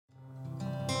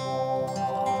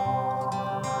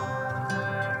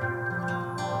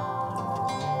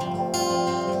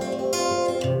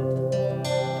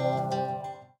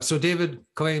So David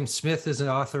Cohen Smith is an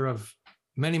author of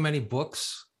many, many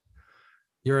books.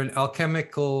 You're an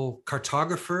alchemical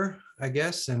cartographer, I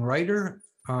guess, and writer.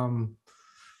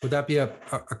 Would that be a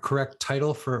correct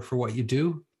title for what you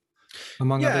do,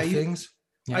 among other things?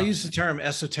 I use the term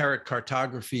esoteric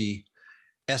cartography.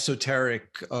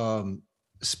 Esoteric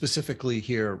specifically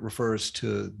here refers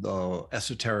to the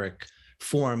esoteric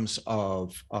forms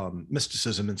of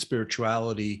mysticism and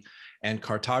spirituality, and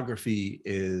cartography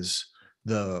is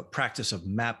the practice of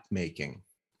map making.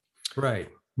 Right,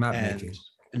 map making.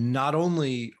 Not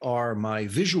only are my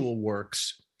visual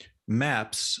works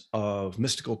maps of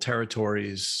mystical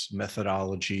territories,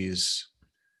 methodologies,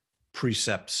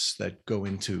 precepts that go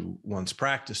into one's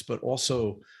practice, but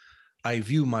also I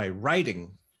view my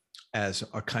writing as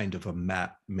a kind of a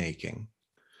map making,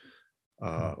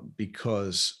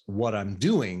 because what I'm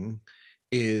doing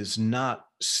is not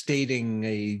stating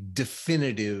a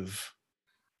definitive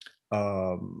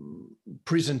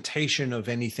presentation of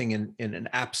anything in an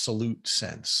absolute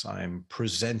sense. I'm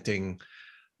presenting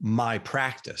my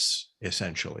practice,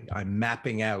 essentially. I'm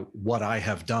mapping out what I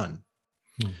have done.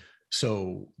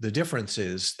 So the difference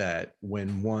is that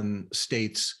when one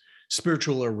states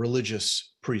spiritual or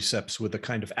religious precepts with a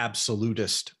kind of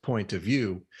absolutist point of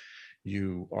view,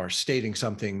 you are stating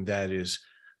something that is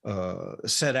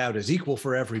set out as equal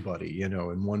for everybody,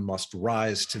 and one must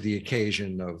rise to the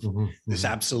occasion of this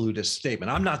absolutist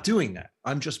statement. I'm not doing that.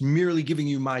 I'm just merely giving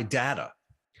you my data.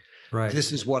 Right.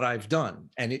 This is what I've done.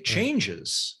 And it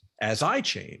changes as I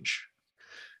change.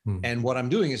 And what I'm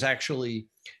doing is actually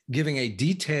giving a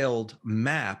detailed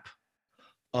map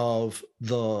of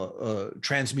the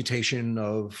transmutation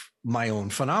of my own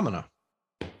phenomena.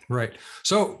 Right.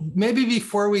 So maybe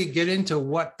before we get into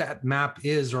what that map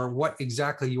is or what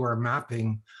exactly you are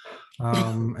mapping,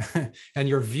 and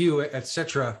your view,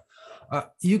 etc.,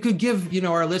 you could give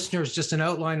our listeners just an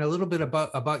outline, a little bit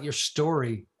about your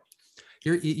story.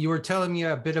 You were telling me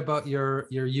a bit about your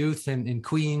youth in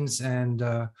Queens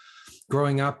and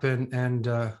growing up, and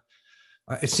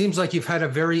it seems like you've had a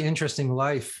very interesting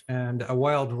life and a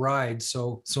wild ride.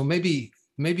 So maybe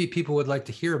people would like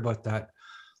to hear about that.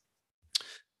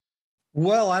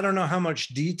 Well, I don't know how much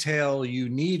detail you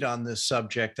need on this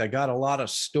subject. I got a lot of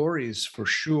stories for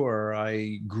sure.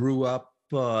 I grew up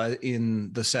in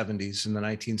the 70s, in the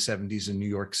 1970s in New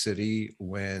York City,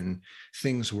 when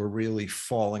things were really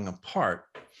falling apart.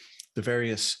 The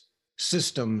various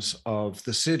systems of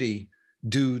the city,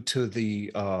 due to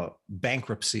the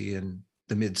bankruptcy in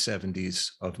the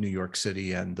mid-70s of New York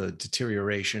City and the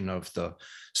deterioration of the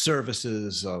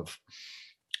services of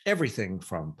everything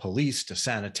from police to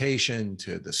sanitation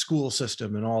to the school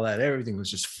system and all that, everything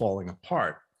was just falling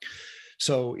apart.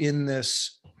 So in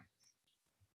this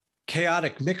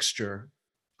chaotic mixture,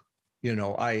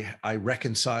 I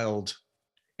reconciled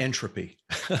entropy.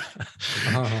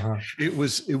 It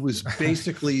was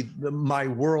basically my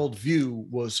worldview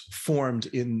was formed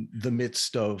in the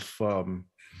midst of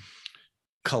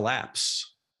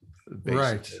collapse. Basically.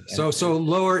 Right. So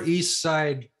Lower East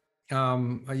Side.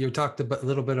 You talked a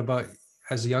little bit about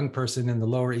as a young person in the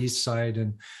Lower East Side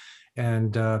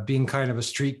and being kind of a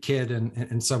street kid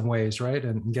in some ways, right?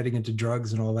 And getting into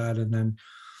drugs and all that, and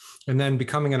then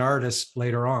becoming an artist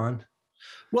later on.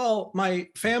 Well, my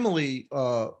family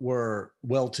were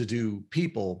well-to-do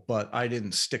people, but I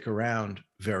didn't stick around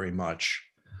very much.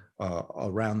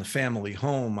 Around the family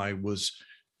home, I was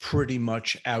pretty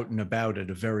much out and about at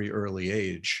a very early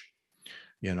age.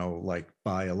 Like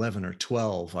by 11 or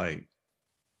 12, I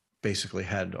basically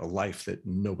had a life that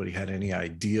nobody had any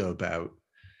idea about,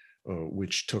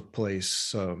 which took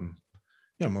place,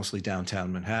 mostly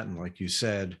downtown Manhattan, like you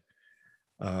said.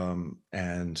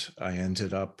 And I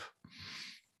ended up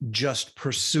just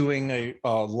pursuing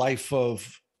a life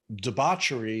of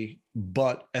debauchery,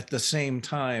 but at the same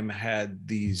time had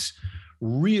these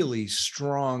really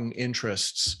strong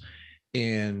interests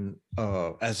in,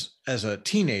 as a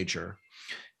teenager,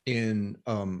 in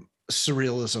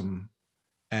surrealism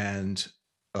and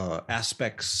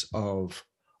aspects of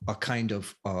a kind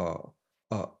of an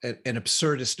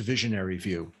absurdist visionary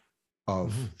view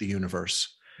of the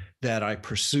universe that I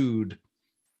pursued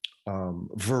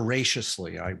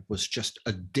voraciously. I was just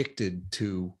addicted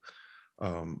to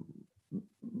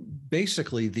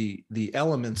basically the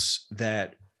elements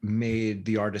that made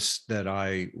the artists that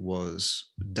I was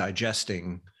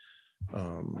digesting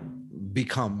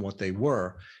become what they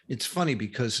were. It's funny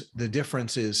because the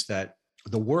difference is that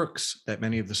the works that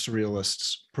many of the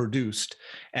surrealists produced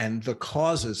and the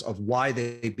causes of why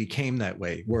they became that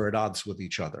way were at odds with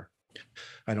each other.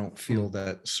 I don't feel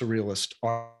that surrealist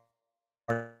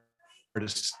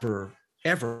artists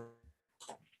forever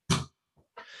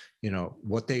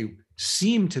what they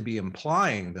seem to be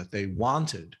implying that they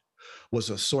wanted was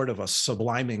a sort of a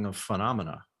subliming of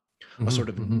phenomena, a sort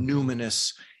of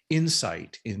numinous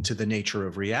insight into the nature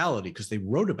of reality, because they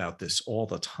wrote about this all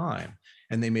the time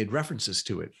and they made references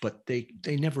to it, but they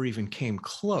never even came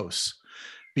close,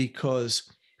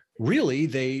 because really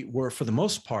they were, for the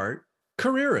most part,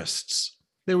 careerists.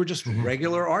 They were just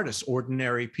regular artists,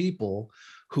 ordinary people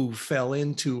who fell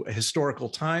into a historical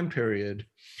time period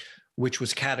which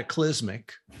was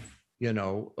cataclysmic,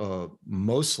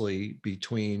 mostly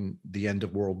between the end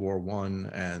of World War I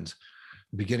and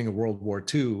the beginning of World War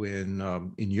II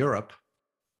in Europe.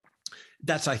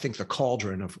 That's, I think, the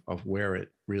cauldron of where it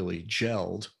really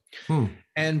gelled.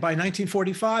 And by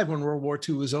 1945, when World War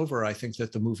II was over, I think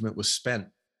that the movement was spent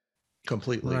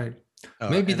completely. Right.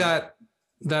 Maybe that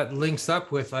links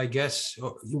up with, I guess,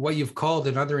 what you've called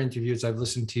in other interviews I've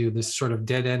listened to, this sort of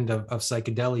dead end of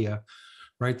psychedelia,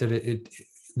 right? That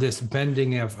this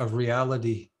bending of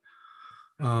reality,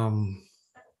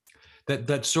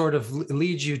 that sort of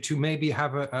leads you to maybe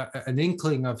have an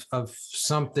inkling of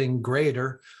something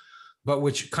greater, but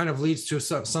which kind of leads to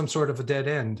some sort of a dead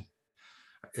end.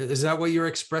 Is that what you're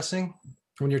expressing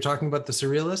when you're talking about the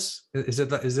surrealists? Is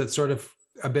it sort of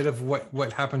a bit of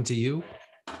what happened to you?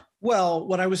 Well,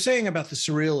 what I was saying about the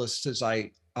surrealists is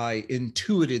I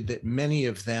intuited that many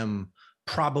of them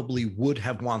probably would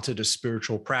have wanted a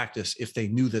spiritual practice if they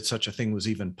knew that such a thing was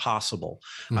even possible.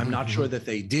 I'm not sure that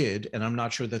they did, and I'm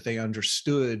not sure that they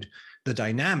understood the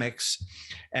dynamics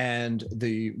and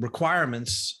the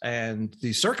requirements and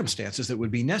the circumstances that would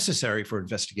be necessary for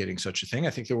investigating such a thing. I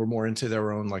think they were more into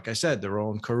their own, like I said, their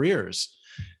own careers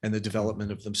and the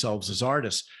development of themselves as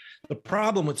artists. The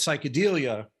problem with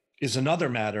psychedelia is another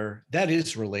matter that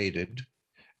is related.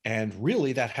 And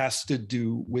really, that has to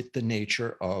do with the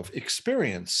nature of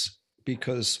experience,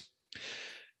 because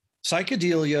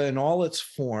psychedelia in all its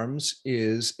forms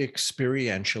is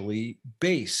experientially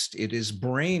based. It is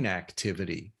brain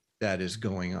activity that is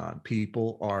going on.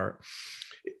 People are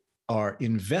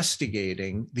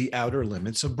investigating the outer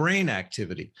limits of brain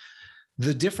activity.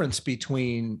 The difference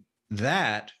between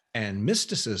that and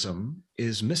mysticism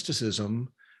is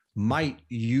mysticism might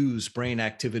use brain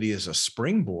activity as a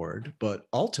springboard, but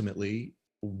ultimately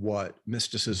what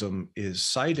mysticism is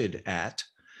cited at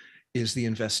is the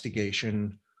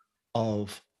investigation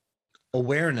of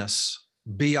awareness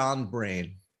beyond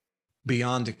brain,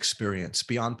 beyond experience,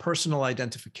 beyond personal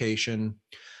identification,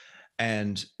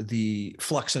 and the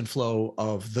flux and flow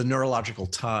of the neurological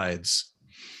tides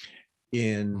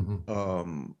in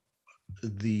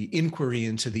the inquiry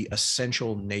into the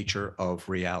essential nature of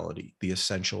reality, the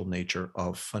essential nature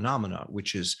of phenomena,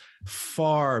 which is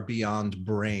far beyond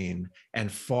brain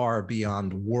and far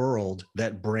beyond world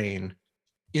that brain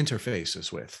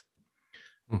interfaces with.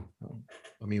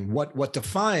 I mean, what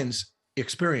defines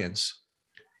experience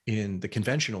in the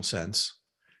conventional sense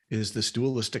is this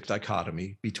dualistic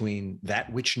dichotomy between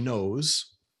that which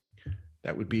knows,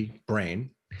 that would be brain,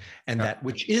 and that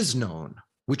which is known,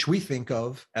 which we think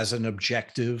of as an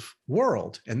objective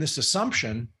world. And this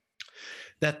assumption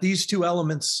that these two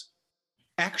elements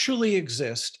actually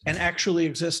exist and actually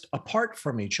exist apart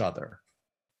from each other,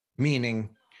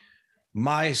 meaning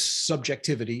my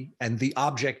subjectivity and the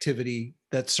objectivity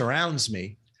that surrounds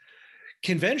me.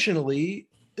 Conventionally,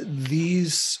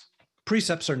 these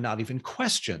precepts are not even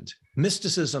questioned.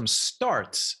 Mysticism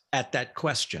starts at that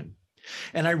question.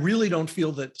 And I really don't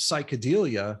feel that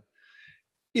psychedelia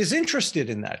is interested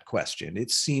in that question. It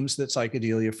seems that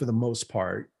psychedelia, for the most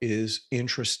part, is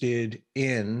interested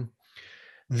in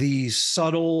the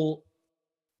subtle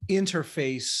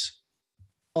interface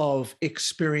of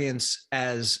experience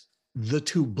as the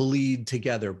two bleed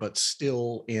together, but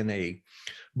still in a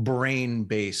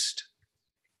brain-based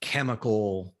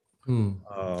chemical.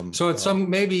 So it's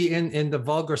maybe in the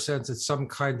vulgar sense, it's some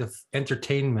kind of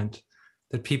entertainment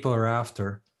that people are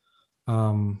after.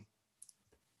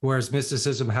 Whereas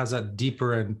mysticism has a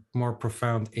deeper and more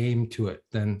profound aim to it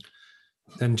than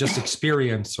just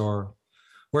experience. Or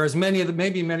whereas many of the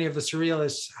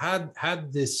surrealists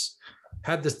had this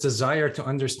desire to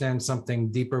understand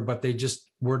something deeper, but they just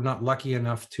were not lucky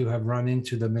enough to have run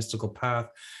into the mystical path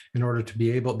in order to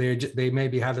be able. They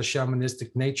maybe had a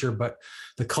shamanistic nature, but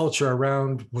the culture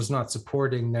around was not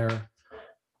supporting their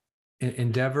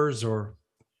endeavors. Or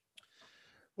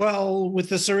well, with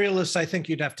the surrealists, I think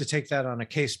you'd have to take that on a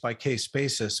case-by-case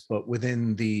basis, but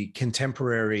within the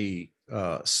contemporary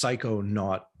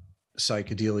psychonaut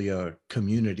psychedelia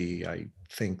community, I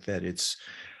think that it's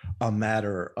a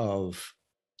matter of,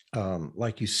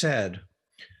 like you said,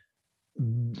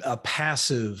 a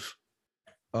passive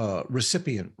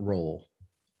recipient role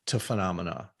to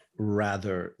phenomena.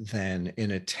 rather than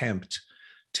an attempt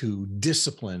to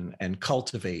discipline and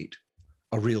cultivate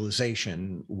a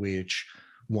realization which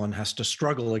one has to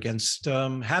struggle against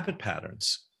habit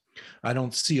patterns. I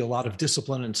don't see a lot of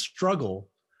discipline and struggle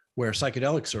where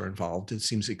psychedelics are involved. It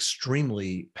seems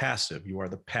extremely passive. You are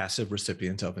the passive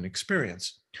recipient of an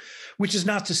experience, which is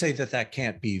not to say that that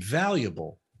can't be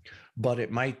valuable, but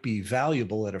it might be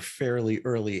valuable at a fairly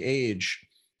early age,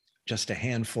 just a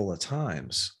handful of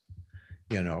times.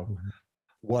 You know,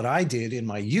 what I did in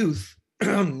my youth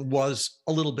was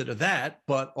a little bit of that,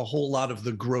 but a whole lot of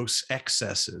the gross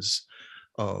excesses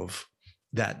of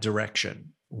that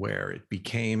direction, where it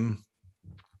became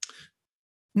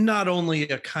not only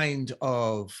a kind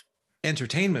of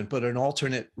entertainment, but an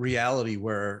alternate reality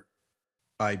where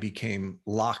I became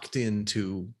locked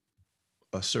into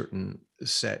a certain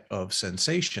set of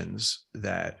sensations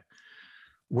that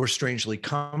were strangely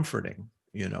comforting,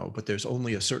 you know, but there's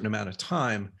only a certain amount of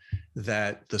time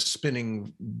that the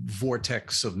spinning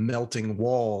vortex of melting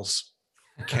walls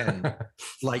can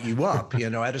light you up. You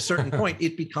know, at a certain point,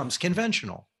 it becomes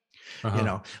conventional. You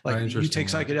know, like you take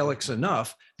psychedelics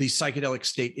enough, the psychedelic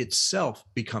state itself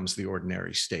becomes the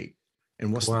ordinary state.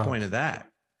 And what's the point of that?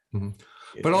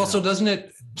 But also, doesn't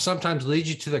it sometimes lead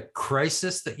you to the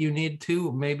crisis that you need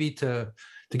to maybe to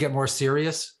get more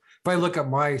serious? If I look at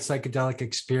my psychedelic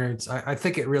experience, I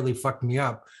think it really fucked me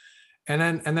up.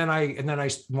 And then I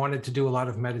wanted to do a lot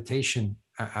of meditation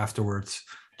afterwards,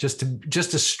 just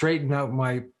to straighten out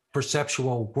my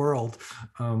perceptual world.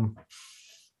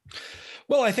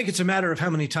 Well, I think it's a matter of how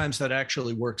many times that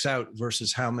actually works out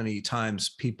versus how many times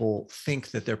people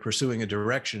think that they're pursuing a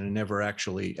direction and never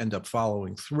actually end up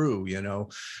following through, you know.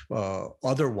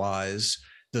 Otherwise,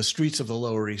 the streets of the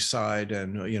Lower East Side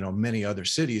and, you know, many other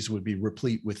cities would be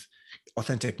replete with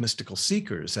authentic mystical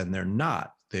seekers, and they're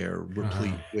not. They're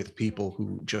replete with people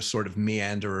who just sort of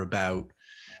meander about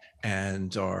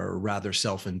and are rather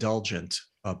self-indulgent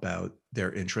about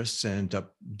their interests and end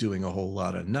up doing a whole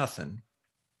lot of nothing.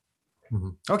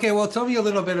 Okay, well, tell me a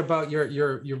little bit about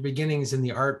your beginnings in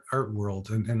the art world,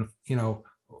 and you know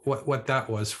what that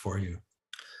was for you.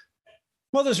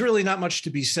 Well, there's really not much to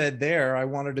be said there. I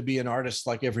wanted to be an artist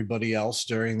like everybody else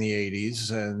during the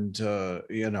 80s, and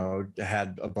you know,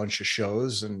 had a bunch of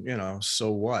shows, and you know,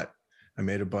 so what? I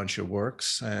made a bunch of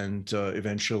works, and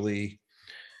eventually.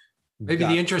 Maybe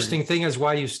the interesting thing is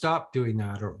why you stopped doing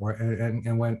that,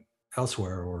 and went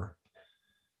elsewhere, or.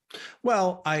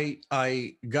 Well,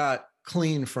 I got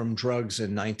clean from drugs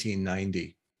in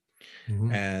 1990.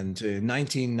 And in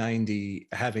 1990,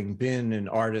 having been an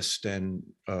artist and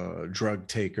drug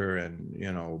taker and,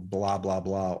 you know, blah, blah,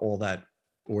 blah, all that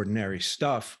ordinary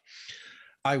stuff,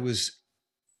 I was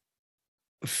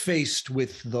faced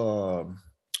with the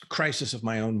crisis of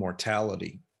my own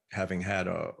mortality, having had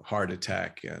a heart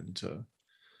attack and,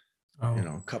 you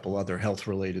know, a couple other health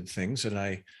related things. And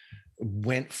I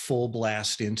went full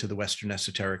blast into the Western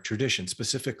esoteric tradition,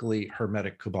 specifically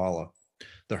Hermetic Kabbalah,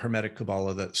 the Hermetic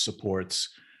Kabbalah that supports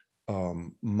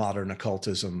modern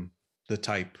occultism, the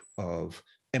type of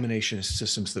emanationist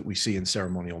systems that we see in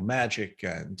ceremonial magic,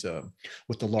 and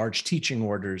what the large teaching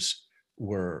orders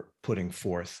were putting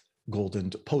forth,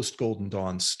 post-Golden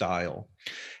Dawn style.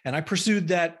 And I pursued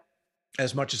that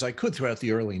as much as I could throughout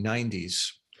the early 90s,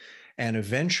 and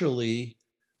eventually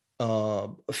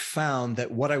found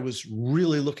that what I was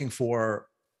really looking for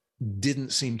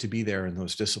didn't seem to be there in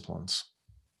those disciplines.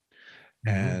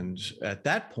 And at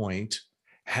that point,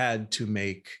 had to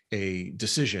make a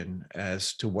decision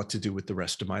as to what to do with the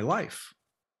rest of my life,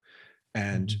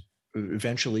 and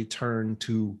eventually turn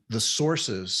to the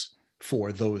sources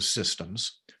for those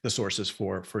systems, the sources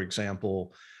for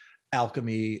example,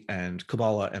 alchemy and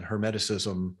Kabbalah and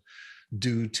Hermeticism,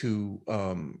 due to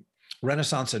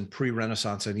Renaissance and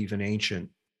pre-Renaissance and even ancient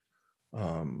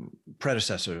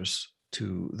predecessors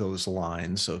to those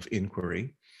lines of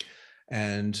inquiry.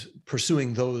 And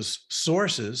pursuing those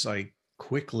sources, I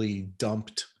quickly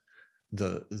dumped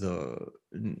the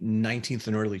 19th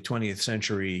and early 20th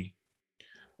century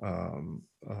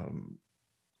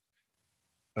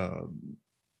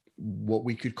what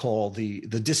we could call the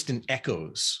distant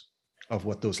echoes of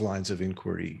what those lines of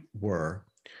inquiry were,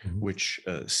 which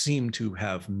seem to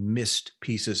have missed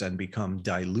pieces and become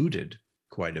diluted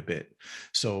quite a bit.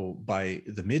 So by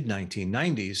the mid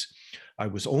 1990s, I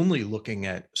was only looking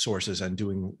at sources and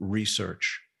doing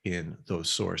research in those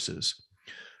sources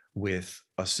with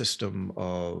a system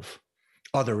of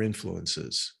other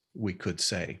influences, we could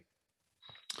say.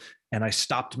 And I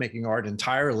stopped making art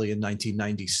entirely in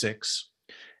 1996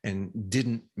 and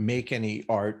didn't make any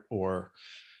art or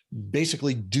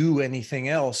basically do anything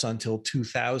else until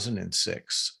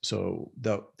 2006. So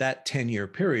that 10-year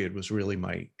period was really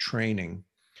my training,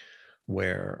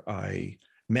 where I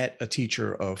met a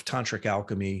teacher of tantric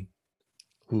alchemy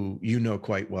who you know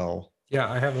quite well. Yeah,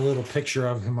 I have a little picture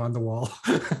of him on the wall.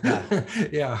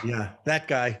 Yeah, Yeah, that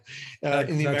guy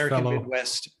in the that American fellow.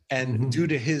 Midwest. And due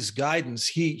to his guidance,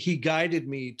 he guided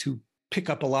me to pick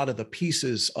up a lot of the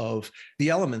pieces of the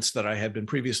elements that I had been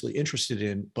previously interested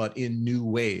in, but in new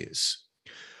ways.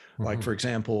 Like, for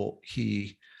example,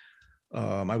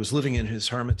 I was living in his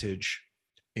hermitage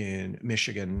in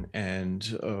Michigan, and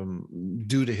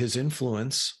due to his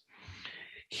influence,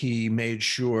 he made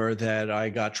sure that I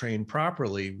got trained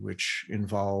properly, which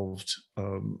involved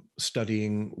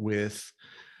studying with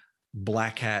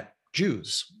Black Hat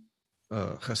Jews,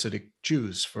 Hasidic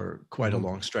Jews, for quite a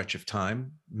long stretch of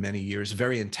time, many years,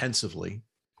 very intensively.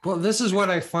 Well, this is what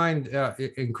I find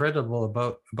incredible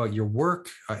about your work,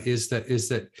 is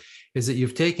that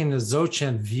you've taken the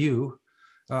Dzogchen view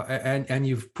and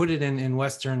you've put it in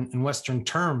Western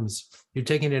terms. You're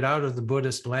taking it out of the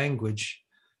Buddhist language,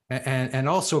 and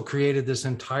also created this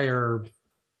entire,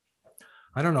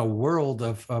 I don't know, world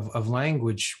of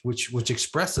language which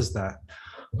expresses that.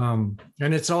 And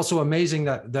it's also amazing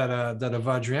that a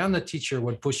Vajrayana teacher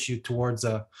would push you towards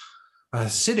a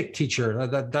Hasidic teacher.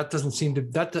 That doesn't seem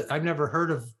to, I've never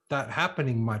heard of that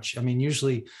happening much. I mean,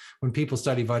 usually when people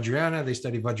study Vajrayana, they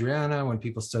study Vajrayana. When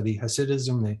people study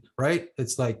Hasidism, right?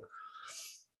 It's like,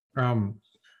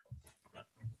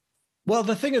 well,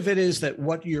 the thing of it is that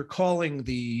what you're calling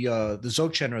the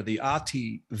Dzogchen or the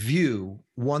Ati view,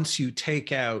 once you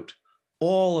take out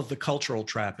all of the cultural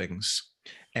trappings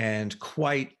and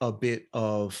quite a bit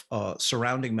of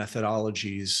surrounding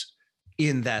methodologies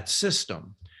in that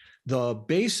system, the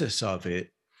basis of it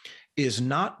is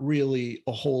not really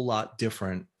a whole lot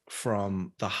different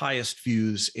from the highest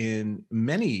views in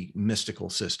many mystical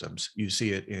systems. You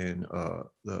see it in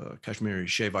the Kashmiri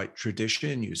Shaivite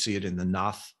tradition. You see it in the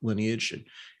Nath lineage, and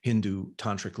Hindu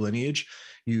tantric lineage.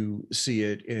 You see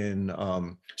it in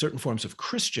certain forms of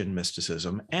Christian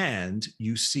mysticism, and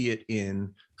you see it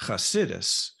in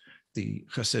Hasidus, the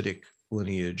Hasidic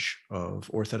lineage of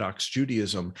Orthodox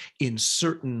Judaism, in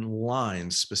certain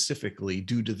lines, specifically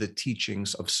due to the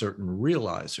teachings of certain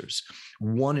realizers.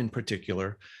 One in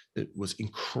particular that was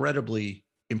incredibly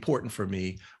important for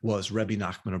me was Rebbe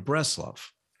Nachman of Breslov.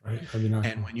 right,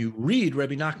 And when you read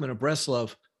Rebbe Nachman of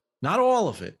Breslov, not all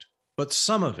of it, but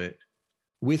some of it,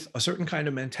 with a certain kind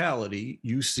of mentality,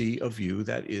 you see a view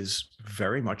that is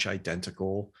very much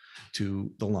identical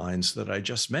to the lines that I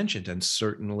just mentioned, and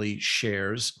certainly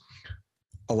shares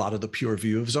a lot of the pure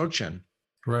view of Dzogchen.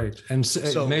 right. And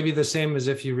so maybe the same as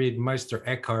if you read Meister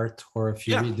Eckhart, or if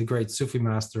you read the great Sufi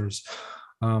masters,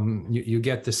 you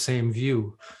get the same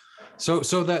view. So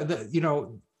that you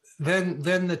know,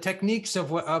 then the techniques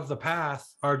of the path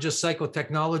are just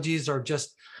psychotechnologies, or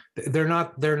just they're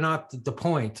not the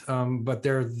point, but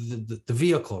they're the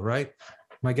vehicle, right?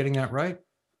 Am I getting that right?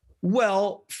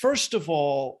 Well, first of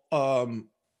all,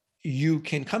 you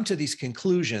can come to these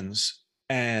conclusions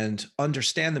and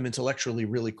understand them intellectually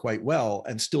really quite well,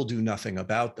 and still do nothing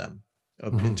about them,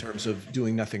 in terms of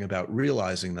doing nothing about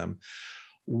realizing them.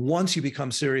 Once you become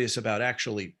serious about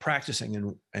actually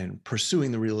practicing and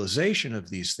pursuing the realization of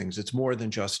these things, it's more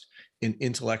than just an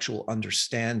intellectual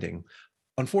understanding.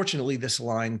 Unfortunately, this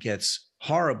line gets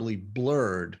horribly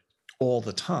blurred all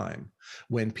the time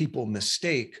when people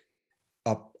mistake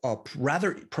a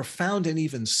rather profound and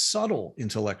even subtle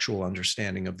intellectual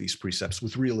understanding of these precepts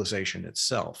with realization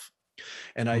itself.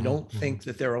 And I don't think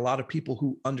that there are a lot of people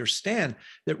who understand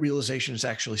that realization is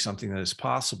actually something that is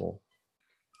possible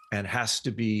and has to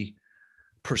be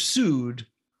pursued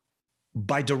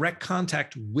by direct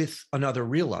contact with another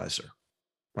realizer,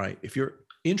 right? If you're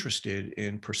interested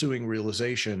in pursuing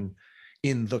realization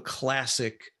in the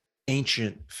classic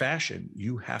ancient fashion,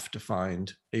 you have to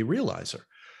find a realizer.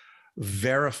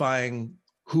 Verifying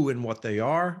who and what they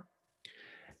are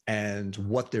and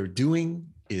what they're doing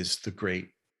is the great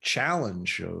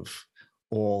challenge of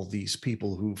all these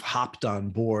people who've hopped on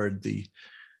board the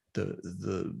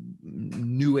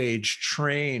new age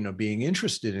train of being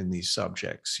interested in these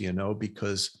subjects, you know,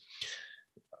 because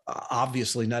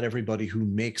obviously not everybody who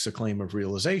makes a claim of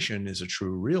realization is a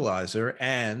true realizer,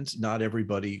 and not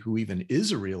everybody who even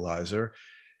is a realizer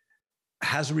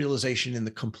has a realization in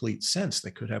the complete sense. They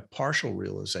could have partial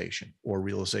realization, or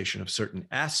realization of certain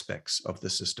aspects of the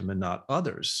system and not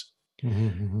others.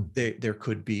 There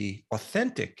could be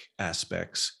authentic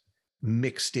aspects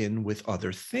mixed in with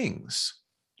other things.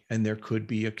 And there could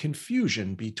be a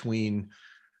confusion between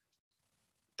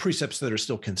precepts that are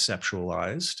still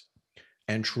conceptualized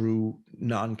and true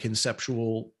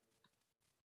non-conceptual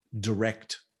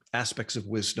direct aspects of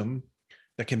wisdom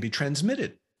that can be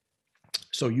transmitted.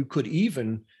 So you could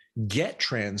even get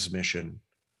transmission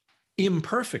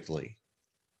imperfectly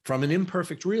from an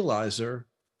imperfect realizer,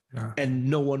 and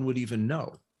no one would even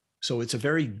know. So it's a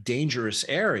very dangerous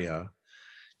area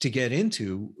to get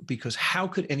into, because how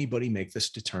could anybody make this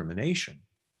determination?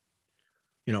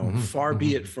 You know, far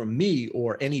be it from me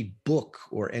or any book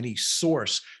or any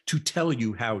source to tell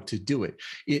you how to do it.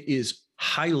 It is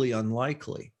highly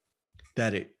unlikely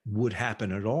that it would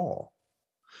happen at all.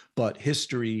 But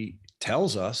history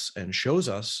tells us and shows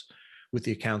us, with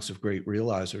the accounts of great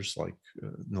realizers like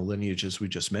the lineages we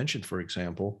just mentioned, for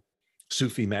example,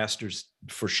 Sufi masters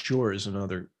for sure is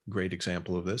another great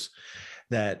example of this,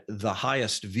 that the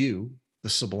highest view, the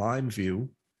sublime view,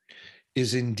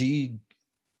 is indeed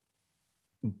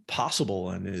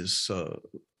possible, and is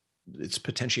its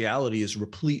potentiality is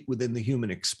replete within the human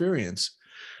experience.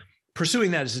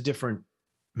 Pursuing that is a different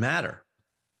matter.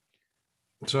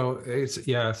 So it's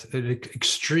an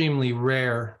extremely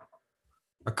rare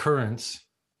occurrence.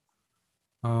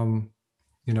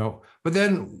 You know, but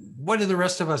then what do the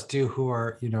rest of us do who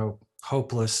are, you know,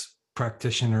 hopeless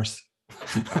practitioners?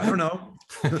 I don't know.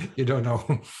 You don't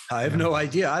know. I have no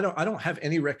idea. I don't have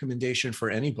any recommendation for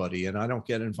anybody, and I don't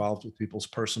get involved with people's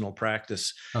personal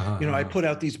practice. You know, I put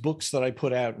out these books that I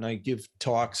put out, and I give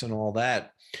talks and all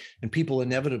that, and people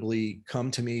inevitably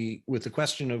come to me with the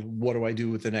question of, what do I do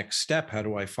with the next step? How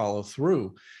do I follow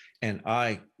through? And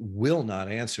I will not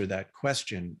answer that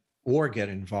question or get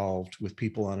involved with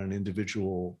people on an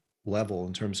individual level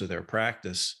in terms of their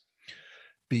practice,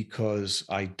 because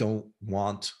I don't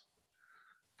want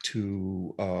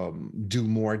to do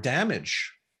more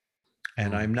damage.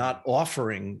 And I'm not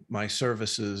offering my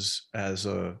services as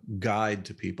a guide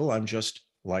to people. I'm just,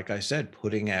 like I said,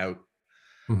 putting out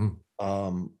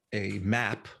a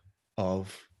map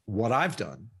of what I've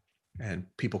done, and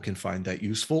people can find that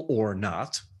useful or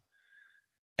not.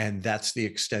 And that's the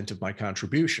extent of my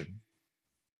contribution.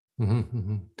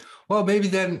 Well, maybe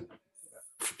then,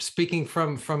 speaking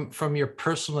from your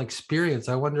personal experience,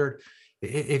 I wondered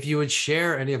if you would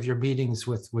share any of your meetings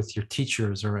with your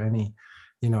teachers, or any,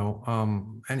 you know,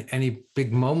 any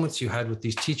big moments you had with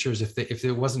these teachers, if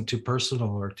it wasn't too personal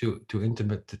or too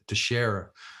intimate to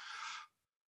share.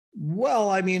 Well,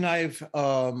 I mean, I've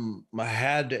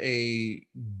had a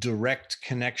direct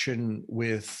connection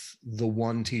with the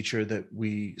one teacher that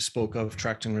we spoke of,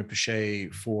 Tractung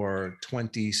Rinpoche, for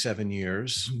 27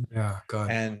 years. Yeah, God.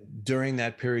 And during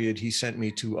that period, he sent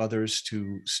me to others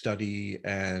to study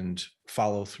and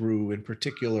follow through, in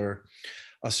particular,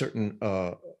 a certain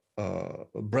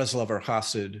Breslover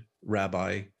Hasid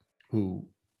rabbi, who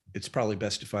it's probably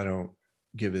best if I don't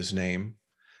give his name,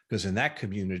 because in that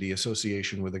community,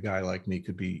 association with a guy like me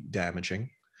could be damaging.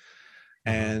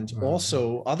 And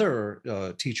also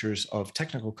other teachers of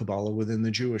technical Kabbalah within the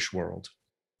Jewish world.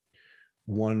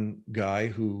 One guy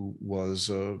who was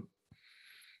a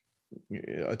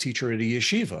teacher at a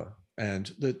yeshiva.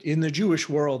 And in the Jewish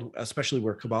world, especially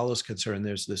where Kabbalah is concerned,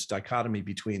 there's this dichotomy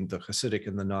between the Hasidic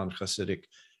and the non-Hasidic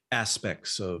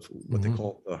aspects of what they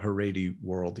call the Haredi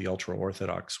world, the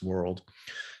ultra-Orthodox world.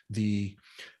 The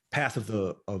path of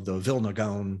the Vilna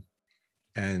Gaon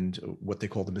and what they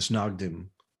call the Misnagdim,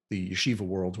 the yeshiva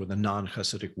world, or the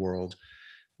non-Hasidic world,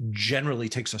 generally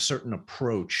takes a certain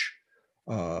approach,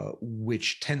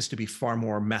 which tends to be far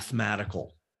more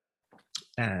mathematical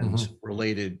and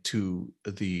related to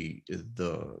the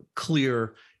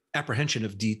clear apprehension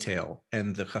of detail.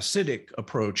 And the Hasidic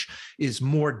approach is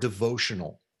more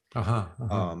devotional.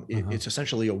 It's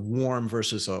essentially a warm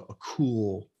versus a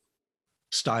cool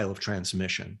style of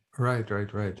transmission. Right.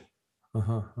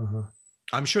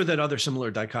 I'm sure that other similar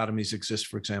dichotomies exist,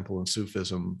 for example, in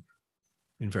Sufism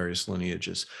in various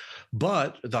lineages,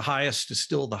 but the highest is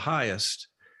still the highest.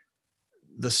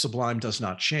 The sublime does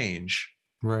not change.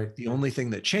 Right. The only thing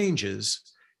that changes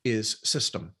is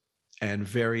system and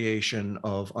variation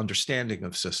of understanding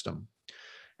of system.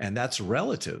 And that's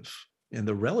relative. And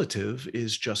the relative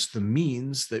is just the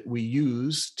means that we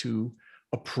use to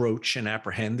approach and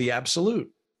apprehend the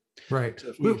absolute. Right. So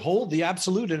if we hold the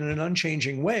absolute in an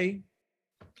unchanging way,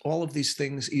 all of these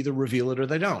things either reveal it or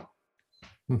they don't.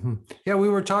 Yeah, we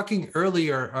were talking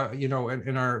earlier, you know,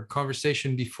 in our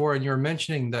conversation before, and you were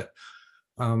mentioning that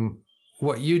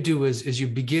what you do is you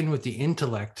begin with the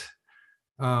intellect,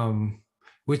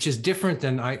 which is different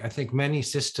than I think many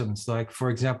systems. Like, for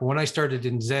example, when I started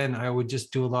in Zen, I would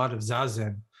just do a lot of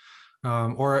Zazen.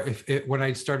 Or when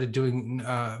I started doing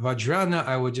Vajrayana,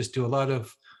 I would just do a lot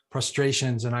of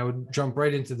prostrations, and I would jump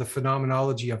right into the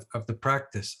phenomenology of the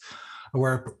practice.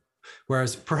 Where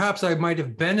Whereas perhaps I might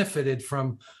have benefited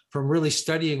from really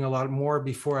studying a lot more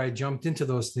before I jumped into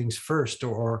those things first.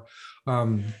 Or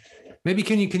maybe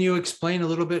can you explain a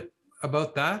little bit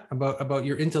about that, about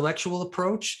your intellectual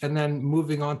approach, and then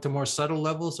moving on to more subtle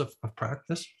levels of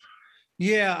practice?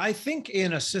 Yeah, I think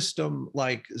in a system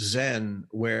like Zen,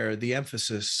 where the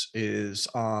emphasis is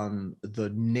on the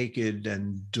naked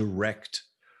and direct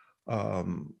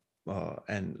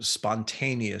and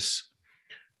spontaneous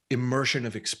immersion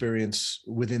of experience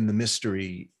within the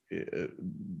mystery,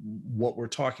 what we're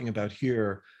talking about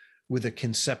here with a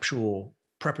conceptual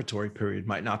preparatory period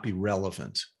might not be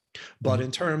relevant. But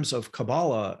in terms of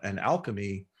Kabbalah and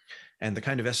alchemy and the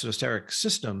kind of esoteric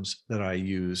systems that I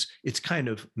use, it's kind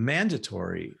of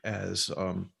mandatory as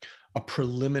a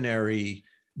preliminary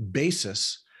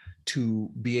basis to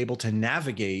be able to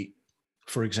navigate,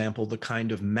 for example, the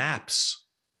kind of maps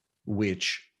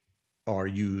which are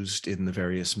used in the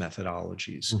various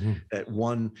methodologies, that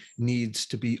one needs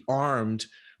to be armed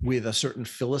with a certain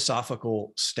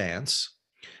philosophical stance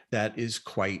that is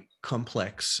quite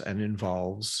complex and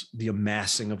involves the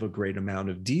amassing of a great amount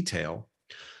of detail.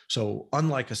 So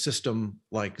unlike a system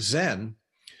like Zen,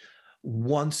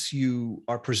 once you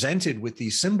are presented with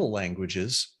these symbol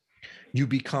languages, you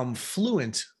become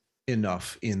fluent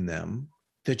enough in them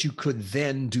that you could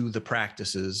then do the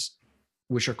practices,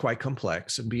 which are quite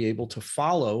complex, and be able to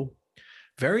follow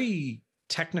very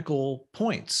technical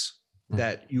points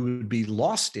that you would be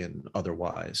lost in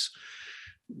otherwise.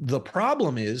 The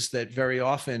problem is that very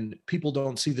often people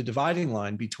don't see the dividing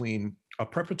line between a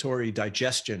preparatory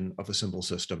digestion of a symbol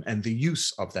system and the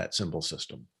use of that symbol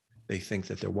system. They think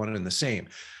that they're one and the same.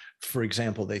 For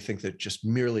example, they think that just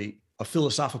merely a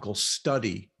philosophical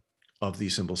study of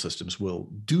these symbol systems will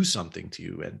do something to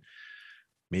you. And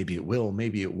maybe it will,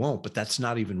 maybe it won't, but that's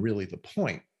not even really the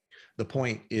point. The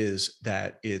point is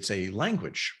that it's a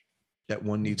language that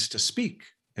one needs to speak.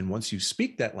 And once you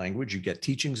speak that language, you get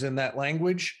teachings in that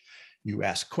language, you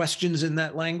ask questions in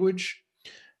that language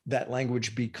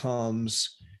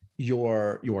becomes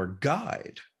your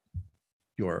guide.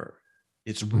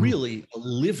 It's really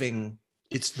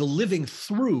it's the living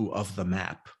through of the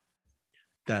map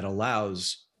that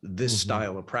allows this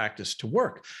style of practice to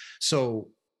work. So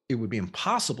it would be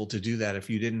impossible to do that if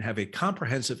you didn't have a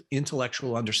comprehensive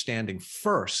intellectual understanding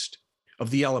first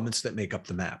of the elements that make up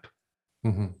the map.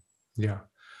 Yeah.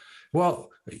 Well,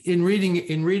 in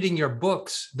reading your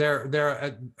books,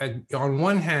 they're on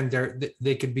one hand,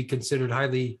 they could be considered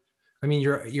highly. I mean,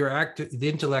 your active, the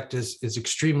intellect is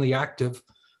extremely active.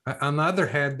 On the other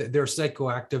hand, they're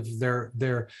psychoactive.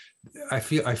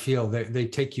 I feel they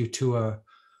take you to a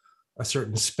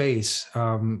certain space,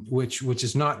 which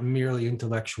is not merely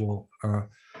intellectual.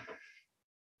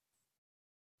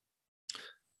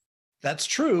 That's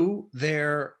true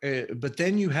there, but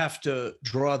then you have to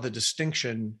draw the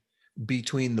distinction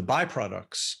between the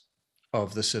byproducts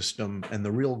of the system and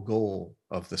the real goal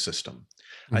of the system.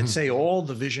 I'd say all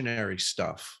the visionary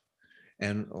stuff,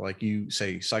 and like you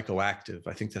say, psychoactive,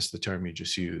 I think that's the term you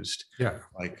just used. Yeah.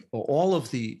 Like all of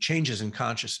the changes in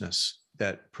consciousness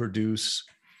that produce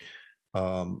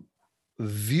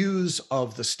views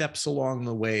of the steps along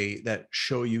the way that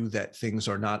show you that things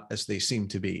are not as they seem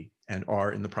to be and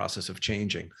are in the process of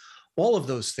changing. All of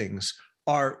those things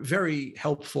are very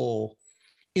helpful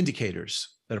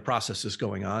indicators that a process is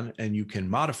going on, and you can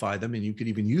modify them and you could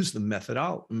even use them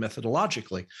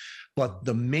methodologically. But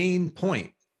the main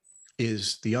point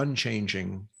is the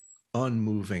unchanging,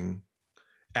 unmoving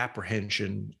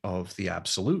apprehension of the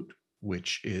absolute,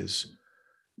 which is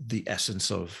the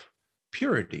essence of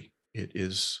purity. It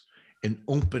is an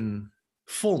open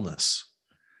fullness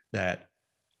that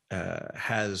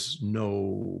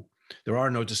there are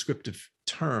no descriptive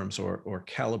terms or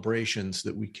calibrations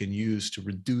that we can use to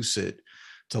reduce it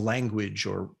to language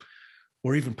or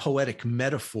even poetic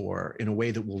metaphor in a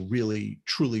way that will really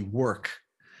truly work.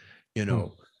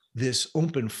 This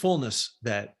open fullness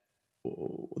that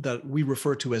we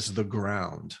refer to as the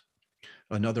ground.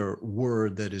 Another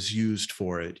word that is used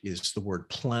for it is the word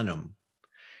plenum.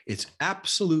 It's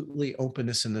absolutely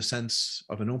openness in the sense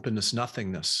of an openness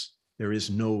nothingness. There is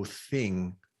no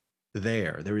thing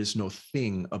there. There is no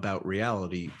thing about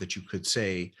reality that you could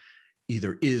say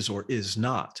either is or is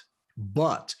not.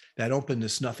 But that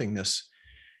openness nothingness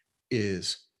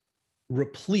is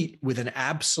replete with an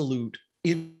absolute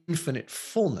infinite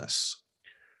fullness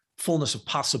of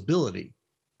possibility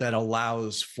that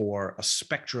allows for a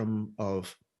spectrum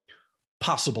of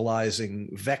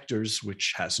possibilizing vectors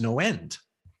which has no end.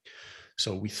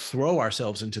 So we throw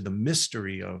ourselves into the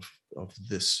mystery of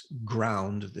this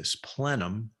ground, this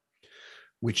plenum,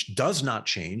 which does not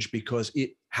change because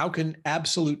it how can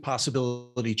absolute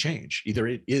possibility change? Either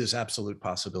it is absolute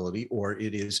possibility or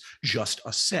it is just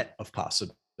a set of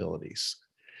possibilities,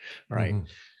 right?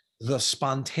 Mm-hmm. The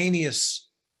spontaneous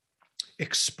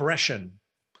expression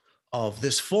of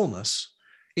this fullness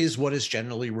is what is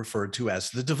generally referred to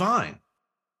as the divine.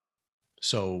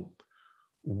 So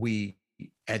we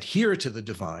adhere to the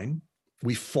divine,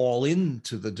 we fall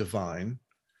into the divine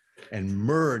and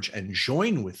merge and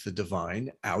join with the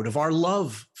divine out of our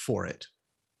love for it.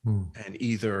 And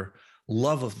either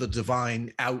love of the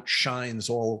divine outshines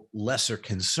all lesser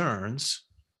concerns,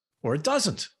 or it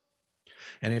doesn't.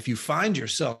 And if you find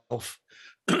yourself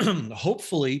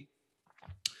hopefully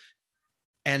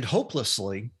and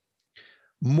hopelessly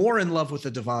more in love with the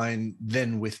divine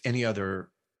than with any other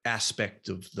aspect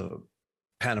of the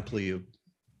panoply of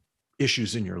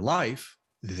issues in your life,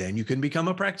 then you can become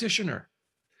a practitioner.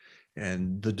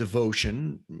 And the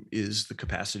devotion is the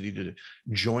capacity to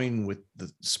join with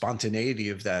the spontaneity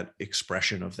of that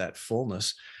expression of that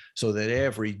fullness, so that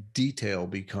every detail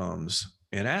becomes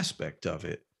an aspect of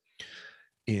it.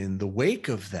 In the wake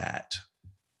of that,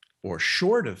 or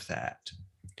short of that,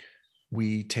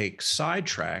 we take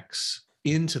sidetracks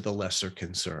into the lesser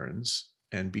concerns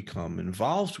and become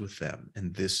involved with them.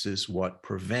 And this is what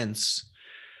prevents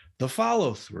the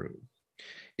follow through.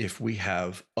 If we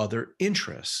have other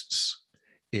interests,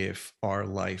 if our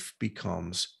life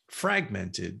becomes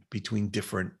fragmented between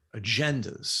different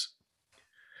agendas.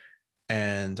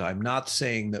 And I'm not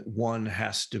saying that one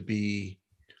has to be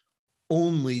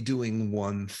only doing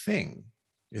one thing.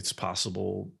 It's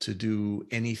possible to do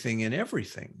anything and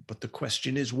everything. But the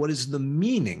question is, what is the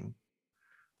meaning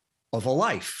of a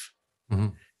life? Mm-hmm.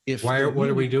 What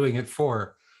are we doing it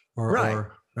for?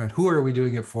 Or who are we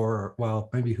doing it for? Well,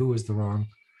 maybe who is the wrong.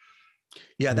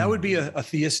 Yeah, that would be a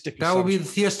theistic. That would be the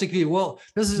theistic view. Well,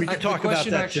 this is a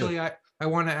question actually I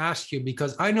want to ask you,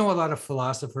 because I know a lot of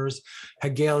philosophers,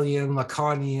 Hegelian,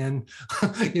 Lacanian,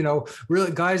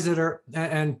 really guys that are,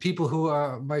 and people who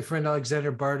are, my friend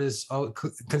Alexander Bart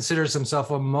considers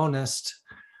himself a monist.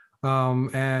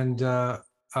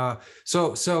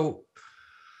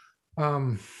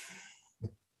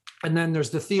 And then there's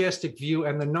the theistic view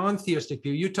and the non-theistic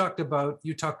view. You talked about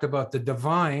the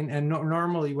divine, and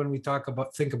normally when we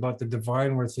think about the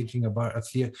divine, we're thinking about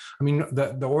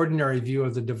the ordinary view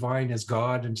of the divine as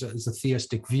God, and it's a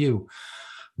theistic view.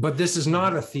 But this is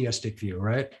not a theistic view,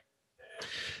 right?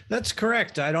 That's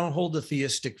correct. I don't hold a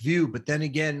theistic view, but then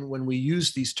again, when we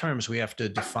use these terms, we have to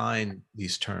define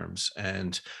these terms.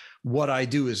 And what I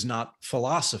do is not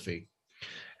philosophy.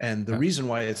 And the reason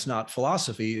why it's not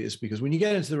philosophy is because when you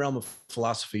get into the realm of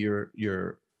philosophy,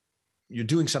 you're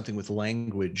doing something with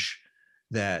language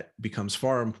that becomes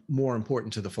far more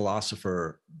important to the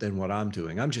philosopher than what I'm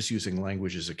doing. I'm just using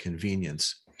language as a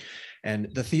convenience.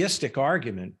 And the theistic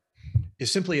argument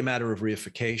is simply a matter of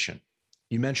reification.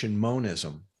 You mentioned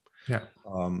monism. Yeah.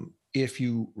 If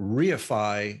you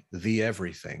reify the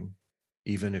everything,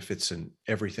 even if it's an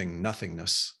everything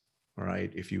nothingness, all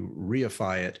right, if you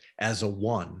reify it as a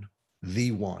one,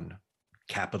 the one,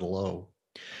 capital O,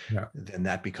 then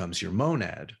that becomes your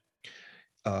monad.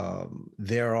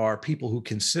 There are people who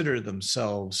consider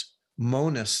themselves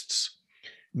monists,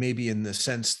 maybe in the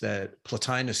sense that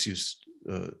Plotinus used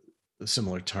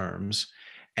similar terms,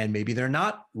 and maybe they're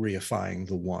not reifying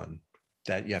the one.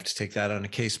 That you have to take that on a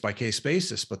case-by-case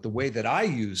basis. But the way that I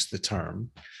use the term,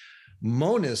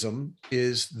 monism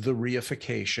is the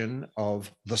reification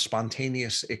of the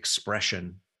spontaneous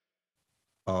expression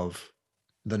of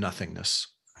the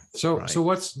nothingness. So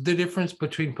what's the difference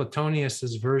between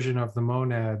Plotinus's version of the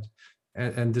monad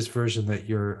and this version that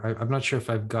I'm not sure if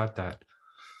I've got that.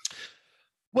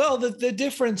 Well, the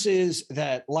difference is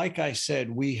that, like I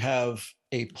said, we have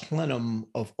a plenum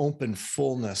of open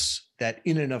fullness that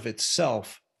in and of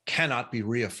itself cannot be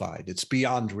reified. It's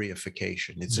beyond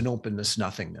reification. It's an openness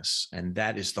nothingness, and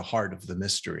that is the heart of the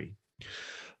mystery.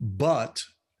 But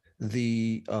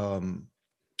the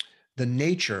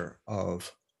nature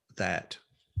of that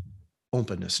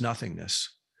openness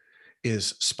nothingness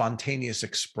is spontaneous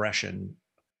expression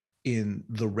in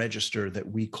the register that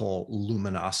we call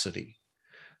luminosity,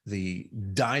 the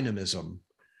dynamism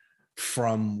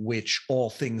from which all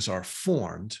things are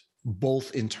formed,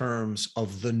 both in terms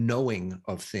of the knowing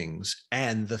of things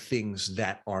and the things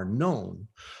that are known,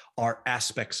 are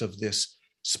aspects of this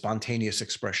spontaneous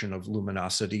expression of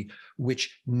luminosity,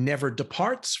 which never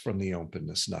departs from the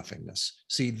openness nothingness.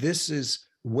 See, this is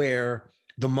where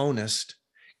the monist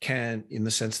can, in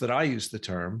the sense that I use the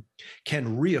term,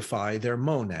 can reify their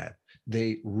monad.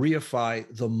 They reify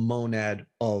the monad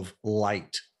of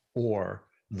light, or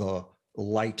the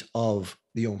light of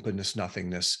the openness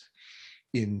nothingness,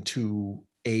 into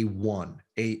a one,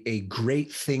 a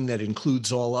great thing that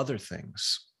includes all other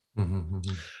things. Mm-hmm.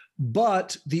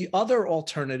 But the other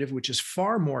alternative, which is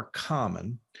far more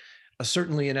common,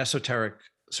 certainly in esoteric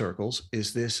circles,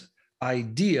 is this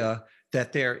idea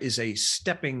that there is a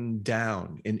stepping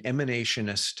down, an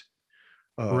emanationist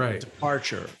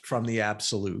departure from the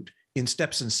absolute in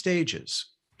steps and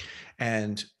stages.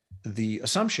 And the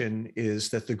assumption is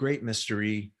that the great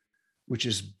mystery, which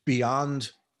is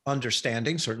beyond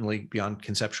understanding, certainly beyond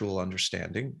conceptual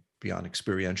understanding, beyond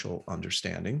experiential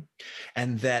understanding,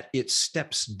 and that it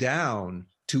steps down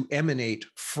to emanate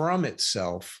from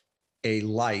itself a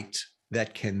light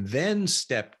that can then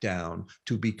step down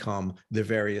to become the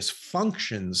various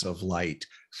functions of light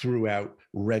throughout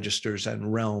registers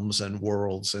and realms and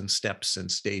worlds and steps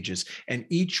and stages. And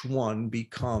each one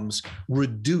becomes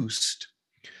reduced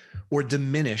or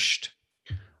diminished,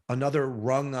 another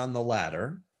rung on the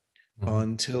ladder,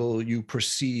 until you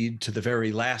proceed to the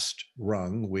very last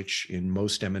rung, which in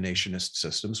most emanationist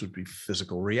systems would be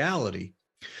physical reality.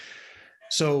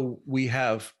 So we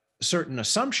have certain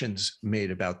assumptions made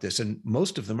about this, and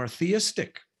most of them are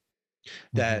theistic,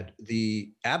 that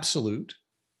the absolute,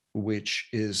 which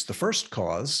is the first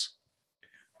cause,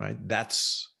 right?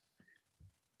 That's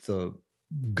the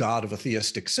God of a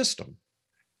theistic system,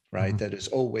 right? That is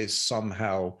always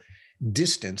somehow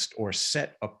distanced or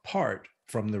set apart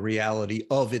from the reality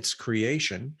of its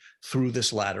creation through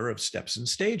this ladder of steps and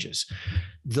stages.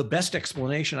 The best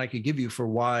explanation I could give you for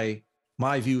why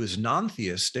my view is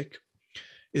non-theistic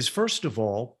is, first of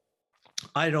all,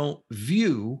 I don't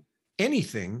view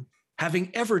anything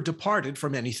having ever departed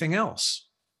from anything else.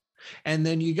 And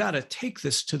then you got to take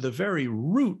this to the very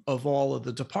root of all of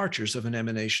the departures of an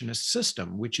emanationist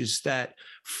system, which is that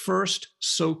first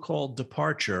so-called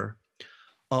departure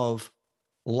of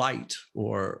light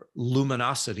or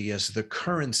luminosity as the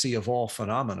currency of all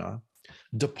phenomena,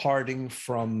 departing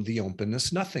from the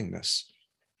openness nothingness.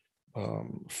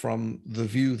 From the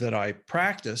view that I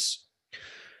practice,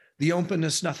 the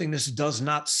openness nothingness does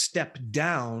not step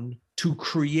down to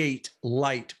create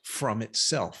light from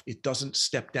itself. It doesn't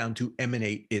step down to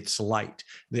emanate its light.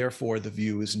 Therefore, the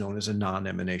view is known as a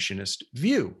non-emanationist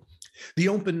view. The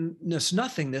openness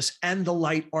nothingness and the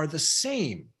light are the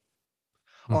same,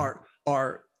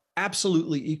 are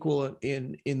absolutely equal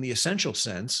in the essential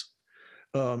sense,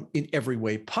 in every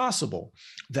way possible,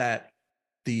 that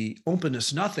the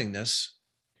openness nothingness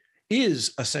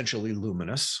is essentially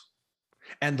luminous,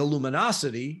 and the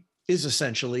luminosity is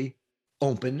essentially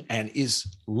open and is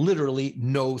literally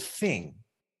no thing.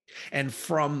 And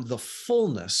from the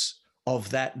fullness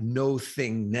of that no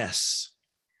thingness,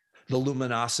 the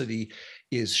luminosity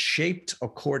is shaped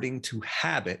according to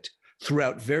habit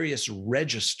throughout various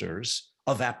registers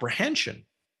of apprehension.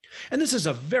 And this is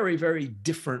a very, very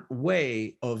different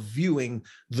way of viewing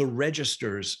the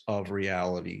registers of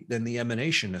reality than the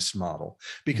emanationist model.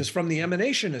 Because from the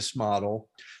emanationist model,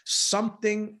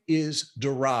 something is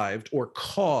derived or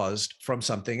caused from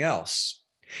something else.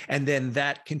 And then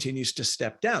that continues to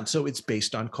step down. So it's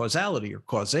based on causality or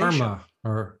causation.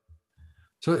 Karma.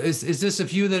 So is this a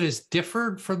view that is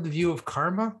different from the view of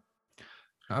karma?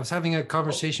 I was having a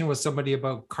conversation with somebody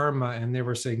about karma, and they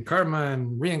were saying karma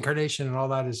and reincarnation and all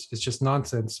that is just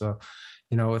nonsense. So,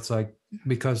 it's like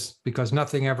because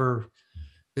nothing ever,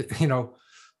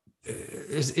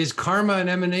 is karma an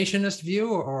emanationist view,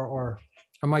 or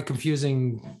am I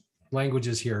confusing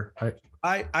languages here?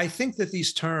 I think that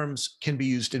these terms can be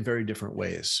used in very different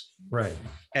ways. Right.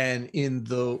 And in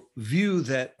the view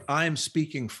that I'm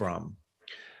speaking from,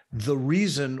 the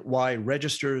reason why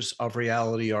registers of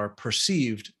reality are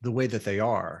perceived the way that they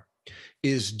are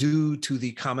is due to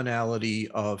the commonality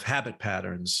of habit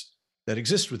patterns that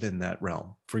exist within that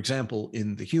realm. For example,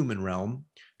 in the human realm,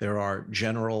 there are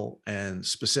general and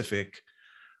specific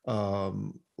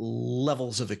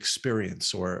levels of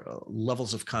experience or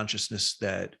levels of consciousness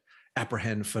that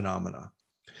apprehend phenomena.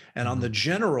 And on the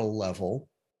general level,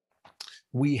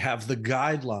 we have the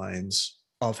guidelines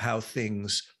of how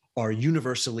things are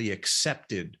universally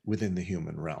accepted within the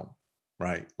human realm,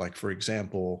 right? Like, for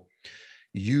example,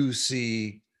 you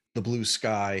see the blue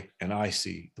sky and I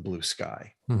see the blue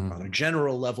sky. On a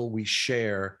general level, we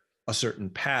share a certain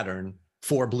pattern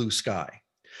for blue sky,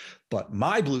 but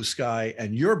my blue sky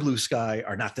and your blue sky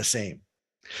are not the same.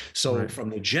 So from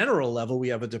the general level, we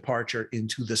have a departure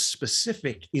into the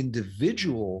specific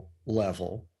individual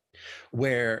level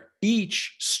where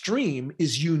each stream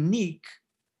is unique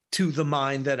to the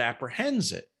mind that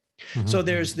apprehends it. So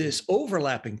there's this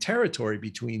overlapping territory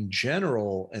between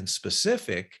general and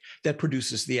specific that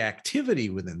produces the activity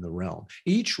within the realm.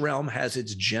 Each realm has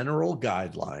its general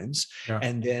guidelines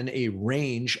and then a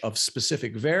range of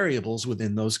specific variables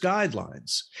within those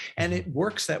guidelines. And it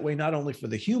works that way not only for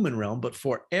the human realm, but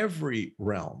for every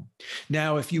realm.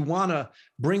 Now, if you want to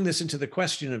bring this into the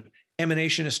question of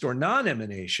emanationist or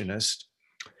non-emanationist,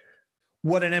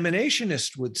 what an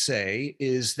emanationist would say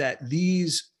is that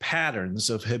these patterns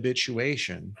of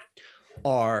habituation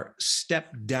are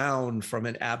stepped down from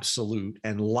an absolute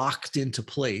and locked into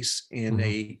place in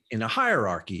a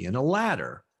hierarchy, in a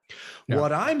ladder. Yeah.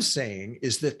 What I'm saying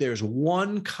is that there's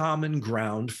one common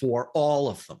ground for all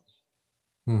of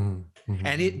them,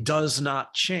 and it does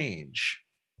not change.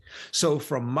 So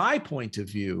from my point of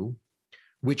view,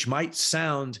 which might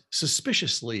sound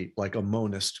suspiciously like a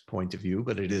monist point of view,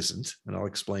 but it isn't. And I'll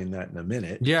explain that in a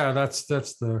minute. Yeah, that's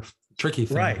the tricky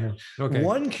thing. Right. Here. Okay.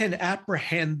 One can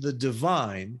apprehend the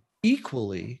divine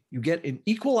equally. You get an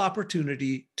equal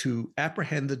opportunity to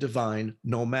apprehend the divine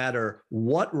no matter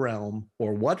what realm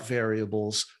or what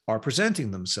variables are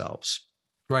presenting themselves.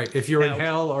 Right. If you're in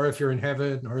hell, or if you're in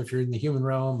heaven, or if you're in the human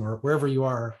realm, or wherever you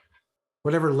are,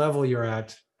 whatever level you're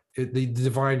at, the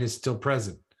divine is still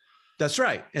present. That's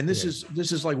right. And this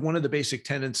is like one of the basic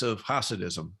tenets of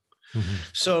Hasidism.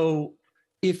 So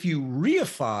if you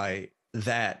reify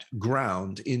that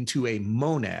ground into a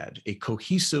monad, a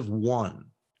cohesive one,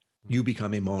 you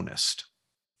become a monist.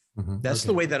 That's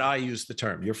the way that I use the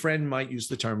term. Your friend might use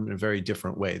the term in a very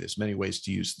different way. There's many ways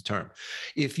to use the term.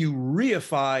 If you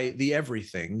reify the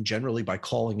everything, generally by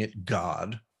calling it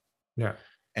God,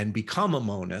 and become a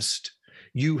monist,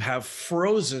 you have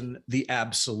frozen the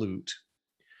absolute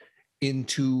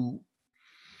into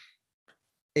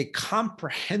a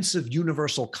comprehensive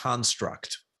universal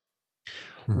construct.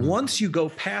 Once you go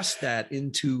past that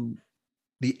into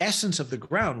the essence of the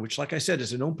ground, which, like I said,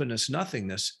 is an openness,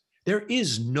 nothingness, there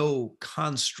is no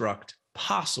construct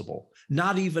possible,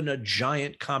 not even a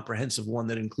giant comprehensive one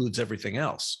that includes everything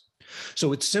else.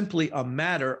 So it's simply a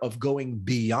matter of going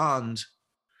beyond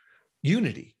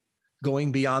unity,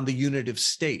 going beyond the unitive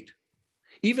state.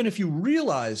 Even if you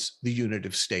realize the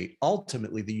unitive state,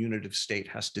 ultimately the unitive state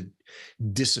has to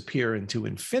disappear into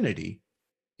infinity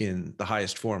in the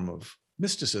highest form of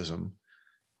mysticism.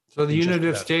 So the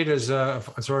unitive state is a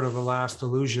sort of a last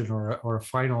illusion, or a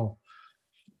final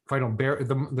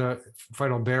the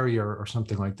final barrier, or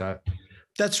something like that.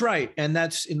 That's right, and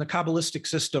that's in the Kabbalistic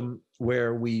system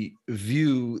where we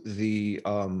view the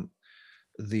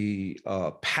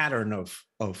pattern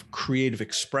of creative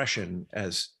expression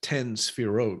as 10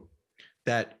 sfirot.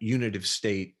 That unitive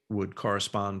state would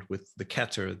correspond with the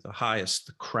Keter, the highest,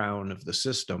 the crown of the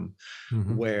system,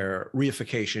 where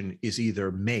reification is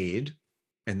either made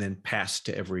and then passed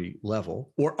to every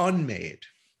level, or unmade.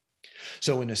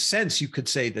 So in a sense, you could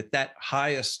say that that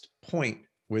highest point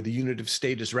where the unitive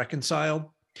state is reconciled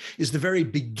is the very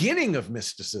beginning of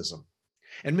mysticism.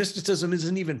 And mysticism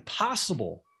isn't even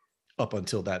possible up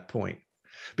until that point,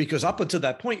 because up until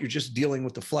that point, you're just dealing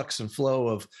with the flux and flow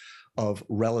of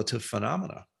relative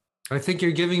phenomena. I think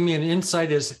you're giving me an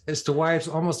insight as to why it's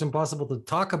almost impossible to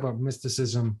talk about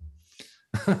mysticism.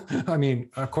 I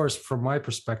mean, of course, from my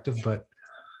perspective, but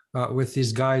with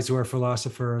these guys who are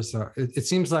philosophers, it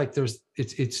seems like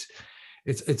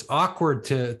it's awkward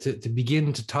to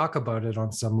begin to talk about it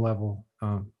on some level.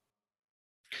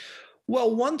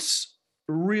 Well, once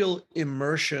real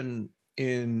immersion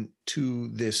into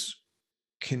this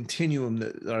continuum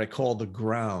that I call the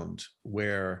ground,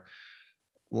 where,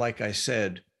 like I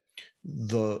said,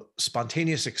 the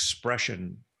spontaneous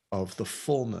expression of the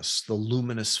fullness, the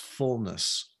luminous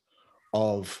fullness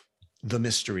of the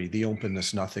mystery, the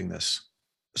openness, nothingness,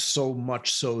 so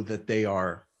much so that they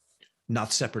are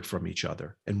not separate from each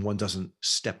other and one doesn't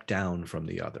step down from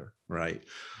the other, right?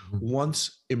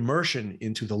 Once immersion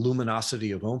into the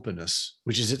luminosity of openness,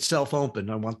 which is itself open,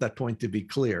 I want that point to be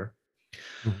clear.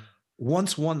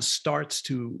 Once one starts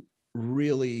to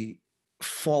really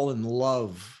fall in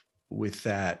love with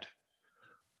that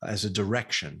as a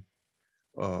direction,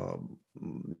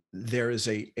 there is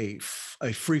a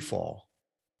free fall,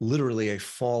 literally a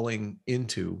falling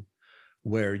into,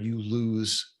 where you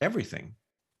lose everything.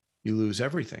 You lose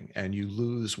everything, and you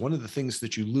lose one of the things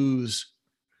that you lose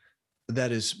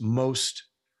that is most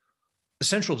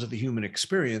essential to the human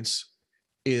experience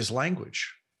is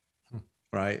language,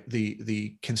 right?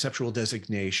 The conceptual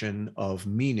designation of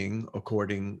meaning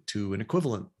according to an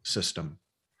equivalent system.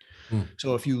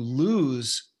 So if you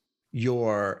lose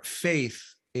your faith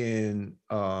in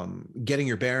getting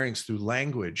your bearings through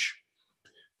language,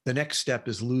 the next step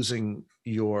is losing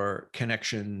your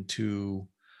connection to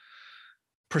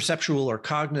perceptual or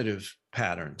cognitive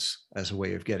patterns as a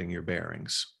way of getting your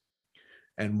bearings.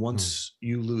 And once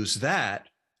you lose that,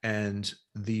 and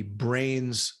the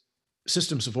brain's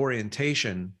systems of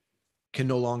orientation can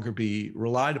no longer be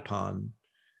relied upon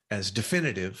as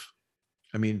definitive.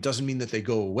 I mean, it doesn't mean that they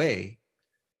go away,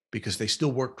 because they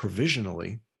still work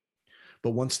provisionally.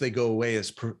 But once they go away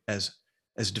as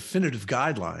definitive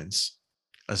guidelines,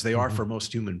 as they are for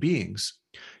most human beings,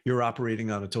 you're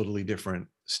operating on a totally different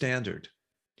standard.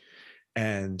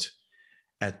 And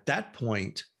at that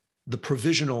point, the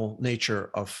provisional nature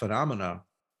of phenomena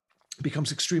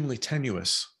becomes extremely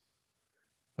tenuous,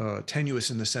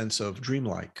 tenuous in the sense of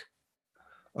dreamlike,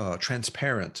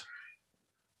 transparent,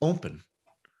 open,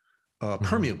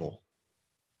 permeable,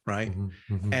 right?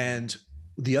 And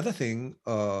the other thing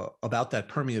about that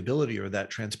permeability or that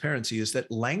transparency is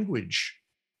that language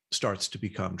starts to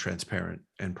become transparent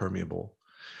and permeable,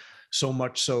 so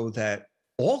much so that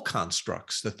all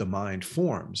constructs that the mind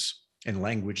forms, and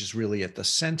language is really at the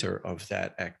center of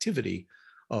that activity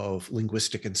of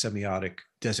linguistic and semiotic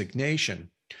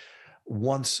designation.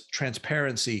 Once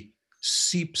transparency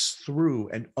seeps through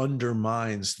and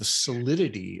undermines the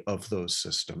solidity of those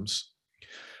systems,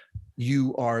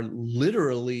 you are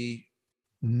literally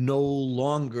no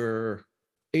longer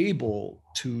able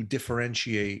to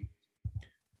differentiate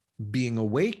being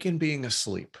awake and being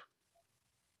asleep.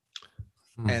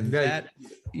 And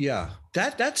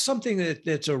that's something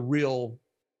that's a real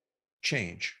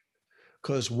change.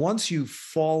 Because once you've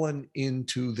fallen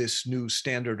into this new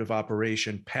standard of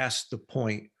operation past the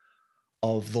point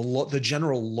of the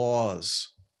general laws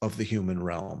of the human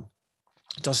realm,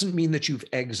 it doesn't mean that you've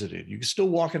exited. You're still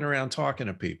walking around talking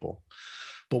to people.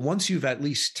 But once you've at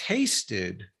least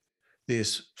tasted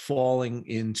this falling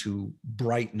into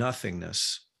bright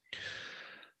nothingness,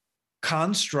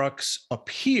 constructs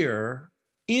appear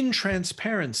in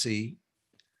transparency,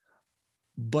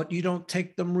 but you don't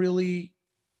take them really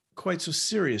quite so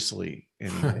seriously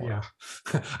anymore.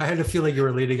 I had a feeling you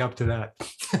were leading up to that.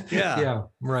 Yeah,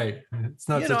 right. It's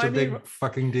not such a big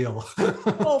fucking deal.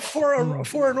 Well, for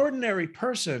an ordinary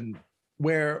person,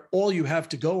 where all you have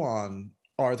to go on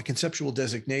are the conceptual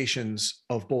designations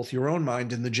of both your own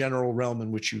mind and the general realm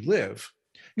in which you live,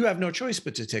 you have no choice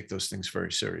but to take those things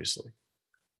very seriously.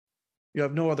 You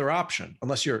have no other option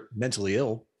unless you're mentally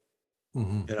ill,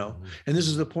 you know? And this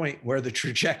is the point where the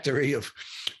trajectory of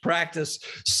practice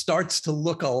starts to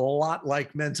look a lot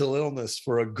like mental illness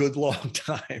for a good long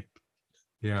time.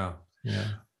 Yeah.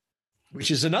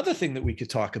 Which is another thing that we could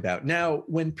talk about. Now,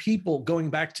 when people, going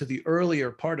back to the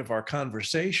earlier part of our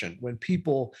conversation, when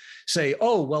people say,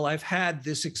 oh, well, I've had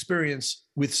this experience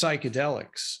with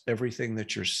psychedelics, everything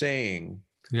that you're saying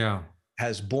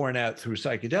has borne out through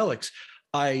psychedelics,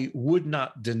 I would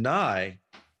not deny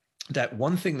that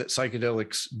one thing that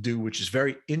psychedelics do, which is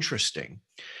very interesting,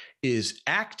 is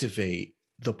activate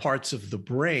the parts of the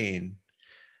brain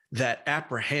that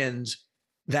apprehend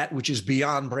that which is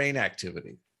beyond brain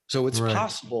activity. So it's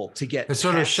possible to get... It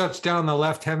sort of shuts down the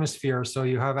left hemisphere, so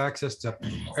you have access to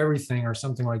everything or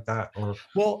something like that.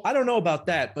 Well, I don't know about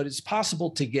that, but it's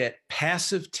possible to get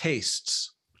passive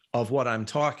tastes of what I'm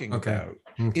talking about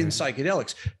in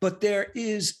psychedelics. But there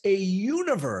is a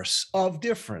universe of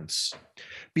difference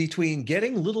between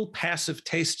getting little passive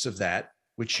tastes of that,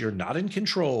 which you're not in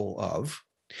control of,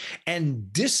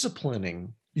 and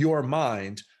disciplining your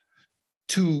mind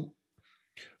to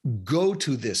go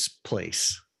to this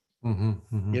place, you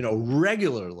know,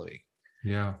 regularly,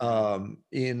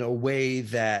 in a way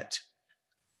that,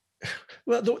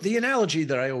 well, the analogy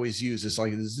that I always use is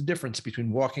like, there's a difference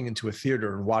between walking into a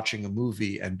theater and watching a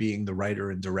movie and being the writer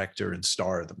and director and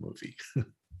star of the movie.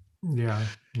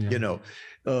 You know,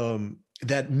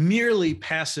 that merely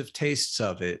passive tastes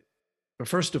of it,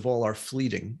 first of all, are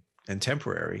fleeting and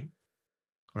temporary,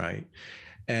 right?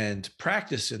 And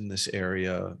practice in this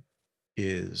area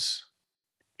is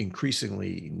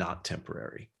increasingly not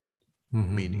temporary,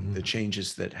 meaning the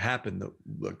changes that happen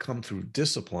that come through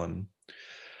discipline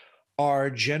are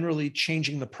generally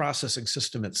changing the processing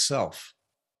system itself.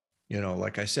 You know,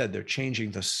 like I said, they're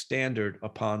changing the standard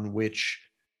upon which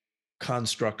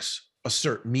constructs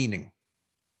assert meaning,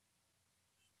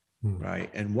 right?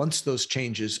 And once those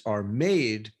changes are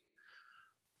made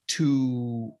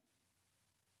to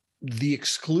the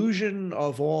exclusion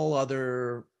of all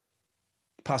other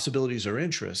possibilities or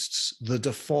interests, the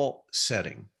default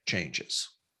setting changes.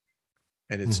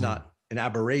 And it's not an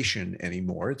aberration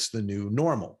anymore. It's the new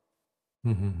normal.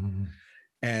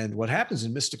 And what happens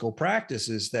in mystical practice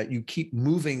is that you keep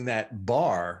moving that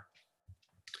bar,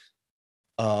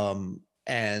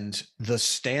 and the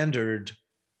standard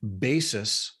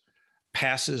basis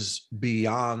passes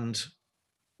beyond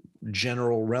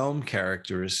general realm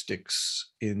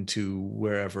characteristics into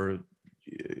wherever,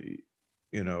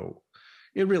 you know,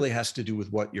 it really has to do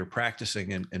with what you're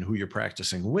practicing and who you're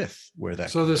practicing with, where that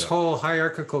So can this go. whole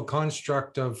hierarchical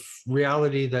construct of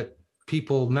reality that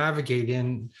people navigate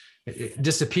in, it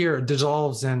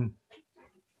dissolves, and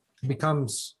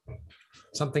becomes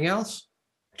something else.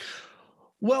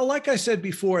 Well, like I said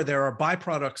before, there are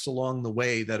byproducts along the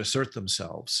way that assert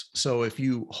themselves. So if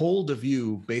you hold a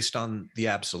view based on the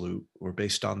absolute, or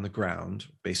based on the ground,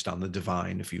 based on the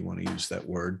divine, if you want to use that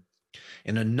word,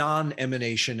 in a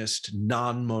non-emanationist,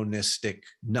 non-monistic,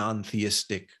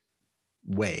 non-theistic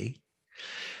way,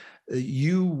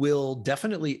 you will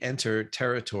definitely enter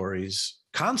territories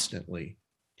constantly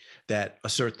that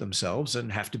assert themselves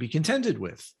and have to be contended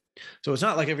with. So it's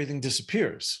not like everything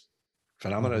disappears.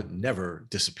 Phenomena never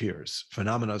disappears.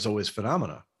 Phenomena is always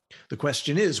phenomena. The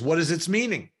question is, what is its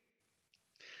meaning?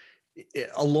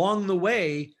 Along the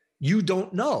way, you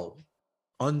don't know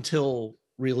until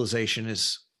realization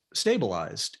is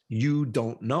stabilized. You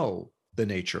don't know the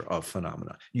nature of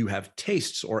phenomena. You have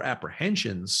tastes or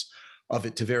apprehensions of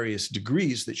it to various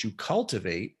degrees that you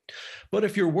cultivate. But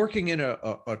if you're working in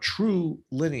a true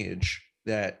lineage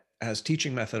that has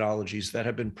teaching methodologies that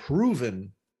have been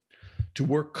proven to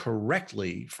work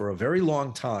correctly for a very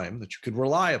long time, that you could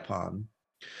rely upon,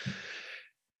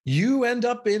 you end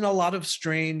up in a lot of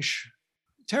strange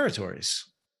territories.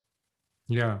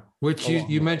 Yeah, which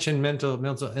you mentioned mental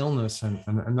illness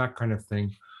and that kind of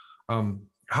thing.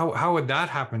 How would that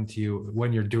happen to you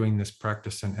when you're doing this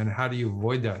practice, and how do you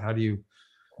avoid that? How do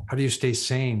you stay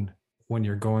sane when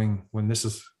you're going, when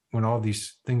all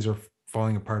these things are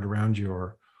falling apart around you,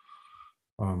 or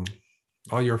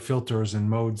all your filters and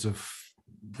modes of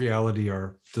reality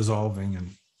are dissolving? And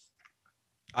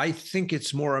I think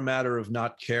it's more a matter of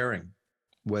not caring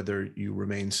whether you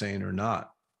remain sane or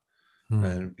not,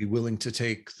 and be willing to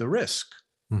take the risk.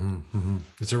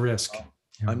 It's a risk.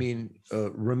 I mean,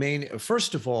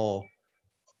 first of all,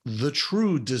 the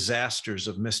true disasters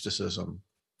of mysticism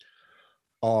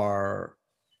are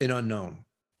an unknown,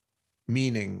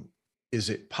 meaning, is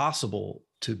it possible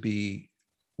to be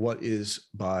what is,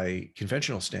 by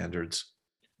conventional standards,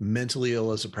 mentally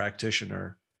ill as a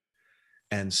practitioner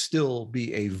and still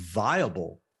be a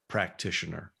viable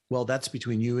practitioner? Well, that's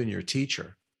between you and your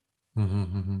teacher.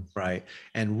 Right.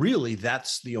 And really,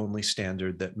 that's the only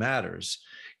standard that matters.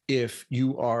 If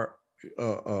you are,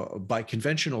 by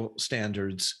conventional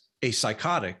standards, a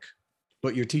psychotic,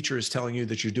 but your teacher is telling you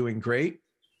that you're doing great,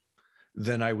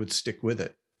 then I would stick with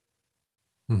it.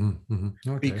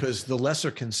 Okay. Because the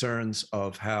lesser concerns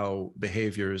of how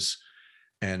behaviors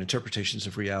and interpretations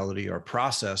of reality are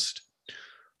processed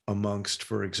amongst,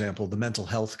 for example, the mental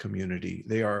health community,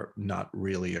 they are not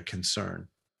really a concern.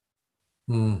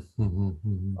 And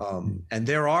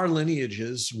there are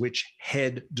lineages which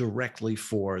head directly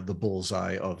for the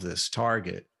bullseye of this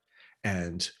target.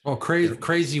 And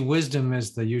crazy wisdom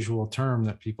is the usual term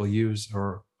that people use.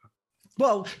 Or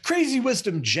well, crazy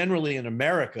wisdom generally in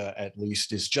America, at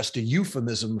least, is just a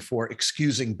euphemism for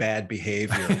excusing bad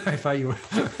behavior. I thought you were,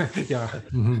 yeah,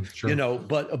 sure. You know,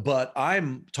 but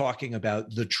I'm talking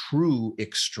about the true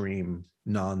extreme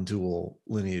non-dual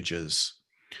lineages.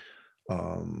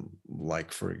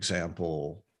 Like, for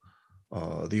example,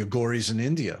 the Aghoris in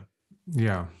India.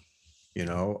 Yeah. You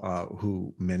know,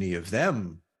 who many of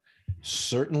them,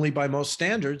 certainly by most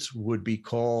standards, would be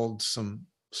called some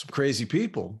crazy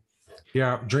people.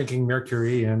 Yeah, drinking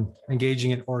mercury and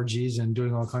engaging in orgies and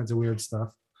doing all kinds of weird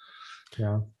stuff.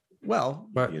 Yeah. Well,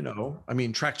 but you know, I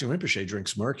mean, Tractung Rinpoche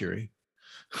drinks mercury.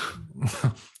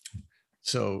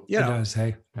 So yeah, it does.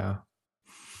 Hey, yeah.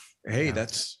 Hey, yeah.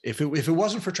 That's if it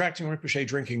wasn't for Tractung Rinpoche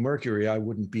drinking mercury, I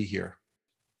wouldn't be here,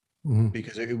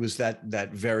 because it was that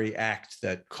very act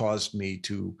that caused me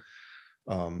to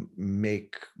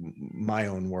make my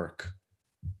own work.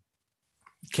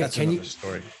 That's another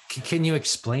story. Can you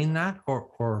explain that,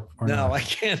 or no? Not? I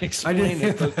can't explain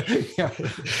it. But yeah,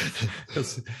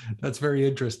 that's very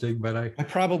interesting. But I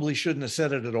probably shouldn't have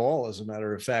said it at all, as a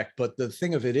matter of fact. But the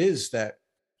thing of it is that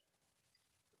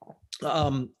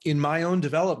in my own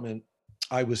development,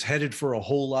 I was headed for a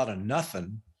whole lot of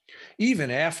nothing, even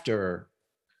after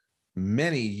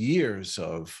many years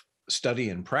of study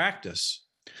and practice.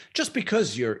 Just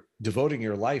because you're devoting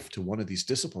your life to one of these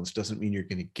disciplines doesn't mean you're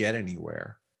going to get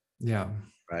anywhere. Yeah.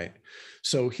 Right.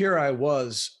 So here I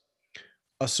was,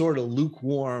 a sort of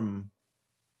lukewarm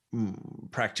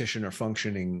practitioner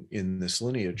functioning in this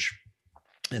lineage,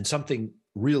 and something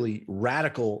really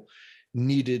radical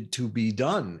needed to be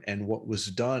done. And what was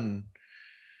done,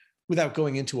 without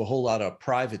going into a whole lot of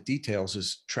private details,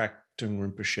 is Tractung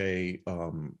Rinpoche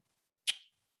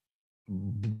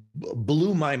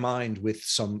blew my mind with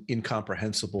some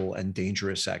incomprehensible and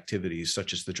dangerous activities,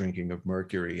 such as the drinking of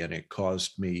mercury. And it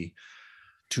caused me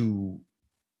to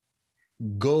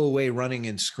go away running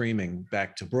and screaming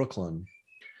back to Brooklyn.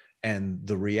 And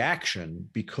the reaction,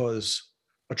 because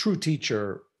a true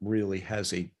teacher really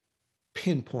has a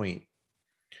pinpoint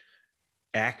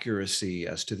accuracy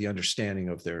as to the understanding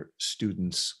of their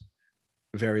students'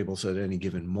 variables at any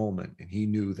given moment. And he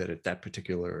knew that at that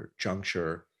particular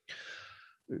juncture,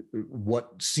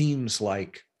 what seems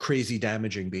like crazy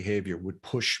damaging behavior would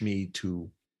push me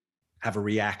to have a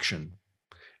reaction.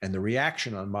 And the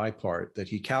reaction on my part that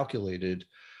he calculated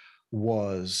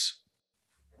was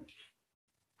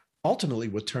ultimately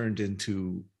what turned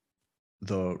into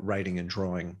the writing and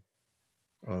drawing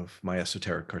of my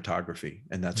esoteric cartography.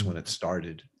 And that's when it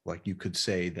started. Like, you could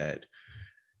say that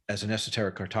as an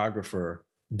esoteric cartographer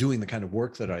doing the kind of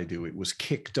work that I do, it was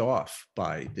kicked off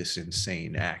by this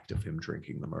insane act of him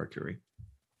drinking the mercury.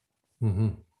 Mm-hmm.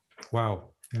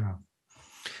 Wow. Yeah.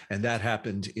 And that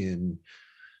happened in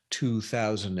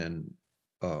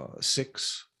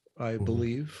 2006, I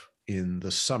believe, in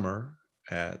the summer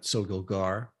at Sogil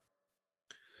Gar.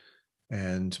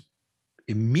 And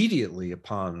immediately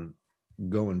upon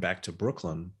going back to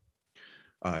Brooklyn,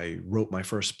 I wrote my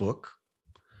first book.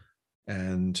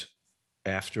 And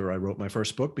after I wrote my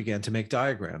first book, began to make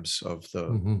diagrams of the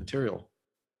material.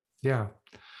 Yeah.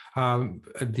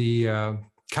 The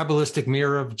Kabbalistic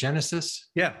Mirror of Genesis.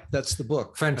 Yeah, that's the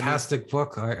book. Fantastic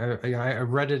book. I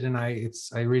read it, and I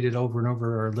read it over and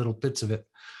over, or little bits of it.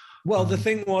 Well, the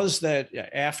thing was that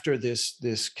after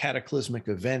this cataclysmic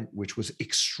event, which was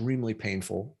extremely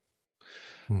painful,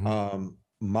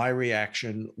 my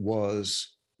reaction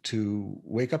was to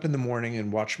wake up in the morning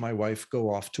and watch my wife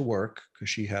go off to work, because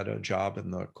she had a job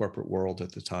in the corporate world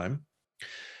at the time.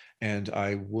 And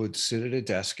I would sit at a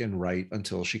desk and write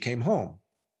until she came home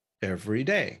every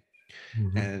day.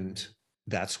 And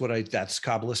that's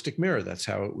Kabbalistic Mirror. That's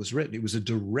how it was written. It was a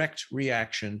direct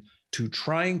reaction to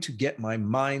trying to get my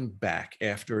mind back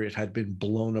after it had been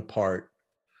blown apart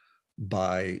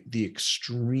by the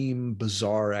extreme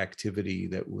bizarre activity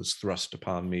that was thrust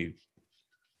upon me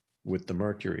with the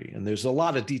mercury. And there's a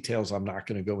lot of details I'm not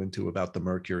going to go into about the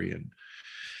mercury and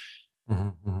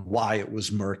why it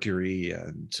was mercury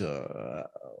and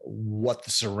what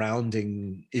the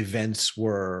surrounding events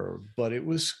were, but it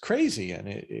was crazy and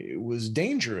it was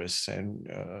dangerous. And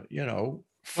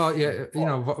well, yeah,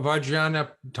 Vajrayana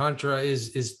Tantra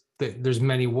is there's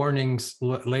many warnings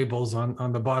labels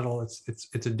on the bottle. It's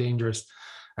a dangerous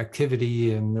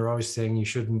activity, and they're always saying you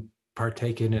shouldn't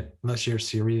partake in it unless you're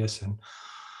serious. And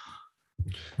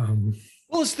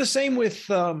well, it's the same with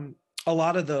a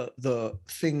lot of the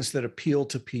things that appeal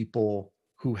to people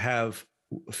who have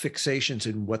fixations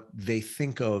in what they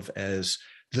think of as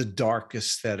the dark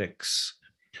aesthetics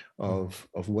of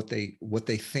what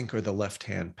they think are the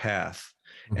left-hand path,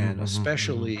 and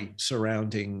especially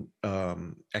surrounding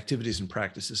activities and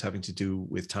practices having to do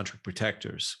with tantric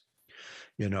protectors.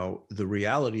 The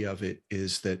reality of it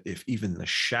is that if even the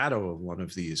shadow of one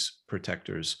of these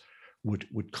protectors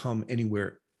would come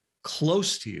anywhere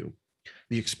close to you,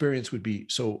 the experience would be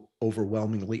so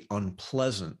overwhelmingly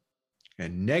unpleasant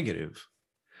and negative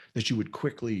that you would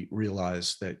quickly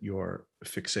realize that your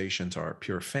fixations are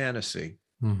pure fantasy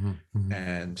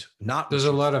and not. There's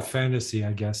a lot of fantasy,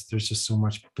 I guess. There's just so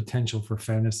much potential for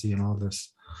fantasy in all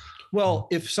this. Well,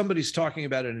 if somebody's talking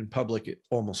about it in public, it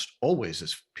almost always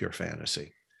is pure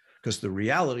fantasy, because the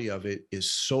reality of it is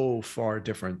so far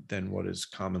different than what is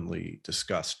commonly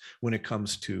discussed when it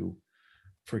comes to,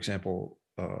 for example,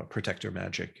 protector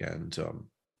magic and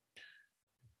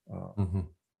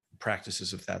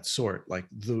practices of that sort. Like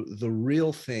the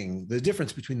real thing, the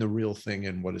difference between the real thing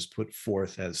and what is put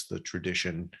forth as the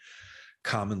tradition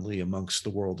commonly amongst the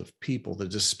world of people, the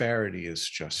disparity is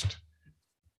just,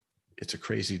 it's a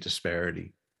crazy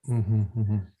disparity.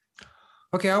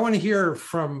 Okay, I want to hear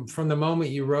from the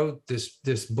moment you wrote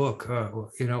this book,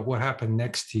 what happened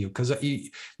next to you, because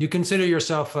you consider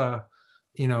yourself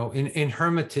in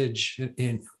hermitage,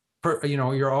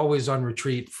 you're always on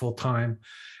retreat full time,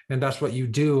 and that's what you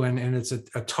do, and it's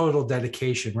a total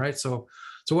dedication, right? So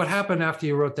what happened after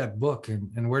you wrote that book,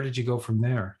 and where did you go from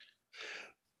there?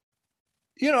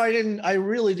 I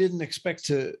really didn't expect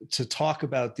to talk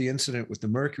about the incident with the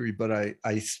mercury, but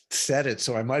I said it,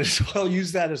 so I might as well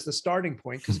use that as the starting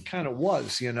point, because it kind of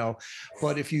was,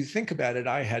 But if you think about it,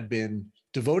 I had been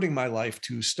devoting my life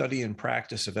to study and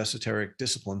practice of esoteric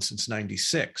discipline since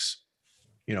 96,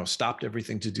 stopped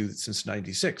everything to do since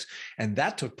 96. And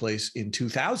that took place in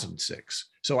 2006.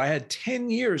 So I had 10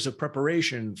 years of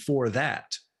preparation for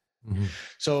that. Mhm.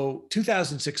 So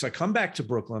 2006, I come back to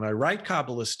Brooklyn, I write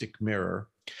Kabbalistic Mirror,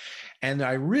 and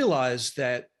I realized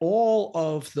that all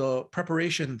of the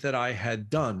preparation that I had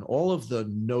done, all of the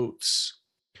notes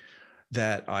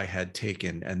that I had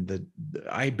taken, and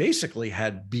I basically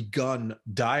had begun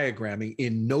diagramming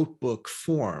in notebook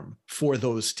form for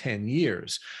those 10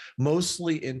 years,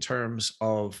 mostly in terms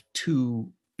of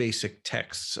two basic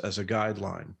texts as a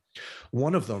guideline.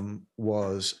 One of them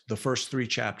was the first 3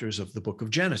 chapters of the book of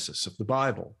Genesis, of the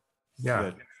Bible,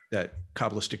 Yeah. that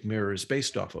Kabbalistic Mirror is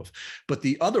based off of. But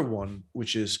the other one,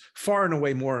 which is far and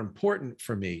away more important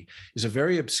for me, is a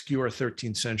very obscure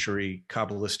 13th century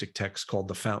Kabbalistic text called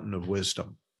the Fountain of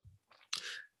Wisdom,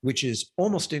 which is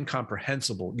almost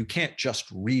incomprehensible. You can't just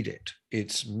read it.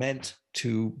 It's meant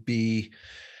to be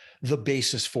the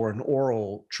basis for an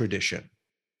oral tradition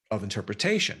of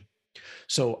interpretation.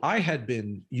 So I had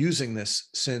been using this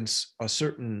since a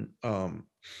certain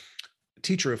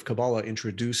teacher of Kabbalah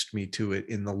introduced me to it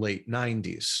in the late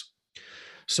 90s.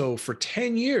 So for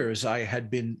 10 years, I had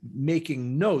been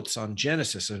making notes on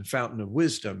Genesis and Fountain of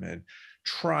Wisdom and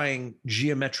trying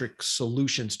geometric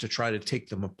solutions to try to take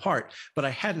them apart, but I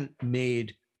hadn't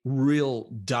made real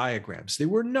diagrams. They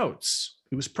were notes.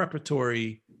 It was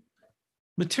preparatory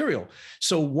material.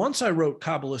 So once I wrote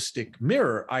Kabbalistic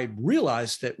Mirror, I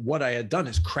realized that what I had done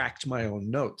is cracked my own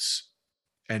notes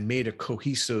and made a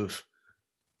cohesive.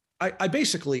 I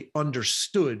basically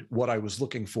understood what I was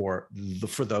looking for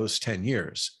those 10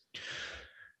 years.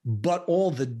 But all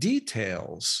the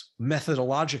details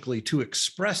methodologically to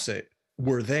express it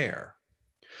were there.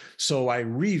 So I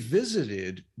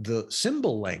revisited the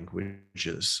symbol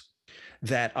languages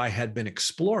that I had been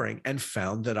exploring and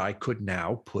found that I could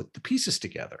now put the pieces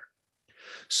together.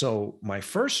 So my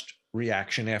first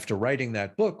reaction after writing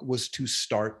that book was to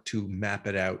start to map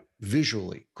it out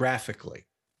visually, graphically.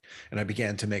 And I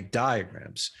began to make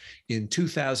diagrams. In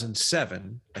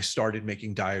 2007, I started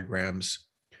making diagrams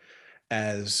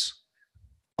as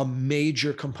a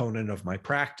major component of my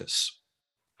practice.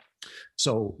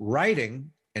 So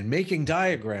writing and making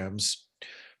diagrams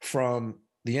from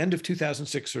the end of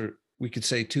 2006, or we could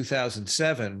say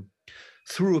 2007,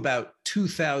 through about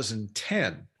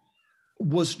 2010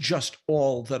 was just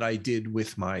all that I did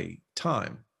with my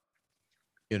time.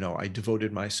 I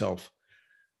devoted myself.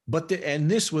 And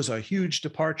this was a huge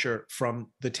departure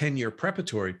from the 10-year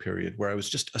preparatory period where I was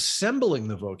just assembling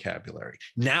the vocabulary.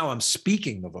 Now I'm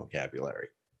speaking the vocabulary.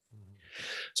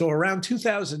 So around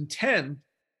 2010,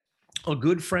 a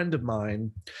good friend of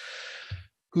mine,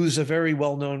 who's a very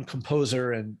well-known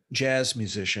composer and jazz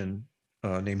musician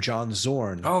named John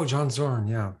Zorn. Oh, John Zorn,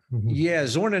 yeah. Mm-hmm. Yeah,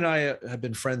 Zorn and I have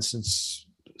been friends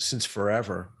since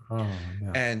forever. Oh,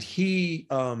 yeah. And he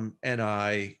and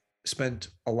I spent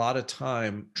a lot of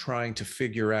time trying to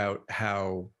figure out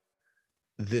how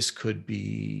this could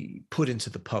be put into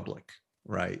the public,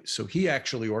 right? So he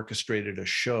actually orchestrated a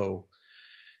show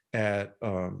at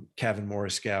Kavin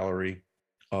Morris Gallery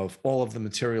of all of the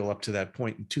material up to that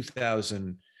point in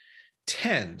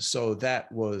 2010. So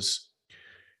that was,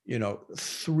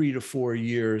 3 to 4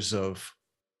 years of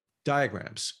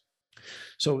diagrams.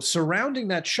 So surrounding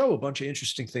that show, a bunch of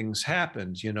interesting things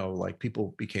happened, like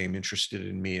people became interested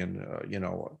in me and,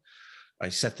 I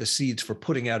set the seeds for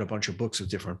putting out a bunch of books with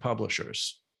different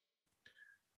publishers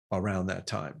around that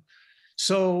time.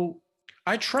 So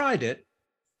I tried it.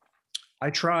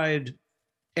 I tried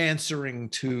answering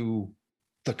to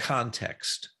the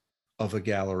context of a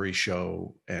gallery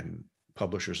show and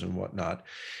publishers and whatnot.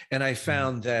 And I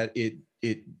found that it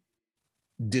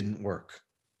didn't work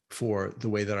for the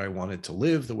way that I wanted to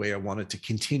live, the way I wanted to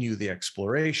continue the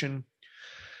exploration.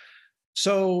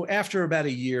 So after about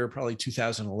a year, probably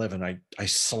 2011, I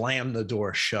slammed the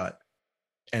door shut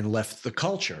and left the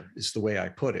culture, is the way I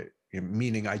put it,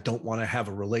 meaning I don't want to have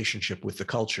a relationship with the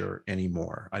culture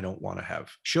anymore. I don't want to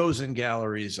have shows in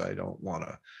galleries. I don't want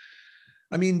to,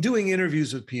 doing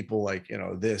interviews with people like,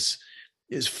 this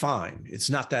is fine. It's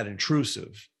not that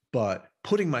intrusive, but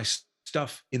putting my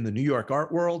stuff in the New York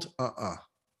art world,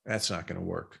 that's not going to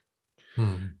work.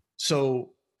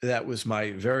 So that was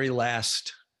my very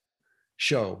last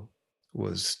show,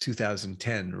 was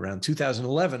 2010. Around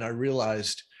 2011, I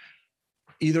realized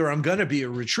either I'm going to be a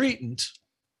retreatant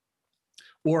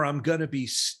or I'm going to be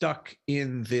stuck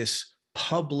in this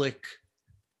public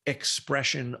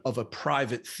expression of a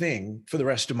private thing for the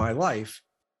rest of my life,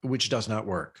 which does not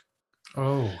work.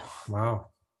 Oh, wow.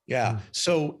 Yeah.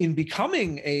 So in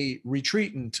becoming a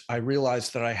retreatant, I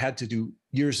realized that I had to do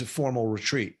years of formal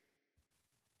retreat.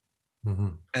 Mm-hmm.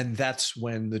 And that's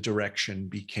when the direction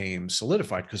became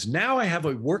solidified, because now I have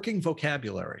a working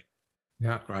vocabulary.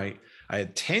 Yeah. right? I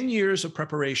had 10 years of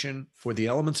preparation for the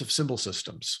elements of symbol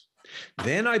systems.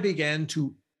 Then I began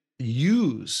to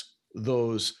use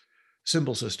those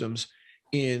symbol systems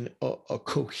in a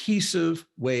cohesive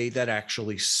way that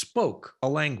actually spoke a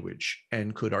language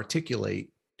and could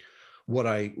articulate what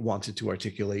I wanted to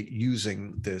articulate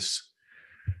using this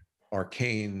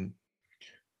arcane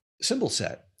symbol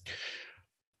set.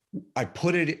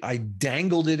 I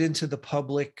dangled it into the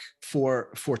public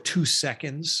for 2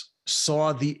 seconds,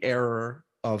 saw the error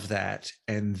of that,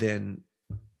 and then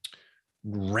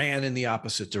ran in the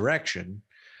opposite direction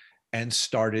and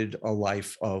started a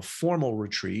life of formal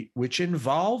retreat, which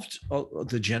involved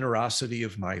the generosity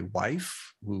of my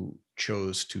wife, who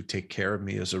chose to take care of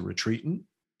me as a retreatant.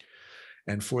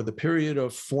 And for the period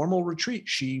of formal retreat,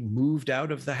 she moved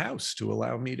out of the house to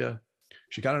allow me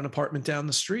she got an apartment down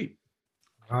the street.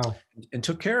 Wow. And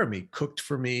took care of me, cooked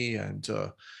for me, and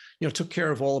took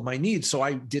care of all of my needs. So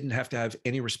I didn't have to have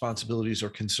any responsibilities or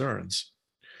concerns.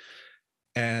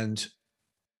 And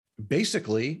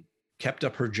basically kept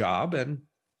up her job and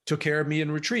took care of me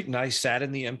in retreat. And I sat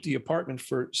in the empty apartment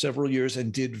for several years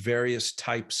and did various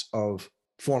types of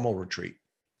formal retreat.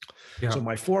 Yeah. So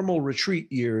my formal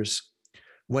retreat years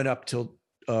went up till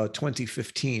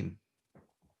 2015.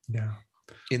 Yeah.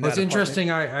 What's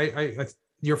interesting, I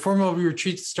your formal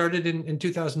retreat started in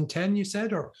 2010, you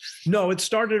said, or no, it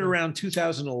started around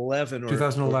 2011 or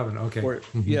 2011. Okay. Or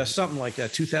yeah, something like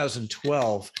that,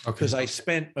 2012, because I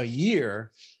spent a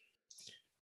year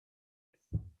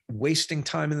wasting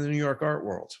time in the New York art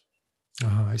world.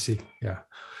 Oh, I see. Yeah.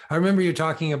 I remember you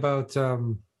talking about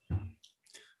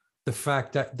the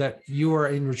fact that you were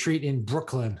in retreat in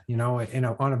Brooklyn,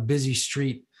 on a busy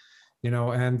street,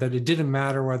 and that it didn't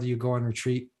matter whether you go on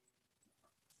retreat.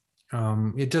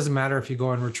 It doesn't matter if you go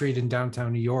on retreat in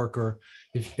downtown New York or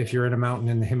if you're in a mountain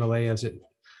in the Himalayas. It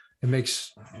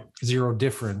makes zero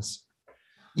difference.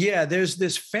 Yeah, there's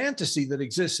this fantasy that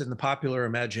exists in the popular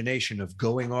imagination of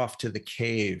going off to the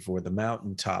cave or the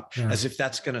mountaintop, as if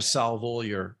that's going to solve all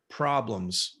your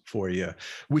problems for you,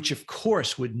 which of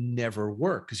course would never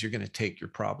work, because you're going to take your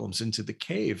problems into the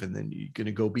cave and then you're going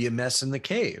to go be a mess in the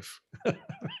cave.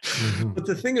 But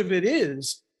the thing of it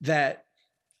is that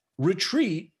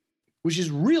retreat, which is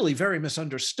really very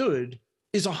misunderstood,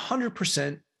 is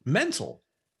 100% mental.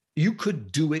 You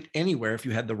could do it anywhere if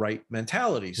you had the right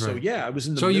mentality. So yeah, I was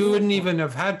in the. So you wouldn't even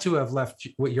have had to have left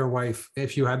with your wife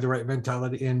if you had the right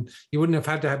mentality, and you wouldn't have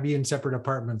had to be in separate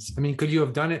apartments. I mean, could you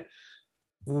have done it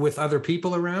with other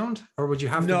people around, or would you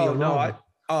have to be alone? No, I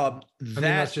mean,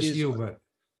 that's just you, but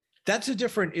that's a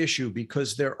different issue,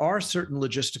 because there are certain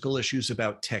logistical issues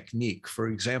about technique. For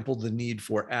example, the need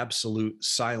for absolute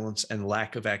silence and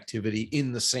lack of activity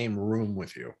in the same room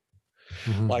with you.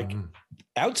 Like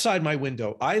outside my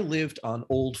window, I lived on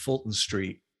Old Fulton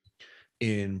Street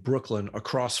in Brooklyn,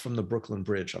 across from the Brooklyn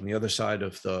Bridge. On the other side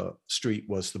of the street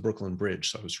was the Brooklyn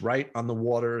Bridge. So I was right on the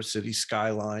water, city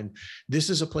skyline. This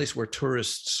is a place where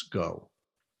tourists go.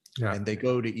 Yeah. And they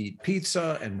go to eat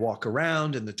pizza and walk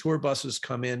around, and the tour buses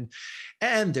come in,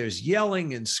 and there's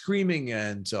yelling and screaming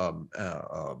and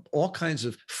all kinds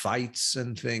of fights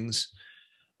and things,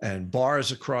 and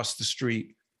bars across the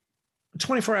street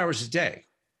 24 hours a day,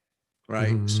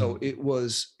 right? So it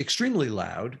was extremely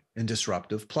loud and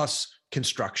disruptive, plus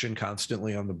construction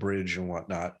constantly on the bridge and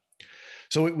whatnot.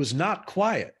 So it was not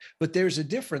quiet. But there's a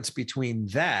difference between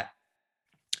that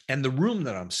and the room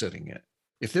that I'm sitting in.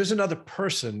 If there's another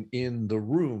person in the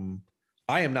room,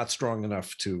 I am not strong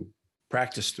enough to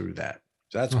practice through that.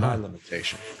 So that's my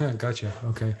limitation. Gotcha.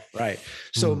 Okay. Right.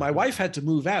 So my wife had to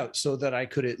move out so that I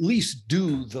could at least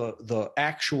do the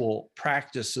actual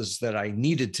practices that I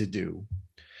needed to do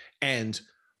and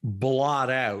blot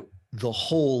out the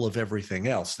whole of everything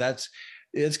else.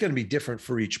 It's going to be different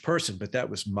for each person, but that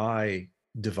was my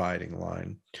dividing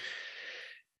line.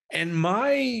 And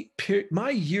my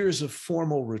years of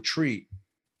formal retreat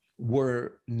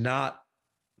were not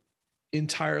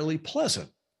entirely pleasant.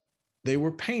 They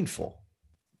were painful.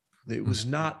 It was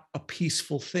not a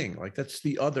peaceful thing. Like, that's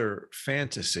the other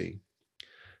fantasy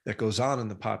that goes on in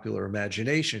the popular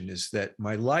imagination, is that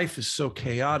my life is so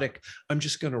chaotic, I'm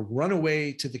just going to run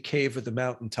away to the cave or the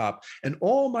mountaintop and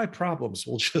all my problems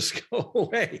will just go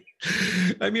away.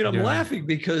 I mean, I'm laughing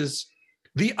because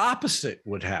the opposite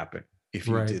would happen if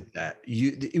you did that.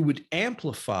 It would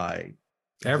amplify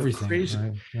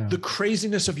everything. The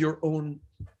craziness of your own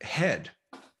head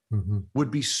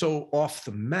would be so off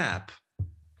the map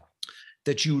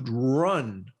that you'd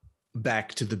run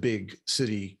back to the big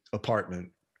city apartment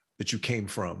that you came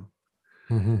from.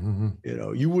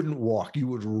 You wouldn't walk, you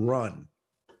would run.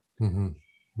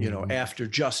 after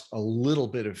just a little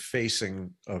bit of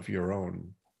facing of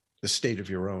the state of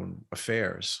your own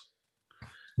affairs.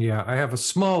 Yeah, I have a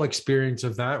small experience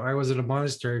of that. I was at a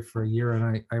monastery for a year,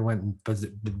 and I went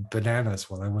bananas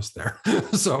while I was there.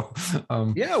 So,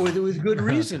 yeah, with good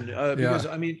reason, because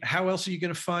yeah. I mean, how else are you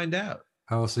going to find out?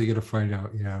 How else are you going to find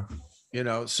out?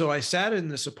 Yeah. So I sat in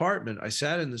this apartment, I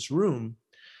sat in this room,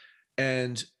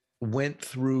 and went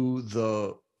through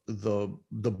the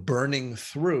burning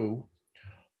through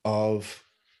of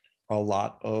a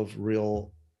lot of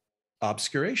real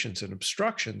obscurations and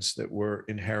obstructions that were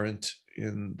inherent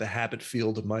in the habit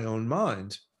field of my own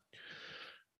mind,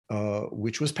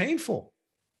 which was painful.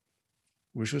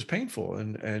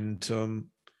 And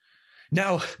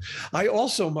now I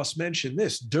also must mention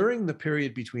this: during the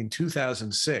period between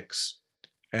 2006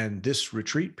 and this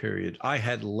retreat period, I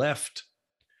had left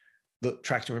the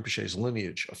Tractum Rinpoche's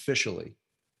lineage officially,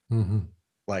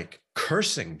 like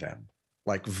cursing them,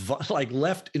 like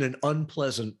left in an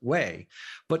unpleasant way.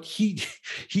 But he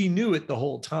knew it the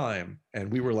whole time,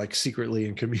 and we were like secretly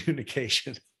in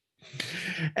communication.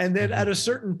 And then at a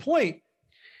certain point,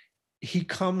 he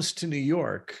comes to New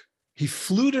York. He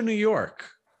flew to New York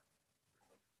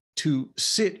to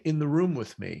sit in the room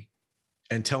with me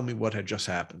and tell me what had just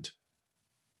happened.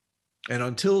 And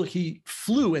until he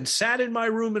flew and sat in my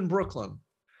room in Brooklyn,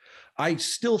 I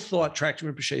still thought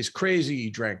Tractum Rinpoche is crazy.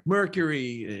 He drank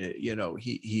mercury.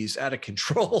 He's out of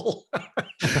control.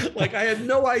 Like, I had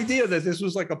no idea that this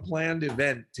was like a planned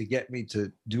event to get me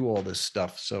to do all this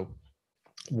stuff. So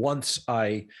once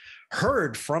I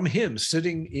heard from him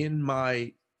sitting in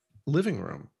my living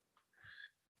room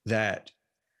that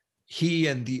he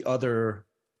and the other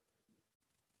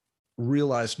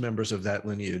realized members of that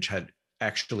lineage had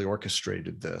actually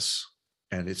orchestrated this,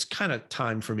 and it's kind of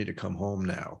time for me to come home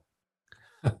now.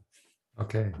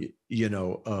 Okay.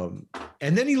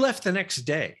 And then he left the next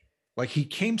day. Like, he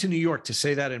came to New York to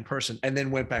say that in person and then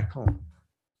went back home.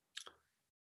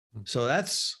 So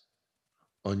that's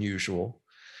unusual.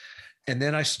 And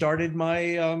then I started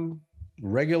my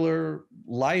regular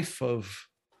life of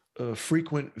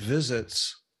frequent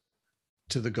visits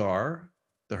to the Gar,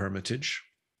 the Hermitage.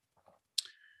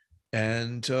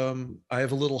 And I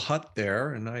have a little hut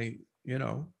there, and I,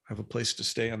 have a place to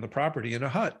stay on the property in a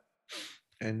hut.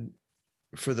 And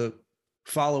for the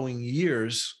following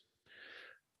years,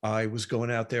 I was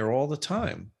going out there all the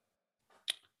time.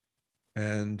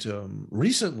 And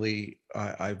recently,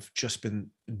 I've just been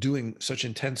doing such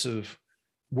intensive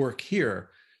work here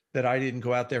that I didn't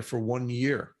go out there for 1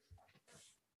 year.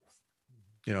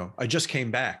 I just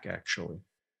came back, actually.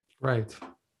 Right.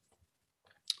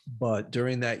 But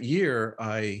during that year,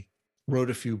 I wrote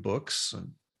a few books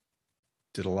and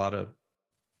did a lot of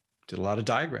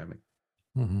diagramming.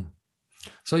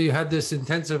 So you had this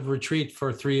intensive retreat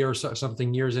for 3 or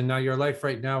something years, and now your life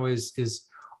right now is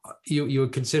you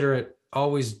would consider it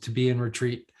always to be in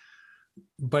retreat,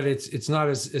 but it's not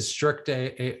as strict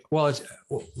it's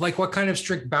like, what kind of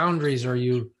strict boundaries are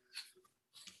you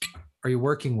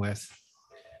working with?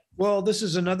 Well, this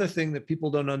is another thing that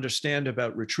people don't understand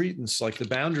about retreatants. Like, the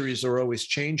boundaries are always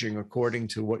changing according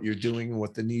to what you're doing and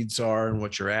what the needs are and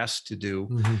what you're asked to do.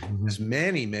 There's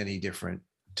many, many different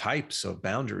types of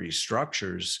boundary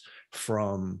structures,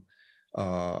 from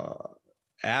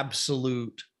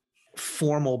absolute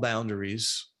formal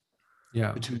boundaries,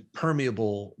 to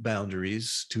permeable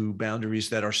boundaries, to boundaries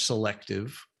that are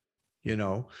selective.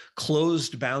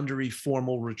 Closed boundary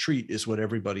formal retreat is what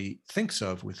everybody thinks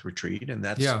of with retreat, and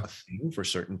that's a thing for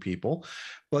certain people.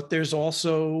 But there's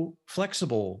also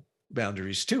flexible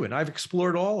boundaries too, and I've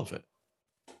explored all of it.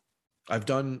 I've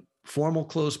done formal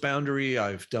closed boundary,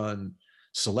 I've done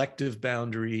selective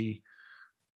boundary,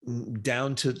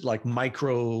 down to like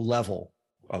micro level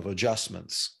of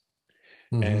adjustments.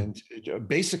 And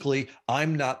basically,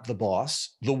 I'm not the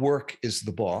boss. The work is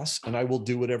the boss, and I will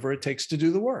do whatever it takes to do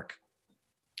the work.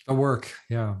 A work,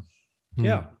 yeah.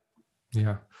 Yeah.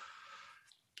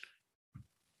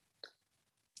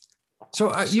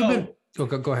 So you've been. Oh,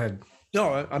 go ahead.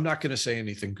 No, I'm not going to say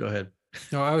anything. Go ahead.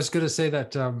 No, I was going to say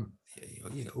that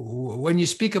when you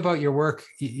speak about your work,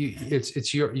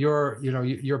 it's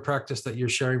your practice that you're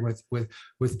sharing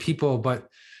with people, but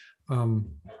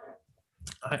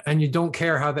and you don't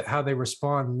care how they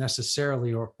respond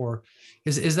necessarily, or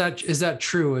is that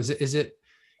true?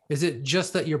 Is it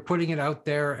just that you're putting it out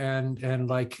there and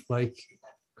like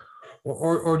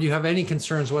or do you have any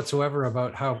concerns whatsoever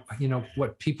about how,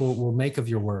 what people will make of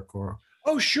your work? Or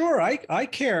Oh, sure. I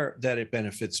care that it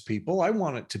benefits people. I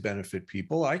want it to benefit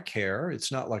people. I care.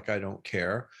 It's not like I don't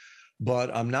care,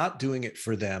 but I'm not doing it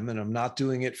for them, and I'm not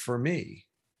doing it for me.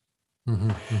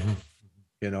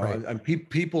 Right. And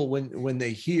people, when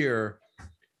they hear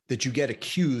that you get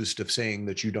accused of saying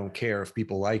that you don't care if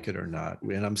people like it or not,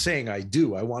 and I'm saying I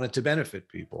do, I want it to benefit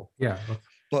people. Yeah.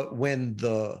 But when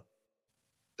the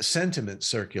sentiment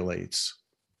circulates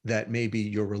that maybe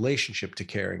your relationship to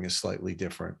caring is slightly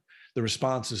different, the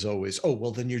response is always, oh,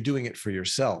 well, then you're doing it for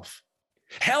yourself.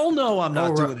 Hell no, I'm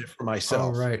not doing it for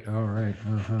myself. All right.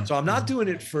 So I'm not doing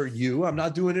it for you. I'm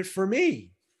not doing it for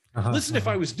me. Listen, if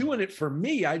I Uh-huh. was doing it for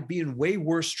me, I'd be in way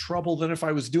worse trouble than if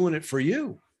I was doing it for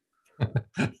you.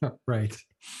 Right.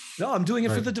 No, I'm doing it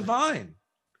for Right. the divine.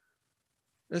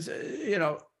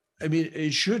 I mean,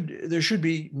 there should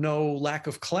be no lack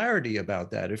of clarity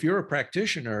about that. If you're a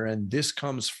practitioner and this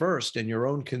comes first and your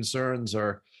own concerns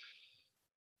are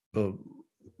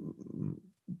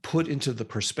put into the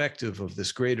perspective of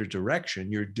this greater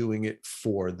direction, you're doing it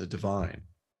for the divine.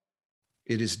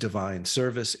 It is divine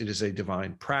service. It is a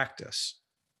divine practice.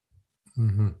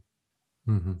 Mm-hmm.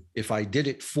 Mm-hmm. If I did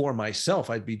it for myself,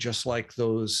 I'd be just like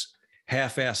those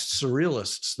half-assed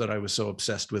surrealists that I was so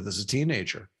obsessed with as a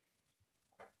teenager.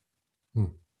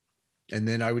 And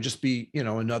then I would just be,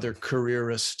 another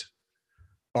careerist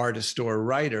artist or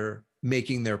writer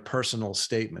making their personal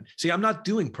statement. See, I'm not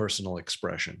doing personal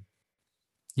expression.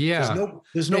 Yeah.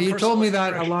 There's no. You told me that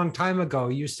expression. a long time ago.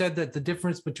 You said that the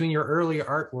difference between your early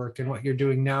artwork and what you're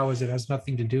doing now is it has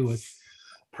nothing to do with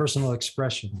personal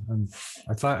expression. And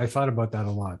I thought about that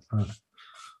a lot.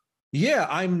 Yeah,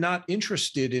 I'm not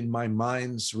interested in my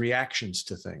mind's reactions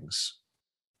to things.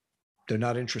 They're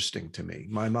not interesting to me.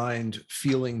 My mind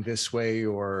feeling this way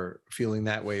or feeling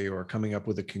that way or coming up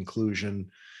with a conclusion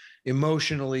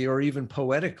emotionally or even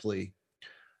poetically,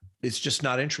 it's just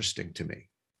not interesting to me.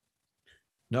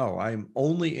 No, I'm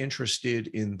only interested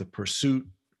in the pursuit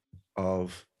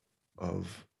of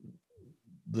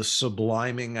the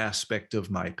subliming aspect of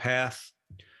my path,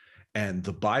 and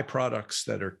the byproducts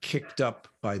that are kicked up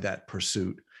by that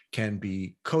pursuit can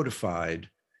be codified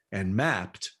and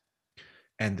mapped,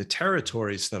 and the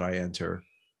territories that I enter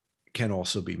can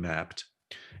also be mapped.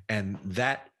 And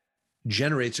that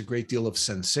generates a great deal of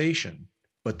sensation,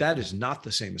 but that is not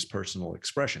the same as personal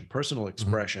expression. Personal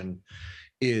expression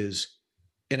is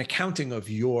an accounting of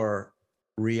your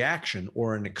reaction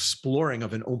or an exploring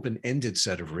of an open-ended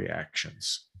set of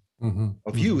reactions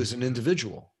of you as an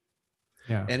individual.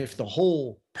 Yeah. And if the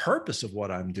whole purpose of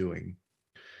what I'm doing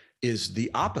is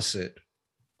the opposite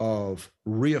of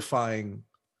reifying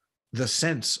the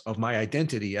sense of my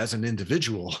identity as an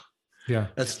individual, Yeah.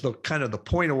 that's the kind of the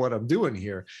point of what I'm doing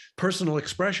here. Personal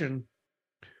expression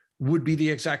would be the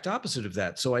exact opposite of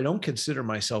that. So I don't consider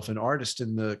myself an artist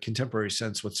in the contemporary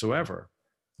sense whatsoever.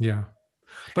 Yeah.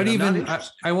 But And even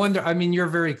I wonder, I mean, you're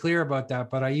very clear about that,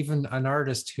 but even an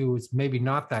artist who is maybe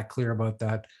not that clear about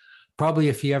that, probably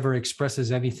if he ever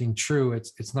expresses anything true,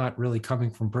 it's not really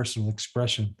coming from personal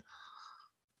expression.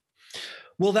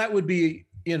 Well, that would be,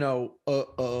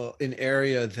 an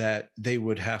area that they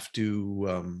would have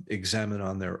to examine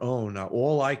on their own. Now,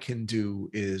 all I can do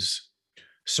is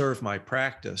serve my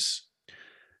practice.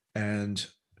 And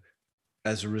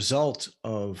as a result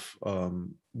of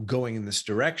going in this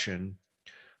direction,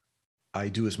 I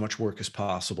do as much work as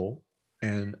possible,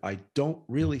 and I don't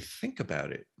really think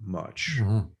about it much.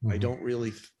 I don't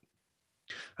really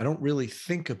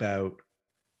think about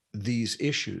these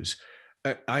issues.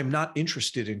 I'm not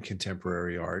interested in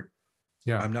contemporary art.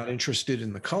 Yeah. I'm not interested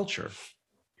in the culture.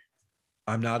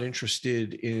 I'm not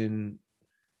interested in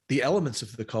the elements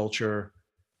of the culture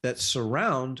that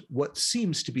surround what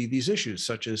seems to be these issues,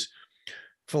 such as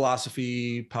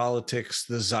philosophy, politics,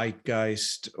 the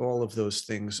zeitgeist, all of those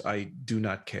things. I do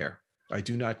not care. I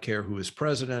do not care who is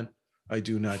president. I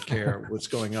do not care what's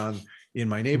going on in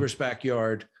my neighbor's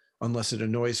backyard, unless it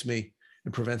annoys me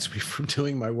and prevents me from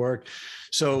doing my work.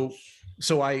 So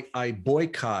I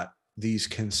boycott these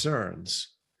concerns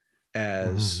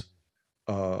as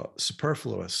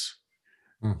superfluous.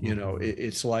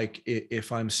 It's like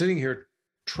if I'm sitting here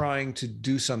trying to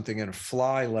do something and a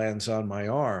fly lands on my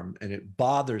arm and it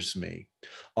bothers me,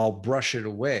 I'll brush it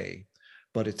away,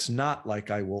 but it's not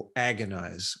like I will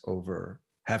agonize over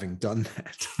having done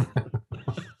that.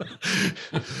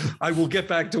 I will get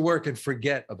back to work and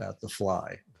forget about the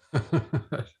fly.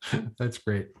 That's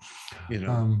great.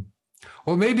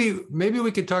 Well, maybe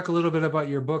we could talk a little bit about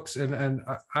your books, and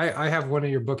I have one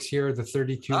of your books here, the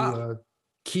 32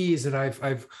 keys, and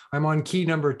I'm on key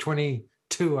number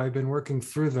 22. I've been working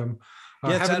through them.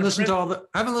 I haven't listened to all the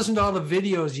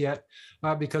videos yet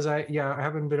because I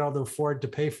haven't been able to afford to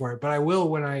pay for it, but I will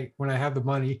when I have the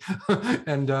money.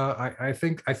 And I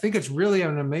think it's really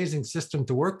an amazing system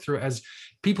to work through, as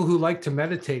people who like to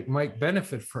meditate might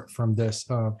benefit from this.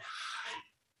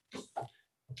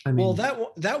 I Well, mean,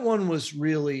 that one was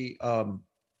really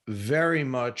very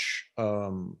much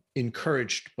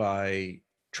encouraged by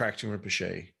Tracting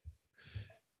Rinpoche,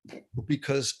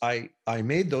 because I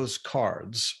made those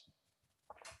cards,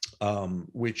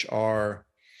 which are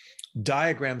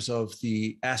diagrams of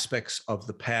the aspects of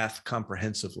the path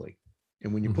comprehensively.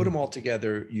 And when you put them all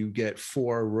together, you get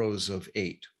 4 rows of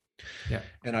 8. Yeah.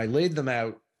 And I laid them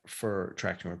out for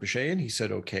Tracting Rinpoche, and he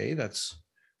said, okay, that's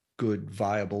good,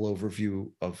 viable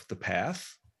overview of the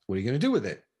path. What are you going to do with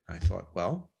it? I thought,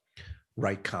 well,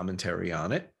 write commentary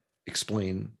on it,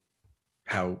 explain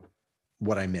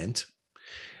what I meant,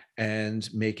 and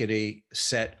make it a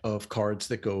set of cards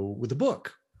that go with the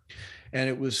book. And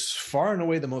it was far and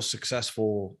away the most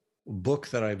successful book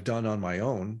that I've done on my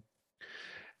own.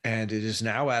 And it is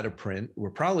now out of print. We're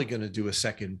probably going to do a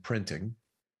second printing.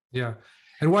 Yeah.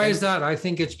 And why is that? I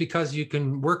think it's because you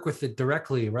can work with it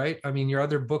directly, right? I mean, your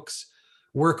other books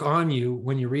work on you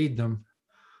when you read them.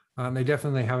 They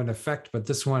definitely have an effect, but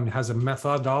this one has a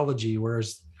methodology,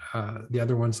 whereas the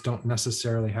other ones don't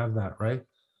necessarily have that, right?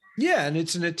 Yeah, and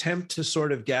it's an attempt to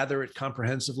sort of gather it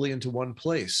comprehensively into one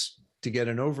place to get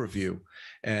an overview.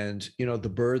 And,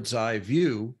 the bird's eye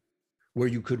view, where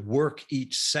you could work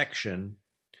each section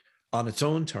on its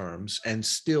own terms and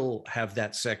still have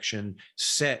that section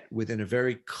set within a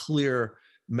very clear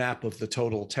map of the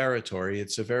total territory.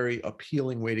 It's a very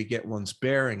appealing way to get one's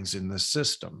bearings in the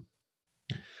system.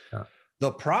 Yeah.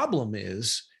 The problem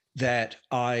is that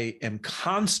I am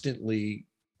constantly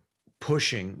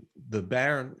pushing the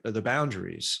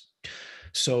boundaries.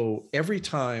 So every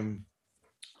time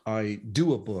I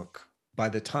do a book, by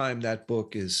the time that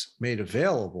book is made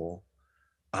available,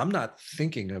 I'm not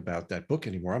thinking about that book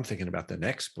anymore. I'm thinking about the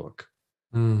next book.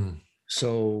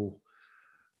 So,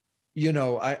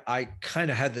 I kind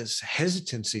of had this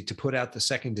hesitancy to put out the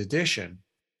second edition,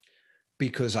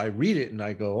 because I read it and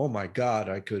I go, oh my God,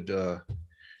 I could.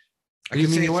 You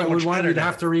mean you would want you to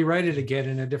have to rewrite it again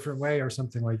in a different way or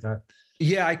something like that?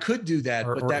 Yeah, I could do that,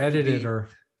 or, but or that edit it, or.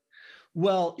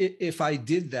 Well, if I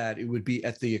did that, it would be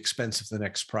at the expense of the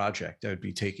next project. I would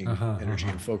be taking energy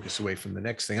and focus away from the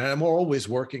next thing. And I'm always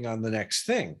working on the next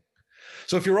thing.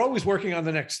 So if you're always working on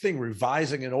the next thing,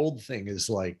 revising an old thing is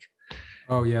like,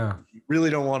 oh yeah, you really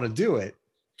don't want to do it.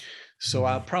 So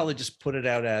I'll probably just put it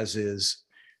out as is.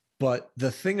 But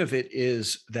the thing of it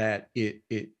is that it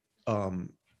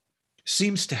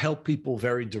seems to help people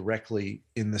very directly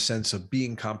in the sense of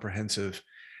being comprehensive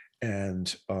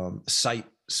and site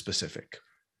specific.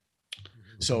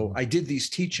 So I did these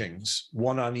teachings,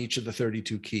 one on each of the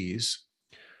 32 keys,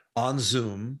 on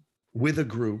Zoom with a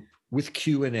group with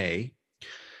Q&A.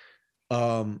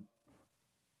 My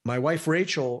wife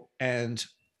Rachel and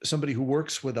somebody who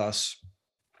works with us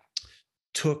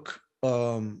took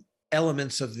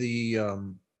elements of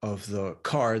the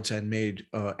cards and made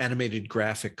animated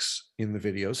graphics in the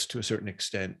videos to a certain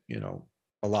extent,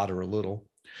 a lot or a little,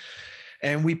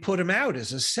 and we put them out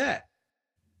as a set.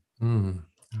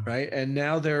 Right. And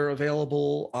now they're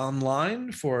available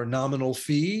online for a nominal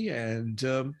fee. And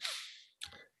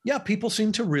people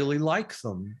seem to really like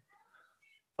them.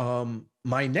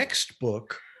 My next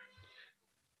book,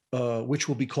 which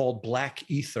will be called Black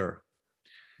Ether,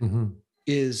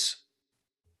 is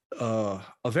a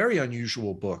very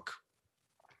unusual book.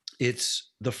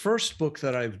 It's the first book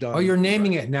that I've done. Oh, you're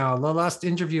naming it now. The last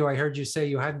interview I heard you say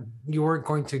you weren't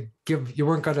going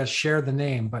to share the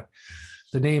name, but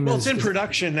the name it's in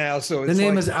production now, so the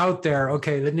name is out there.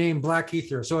 Okay, the name Black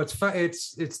Ether. So it's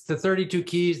the 32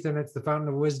 keys, then it's the Fountain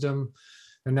of Wisdom,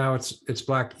 and now it's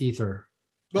Black Ether.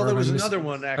 Well, there was another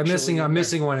one actually. I'm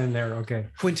missing one in there. Okay.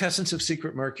 Quintessence of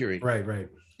Secret Mercury. Right.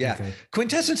 Yeah. Okay.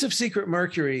 Quintessence of Secret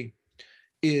Mercury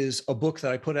is a book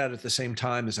that I put out at the same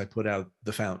time as I put out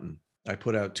The Fountain. I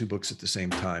put out 2 books at the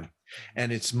same time,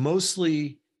 and it's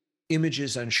mostly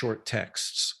images and short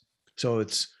texts. So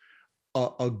it's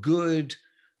a good,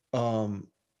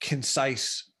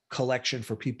 concise collection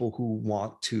for people who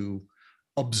want to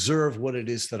observe what it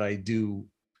is that I do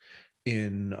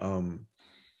in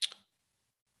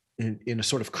a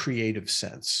sort of creative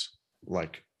sense.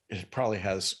 Like, it probably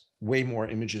has way more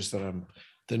images than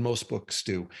most books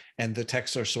do, and the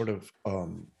texts are sort of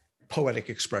poetic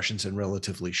expressions and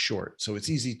relatively short, so it's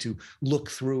easy to look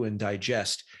through and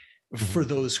digest for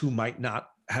those who might not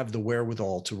have the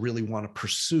wherewithal to really want to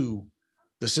pursue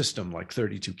the system. Like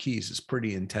 32 Keys is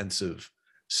pretty intensive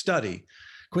study.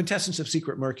 Quintessence of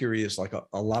Secret Mercury is like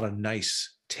a lot of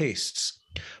nice tastes.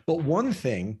 But one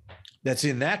thing that's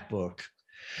in that book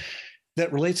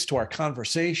that relates to our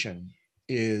conversation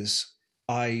is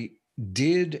I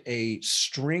did a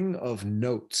string of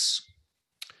notes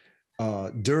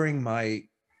during my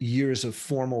years of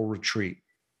formal retreat.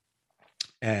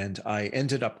 And I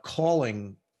ended up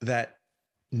calling that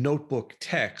notebook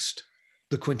text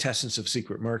The Quintessence of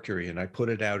Secret Mercury, and I put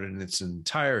it out in its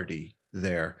entirety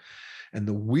there. And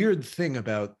the weird thing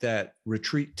about that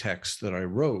retreat text that I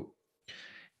wrote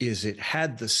is it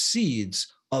had the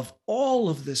seeds of all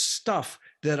of this stuff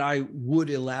that I would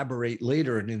elaborate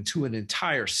later and into an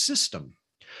entire system.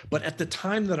 But at the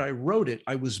time that I wrote it,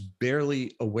 I was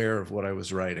barely aware of what I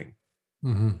was writing.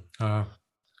 And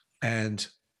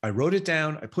I wrote it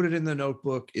down. I put it in the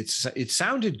notebook. It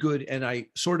sounded good, and I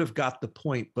sort of got the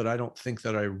point, but I don't think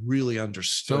that I really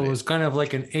understood. So it was kind of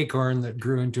like an acorn that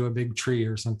grew into a big tree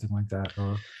or something like that.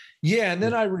 Yeah, and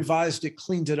then I revised it,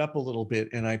 cleaned it up a little bit,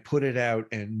 and I put it out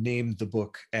and named the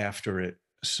book after it.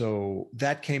 So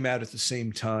that came out at the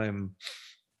same time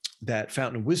that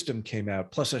Fountain of Wisdom came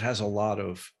out. Plus, it has a lot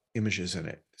of images in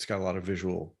it. It's got a lot of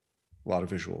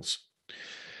visuals.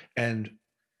 And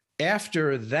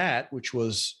after that, which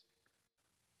was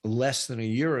less than a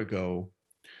year ago,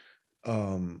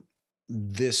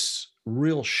 this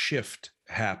real shift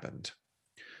happened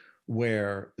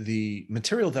where the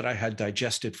material that I had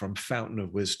digested from Fountain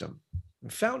of Wisdom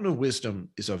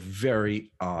is a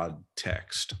very odd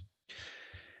text.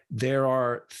 There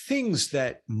are things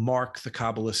that mark the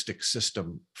Kabbalistic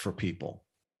system for people.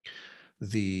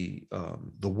 The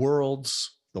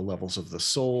worlds, the levels of the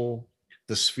soul,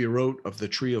 the Sfirot of the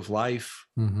Tree of Life,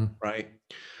 right?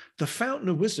 The Fountain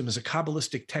of Wisdom is a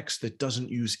Kabbalistic text that doesn't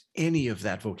use any of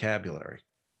that vocabulary.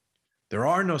 There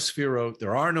are no Sfirot,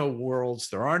 there are no worlds,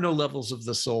 there are no levels of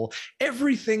the soul.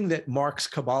 Everything that marks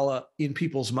Kabbalah in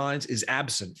people's minds is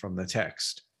absent from the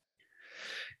text.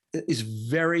 It is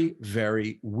very,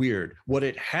 very weird. What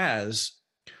it has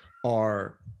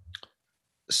are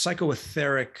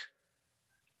psychoetheric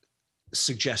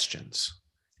suggestions,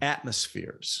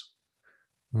 atmospheres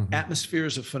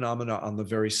of phenomena on the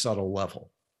very subtle level.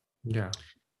 Yeah.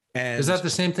 And is that the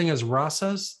same thing as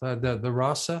rasas, the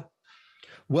rasa?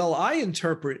 Well, I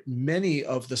interpret many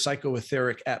of the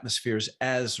psychoetheric atmospheres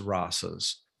as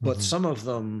rasas, but some of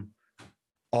them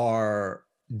are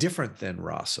different than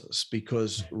rasas,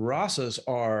 because rasas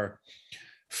are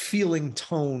feeling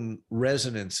tone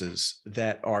resonances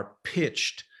that are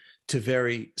pitched to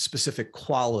very specific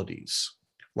qualities.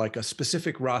 Like a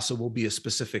specific rasa will be a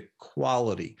specific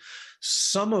quality.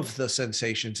 Some of the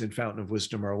sensations in Fountain of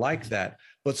Wisdom are like that,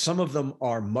 but some of them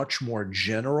are much more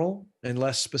general and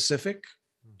less specific.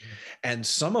 And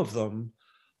some of them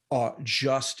are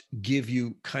just give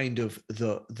you kind of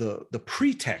the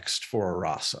pretext for a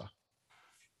rasa,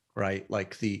 right?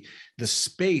 Like the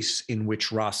space in which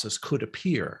rasas could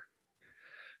appear.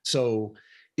 So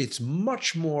it's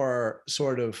much more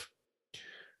sort of,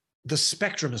 the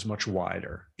spectrum is much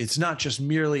wider. It's not just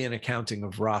merely an accounting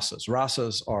of rasas.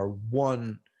 Rasas are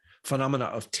one phenomena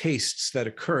of tastes that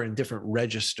occur in different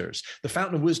registers. The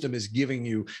Fountain of Wisdom is giving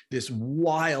you this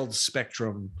wild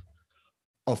spectrum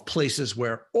of places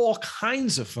where all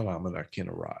kinds of phenomena can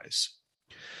arise.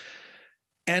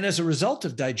 And as a result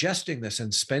of digesting this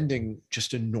and spending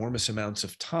just enormous amounts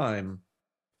of time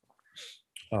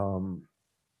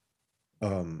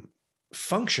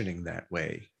functioning that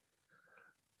way,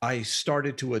 I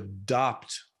started to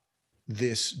adopt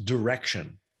this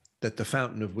direction that the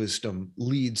Fountain of Wisdom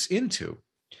leads into,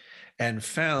 and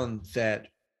found that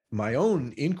my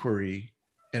own inquiry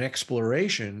and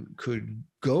exploration could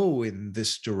go in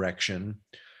this direction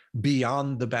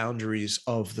beyond the boundaries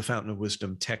of the Fountain of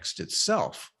Wisdom text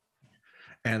itself.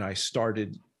 And I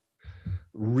started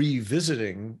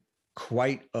revisiting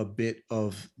quite a bit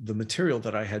of the material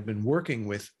that I had been working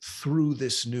with through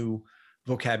this new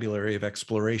vocabulary of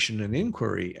exploration and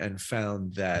inquiry, and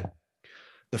found that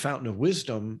the Fountain of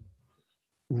Wisdom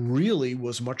really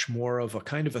was much more of a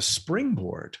kind of a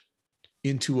springboard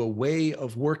into a way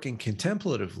of working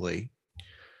contemplatively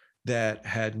that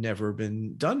had never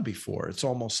been done before. It's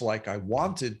almost like I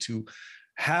wanted to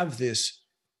have this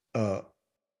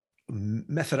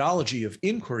methodology of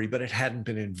inquiry, but it hadn't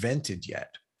been invented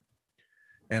yet.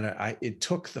 And it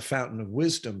took the Fountain of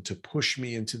Wisdom to push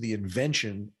me into the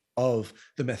invention of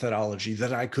the methodology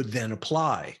that I could then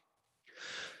apply.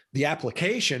 The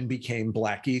application became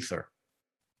Black Ether.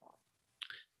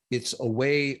 It's a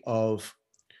way of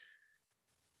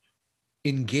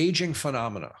engaging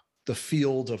phenomena, the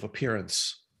field of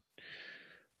appearance,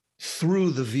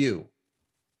 through the view.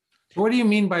 What do you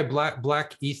mean by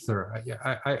black ether?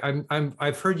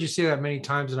 I've heard you say that many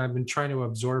times, and I've been trying to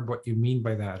absorb what you mean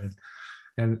by that.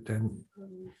 And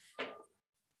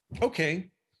okay,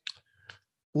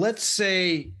 let's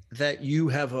say that you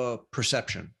have a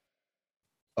perception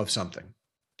of something.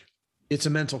 It's a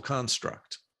mental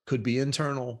construct could be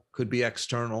internal, could be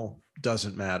external,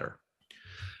 doesn't matter.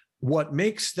 What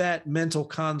makes that mental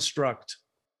construct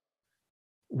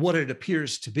what it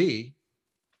appears to be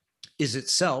is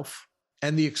itself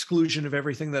and the exclusion of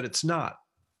everything that it's not,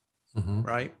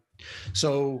 right?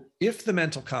 So if the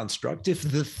mental construct, if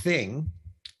the thing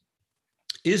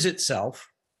is itself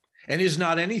and is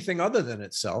not anything other than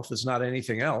itself, is not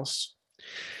anything else,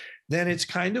 then it's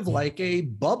kind of like a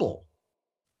bubble.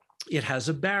 It has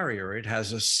a barrier, it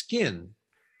has a skin.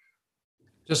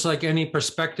 Just like any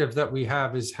perspective that we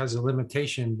have has a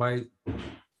limitation by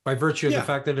virtue of the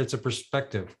fact that it's a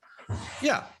perspective.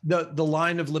 Yeah, the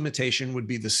line of limitation would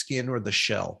be the skin or the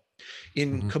shell.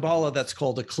 In Kabbalah, that's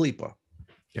called a klipa,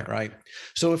 right?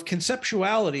 So if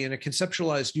conceptuality in a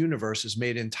conceptualized universe is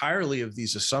made entirely of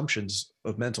these assumptions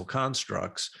of mental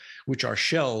constructs, which are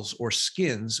shells or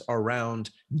skins around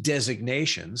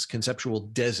designations, conceptual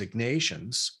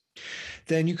designations,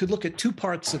 then you could look at two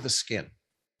parts of the skin.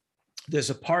 There's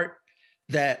a part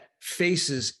that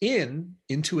faces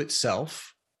into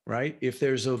itself, right? If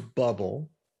there's a bubble,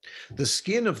 the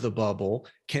skin of the bubble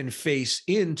can face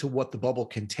into what the bubble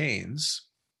contains.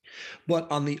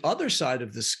 But on the other side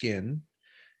of the skin,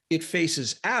 it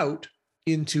faces out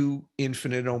into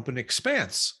infinite open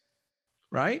expanse,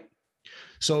 right?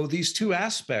 So these two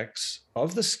aspects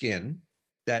of the skin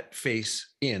that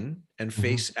face in and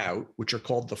face out, which are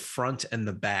called the front and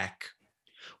the back,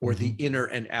 or the inner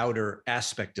and outer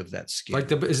aspect of that skin.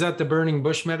 Like is that the burning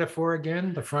bush metaphor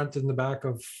again? The front and the back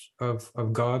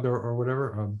of God or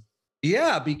whatever?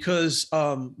 Yeah, because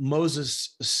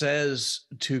Moses says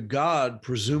to God,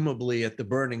 presumably at the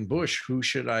burning bush, who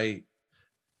should I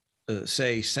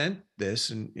say sent this?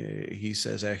 And he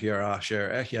says, Ehya Asher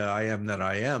Ehya, I am that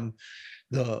I am.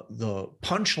 The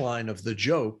punchline of the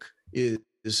joke is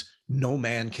no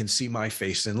man can see my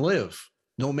face and live.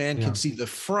 No man can see the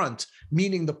front,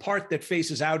 meaning the part that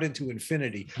faces out into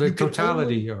infinity. The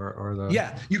totality or the...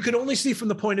 Yeah, you can only see from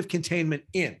the point of containment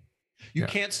in. You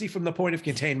can't see from the point of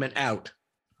containment out.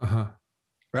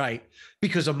 Right?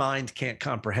 Because a mind can't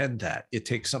comprehend that. It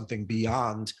takes something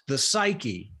beyond the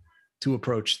psyche to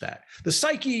approach that. The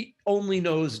psyche only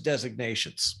knows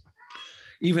designations,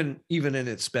 even in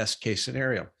its best case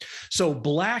scenario. So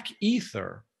black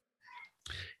ether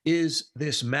is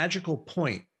this magical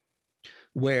point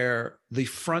where the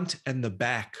front and the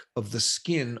back of the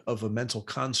skin of a mental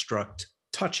construct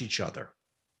touch each other.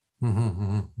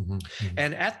 And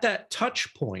at that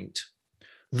touch point,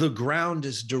 the ground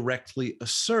is directly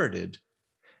asserted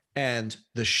and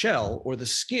the shell or the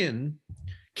skin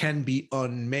can be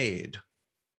unmade.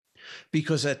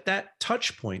 Because at that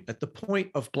touch point, at the point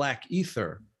of black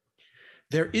ether,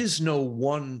 there is no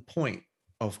one point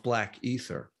of black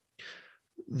ether.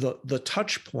 The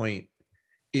touch point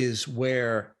is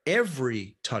where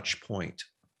every touch point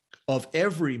of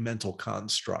every mental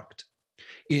construct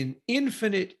in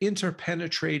infinite,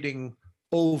 interpenetrating,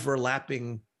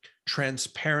 overlapping,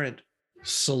 transparent,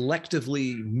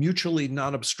 selectively, mutually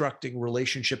non-obstructing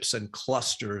relationships and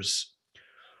clusters,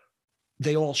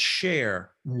 they all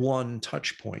share one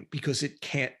touch point because it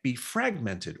can't be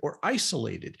fragmented or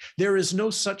isolated. There is no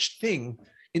such thing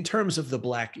in terms of the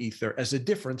black ether as a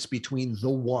difference between the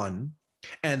one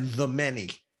and the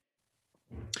many.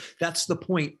 That's the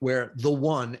point where the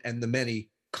one and the many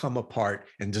come apart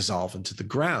and dissolve into the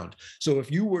ground. So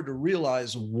if you were to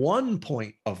realize one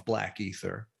point of black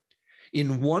ether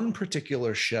in one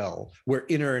particular shell where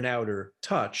inner and outer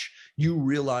touch, you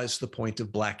realize the point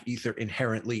of black ether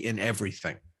inherently in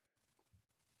everything.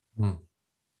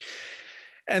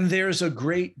 And there's a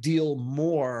great deal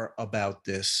more about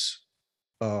this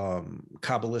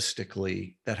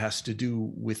Kabbalistically that has to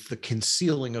do with the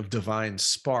concealing of divine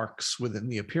sparks within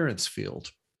the appearance field.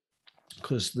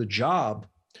 Because the job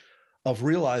of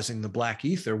realizing the black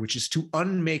ether, which is to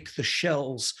unmake the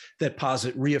shells that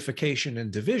posit reification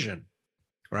and division,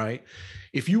 right?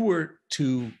 If you were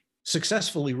to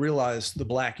successfully realize the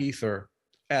black ether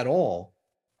at all,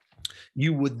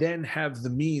 you would then have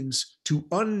the means to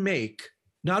unmake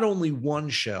not only one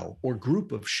shell or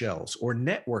group of shells or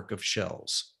network of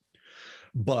shells,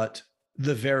 but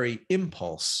the very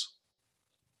impulse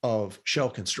of shell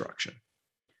construction,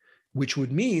 which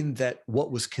would mean that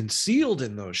what was concealed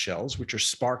in those shells, which are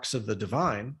sparks of the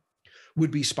divine,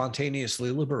 would be spontaneously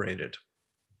liberated.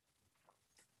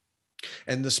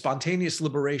 And the spontaneous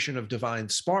liberation of divine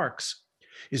sparks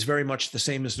is very much the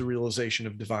same as the realization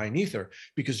of divine ether,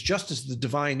 because just as the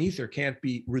divine ether can't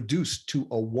be reduced to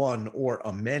a one or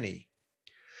a many,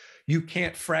 you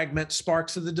can't fragment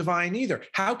sparks of the divine either.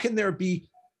 How can there be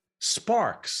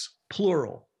sparks,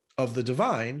 plural, of the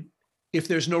divine if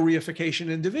there's no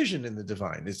reification and division in the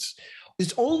divine?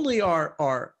 It's only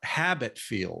our habit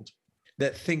field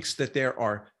that thinks that there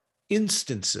are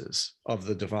instances of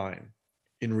the divine.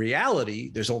 In reality,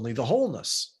 there's only the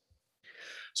wholeness.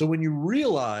 So when you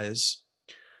realize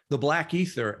the black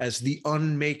ether as the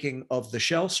unmaking of the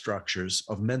shell structures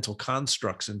of mental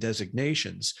constructs and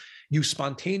designations, you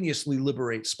spontaneously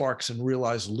liberate sparks and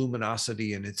realize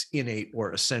luminosity in its innate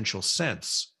or essential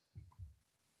sense.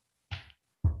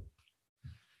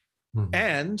 Mm-hmm.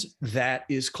 And that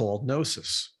is called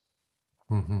gnosis.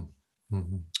 Mm-hmm.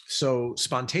 Mm-hmm. So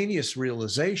spontaneous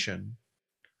realization,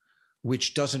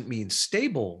 which doesn't mean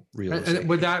stable realization. And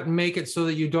would that make it so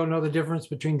that you don't know the difference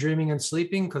between dreaming and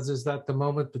sleeping? Because is that the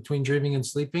moment between dreaming and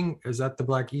sleeping? Is that the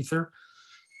black ether?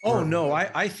 Oh, no,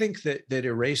 I think that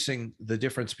erasing the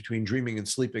difference between dreaming and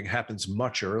sleeping happens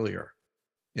much earlier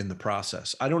in the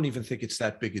process. I don't even think it's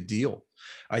that big a deal.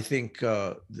 I think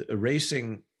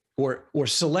erasing or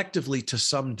selectively to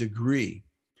some degree,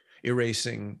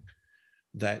 erasing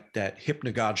that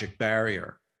hypnagogic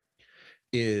barrier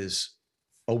is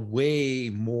a way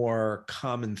more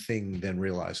common thing than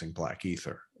realizing black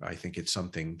ether. I think it's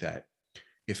something that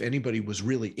if anybody was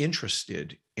really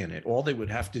interested in it, all they would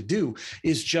have to do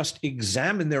is just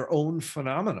examine their own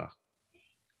phenomena.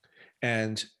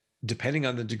 And depending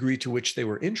on the degree to which they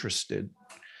were interested,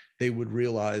 they would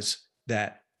realize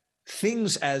that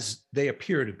things as they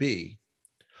appear to be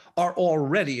are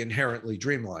already inherently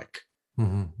dreamlike.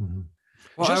 Mm-hmm, mm-hmm.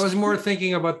 Well, I was more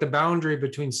thinking about the boundary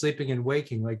between sleeping and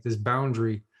waking, like this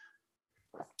boundary.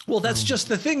 Well, that's just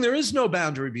the thing. There is no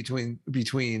boundary between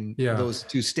those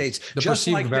two states. The just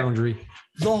perceived like boundary.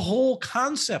 The whole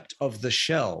concept of the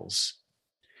shells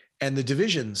and the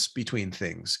divisions between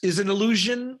things is an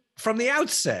illusion from the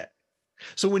outset.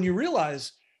 So when you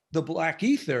realize the black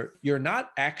ether, you're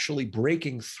not actually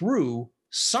breaking through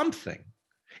something.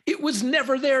 It was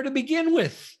never there to begin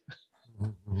with.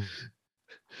 Mm-hmm.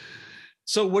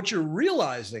 So what you're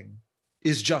realizing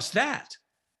is just that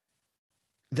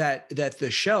the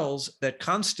shells that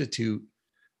constitute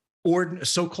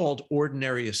so-called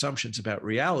ordinary assumptions about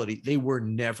reality, they were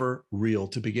never real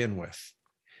to begin with.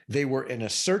 They were an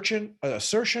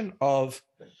assertion of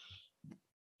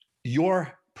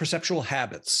your perceptual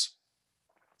habits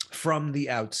from the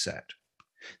outset.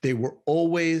 They were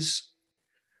always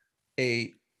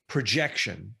a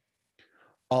projection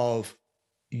of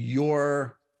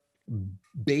your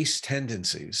base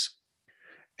tendencies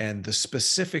and the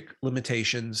specific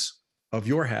limitations of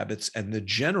your habits and the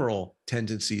general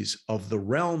tendencies of the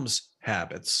realm's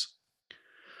habits.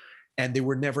 And they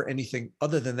were never anything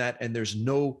other than that. And there's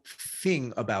no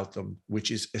thing about them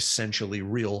which is essentially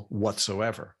real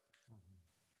whatsoever.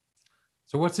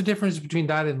 So what's the difference between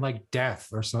that and like death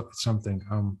or something?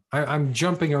 I'm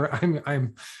jumping around.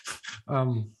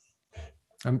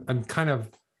 I'm kind of.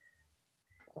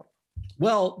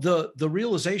 Well, the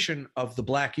realization of the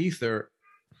black ether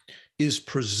is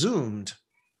presumed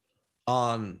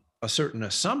on a certain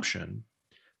assumption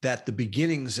that the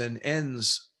beginnings and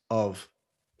ends of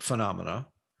phenomena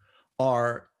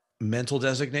are mental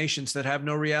designations that have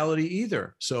no reality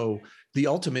either. So the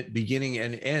ultimate beginning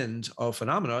and end of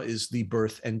phenomena is the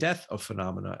birth and death of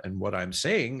phenomena. And what I'm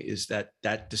saying is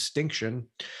that distinction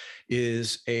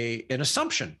is an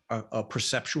assumption, a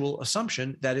perceptual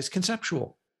assumption that is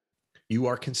conceptual. You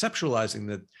are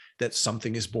conceptualizing that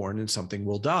something is born and something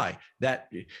will die. That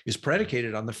is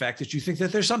predicated on the fact that you think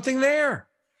that there's something there.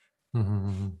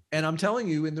 Mm-hmm. And I'm telling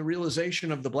you, in the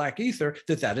realization of the black ether,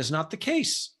 that is not the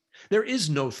case. There is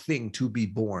no thing to be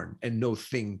born and no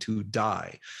thing to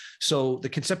die. So the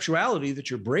conceptuality that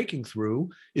you're breaking through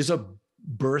is a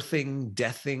birthing,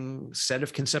 deathing set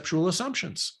of conceptual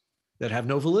assumptions that have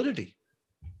no validity.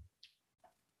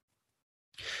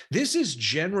 This is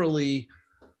generally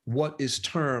what is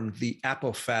termed the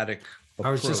apophatic approach.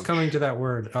 I was just coming to that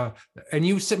word. And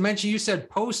you said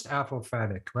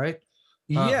post-apophatic, right?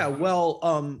 Yeah,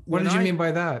 well, what did you mean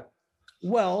by that?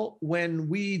 Well, when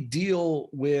we deal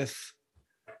with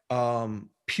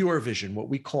pure vision, what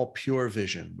we call pure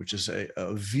vision, which is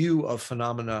a view of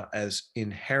phenomena as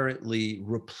inherently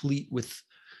replete with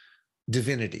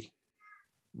divinity,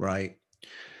 right?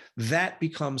 That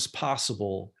becomes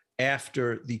possible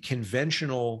after the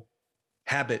conventional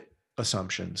habit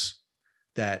assumptions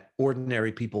that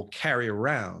ordinary people carry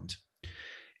around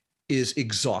is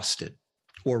exhausted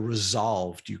or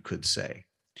resolved, you could say.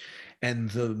 And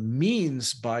the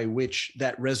means by which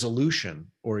that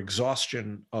resolution or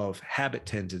exhaustion of habit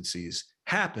tendencies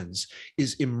happens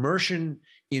is immersion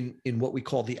in what we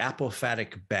call the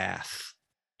apophatic bath.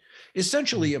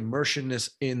 Essentially, immersion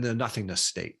is in the nothingness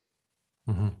state.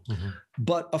 Mm-hmm, mm-hmm.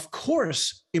 But of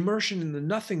course, immersion in the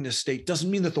nothingness state doesn't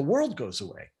mean that the world goes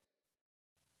away.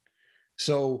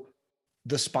 So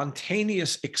the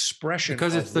spontaneous expression,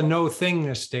 because it's the no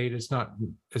thingness state. It's not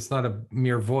a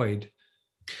mere void.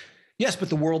 Yes, but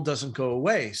the world doesn't go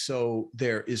away. So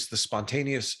there is the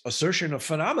spontaneous assertion of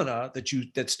phenomena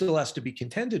that still has to be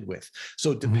contended with.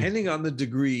 So depending on the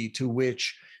degree to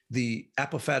which the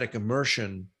apophatic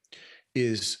immersion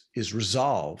is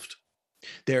resolved,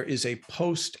 there is a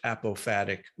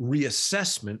post-apophatic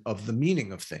reassessment of the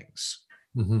meaning of things.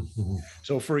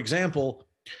 So for example,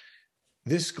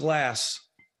 this glass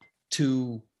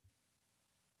to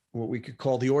what we could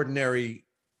call the ordinary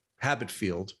habit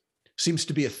field seems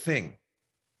to be a thing,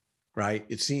 right?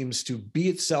 It seems to be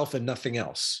itself and nothing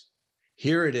else.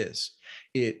 Here it is.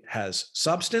 It has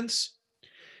substance.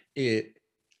 It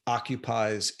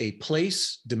occupies a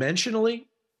place dimensionally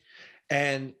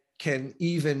and can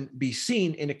even be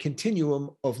seen in a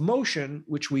continuum of motion,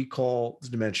 which we call the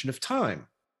dimension of time.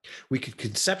 We could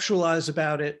conceptualize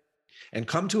about it and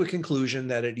come to a conclusion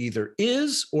that it either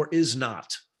is or is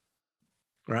not,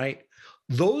 right?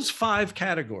 Those 5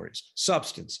 categories,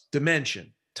 substance,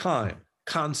 dimension, time,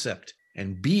 concept,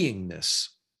 and beingness,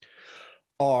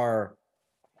 are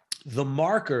the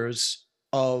markers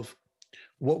of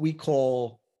what we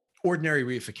call ordinary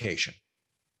reification.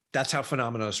 That's how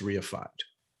phenomena is reified.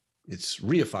 It's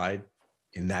reified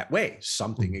in that way.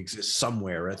 Something exists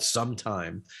somewhere at some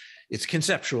time. It's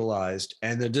conceptualized,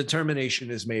 and the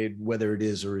determination is made whether it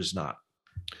is or is not.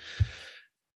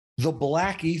 The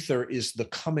black ether is the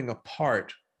coming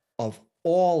apart of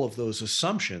all of those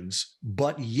assumptions,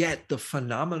 but yet the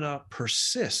phenomena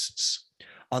persists.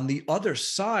 On the other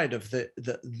side of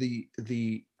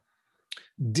the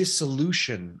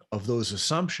dissolution of those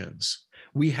assumptions,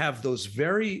 we have those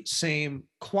very same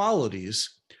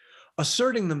qualities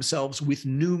asserting themselves with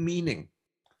new meaning.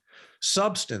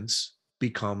 Substance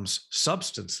becomes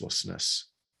substancelessness.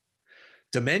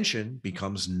 Dimension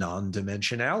becomes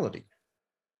non-dimensionality,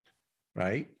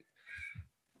 right?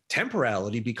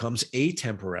 Temporality becomes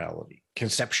atemporality.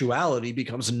 Conceptuality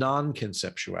becomes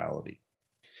non-conceptuality.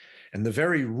 And the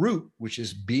very root, which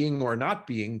is being or not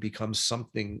being, becomes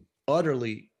something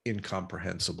utterly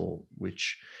incomprehensible,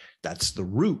 which that's the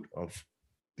root of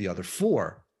the other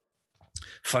 4.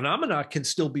 Phenomena can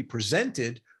still be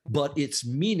presented, but its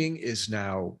meaning is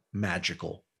now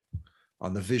magical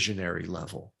on the visionary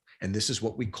level. And this is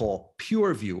what we call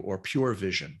pure view or pure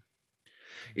vision.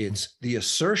 It's the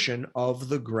assertion of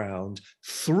the ground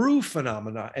through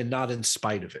phenomena and not in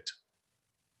spite of it.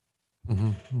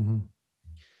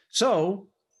 So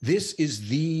this is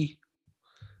the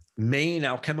main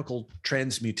alchemical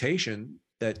transmutation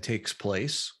that takes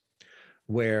place,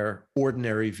 where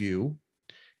ordinary view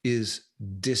is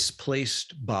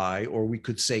displaced by, or we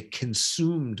could say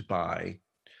consumed by,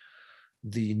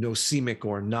 the nosemic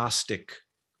or Gnostic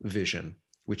vision,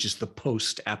 which is the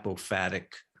post-apophatic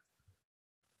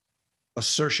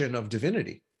assertion of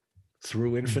divinity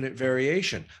through infinite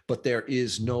variation. But there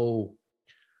is no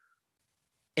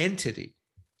entity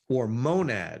or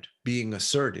monad being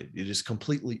asserted. It is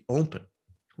completely open,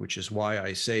 which is why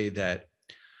I say that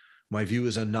my view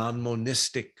is a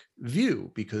non-monistic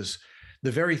view, because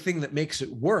the very thing that makes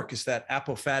it work is that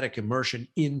apophatic immersion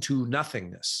into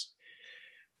nothingness.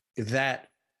 That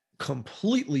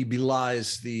completely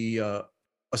belies the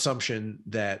assumption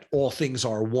that all things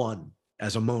are one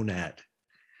as a monad.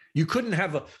 You couldn't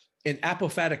have an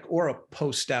apophatic or a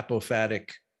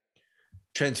post-apophatic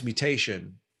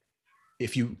transmutation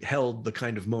if you held the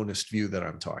kind of monist view that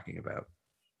I'm talking about.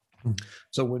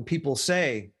 So when people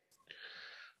say,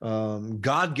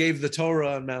 God gave the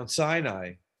Torah on Mount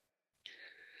Sinai,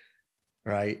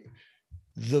 right?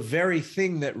 The very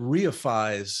thing that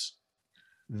reifies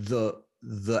the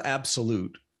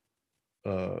absolute,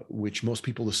 which most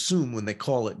people assume when they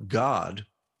call it God,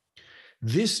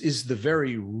 this is the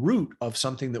very root of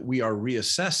something that we are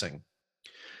reassessing.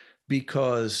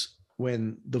 Because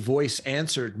when the voice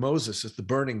answered Moses at the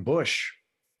burning bush,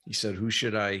 he said, "Who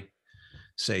should I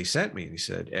say sent me?" And he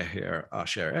said, "Eher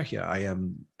asher ehya, I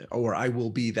am, or I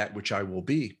will be that which I will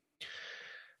be."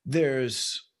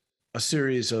 There's a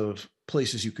series of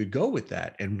places you could go with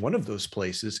that. And one of those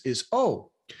places is,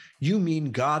 oh, you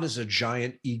mean God is a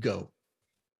giant ego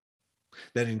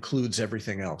that includes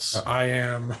everything else. I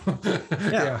am.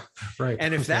 Yeah, right.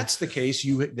 And if that's the case,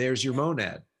 there's your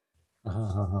monad.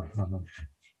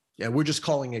 Yeah, we're just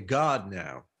calling it God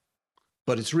now,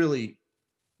 but it's really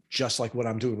just like what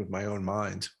I'm doing with my own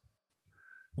mind.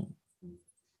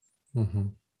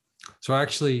 So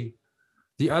actually,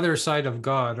 the other side of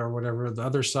God, or whatever, the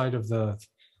other side of the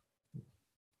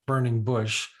burning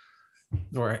bush,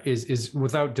 or is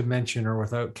without dimension, or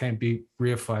without, can't be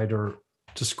reified or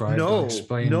describe or No,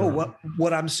 explain? no. Or,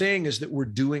 What I'm saying is that we're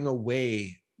doing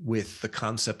away with the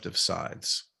concept of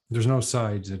sides. there's no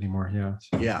sides anymore. Yeah.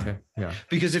 So, Yeah. okay. Yeah.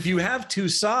 Because if you have two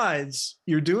sides,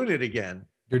 you're doing it again.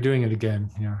 You're doing it again.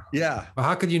 Yeah. Yeah. But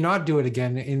how could you not do it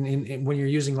again in when you're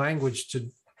using language to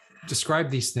describe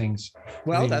these things?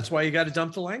 Well, I mean, that's why you got to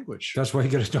dump the language. that's why you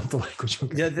got to dump the language.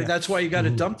 Okay. Yeah, that's why you got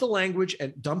to Mhm. dump the language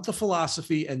and dump the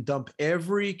philosophy and dump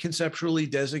every conceptually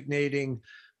designating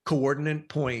coordinate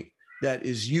point that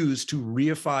is used to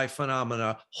reify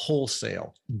phenomena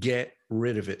wholesale. Get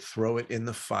rid of it. Throw it in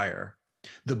the fire.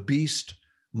 The beast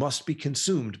must be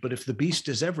consumed, but if the beast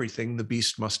is everything, the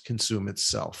beast must consume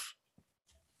itself.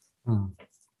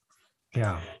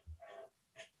 Yeah.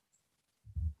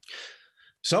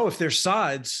 So if there's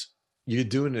sides, you're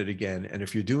doing it again. And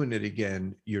if you're doing it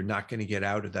again, you're not going to get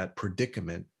out of that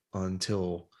predicament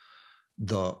until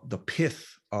the pith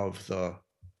of the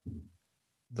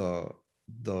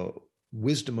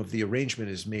wisdom of the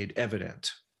arrangement is made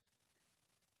evident.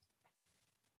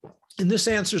 And this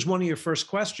answers one of your first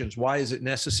questions. Why is it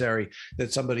necessary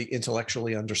that somebody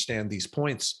intellectually understand these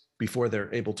points before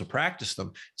they're able to practice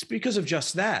them? It's because of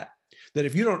just that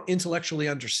if you don't intellectually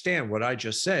understand what I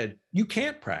just said, you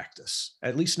can't practice,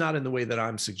 at least not in the way that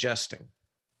I'm suggesting.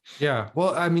 Yeah.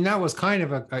 Well, I mean, that was kind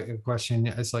of a question.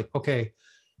 It's like, okay,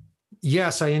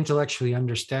 yes, I intellectually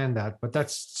understand that, but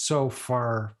that's so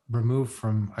far removed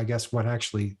from, I guess, what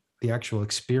actually the actual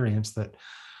experience that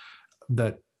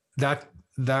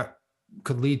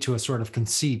could lead to a sort of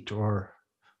conceit or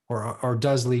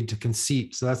does lead to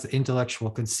conceit. So that's the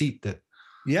intellectual conceit that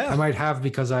I might have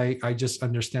because I just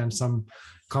understand some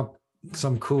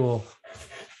cool,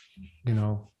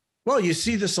 Well, you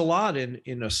see this a lot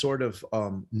in a sort of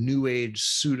new age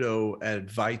pseudo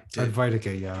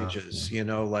Advaita,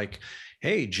 yeah. Like,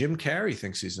 hey, Jim Carrey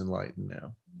thinks he's enlightened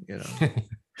now,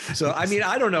 So, I mean,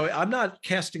 I don't know. I'm not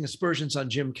casting aspersions on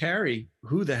Jim Carrey.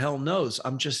 Who the hell knows?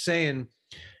 I'm just saying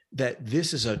that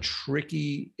this is a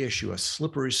tricky issue, a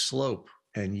slippery slope.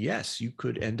 And yes, you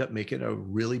could end up making a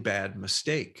really bad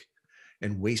mistake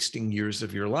and wasting years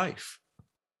of your life.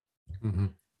 Mm-hmm.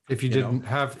 If you didn't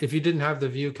have the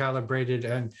view calibrated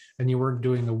and you weren't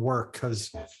doing the work,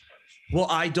 well,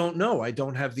 I don't know. I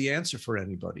don't have the answer for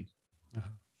anybody. Uh-huh.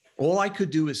 All I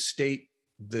could do is state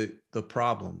the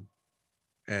problem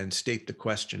and state the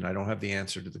question. I don't have the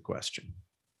answer to the question.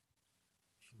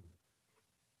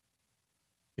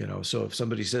 So if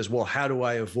somebody says, well, how do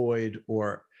I avoid,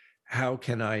 or how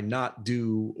can I not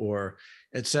do, or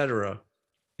et cetera,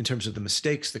 in terms of the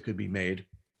mistakes that could be made,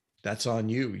 that's on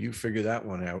you. You figure that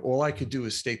one out. All I could do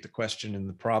is state the question and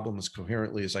the problem as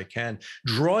coherently as I can,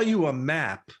 draw you a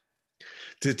map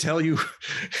to tell you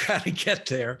how to get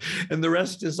there, and the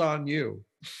rest is on you.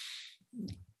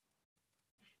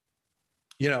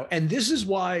 And this is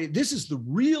the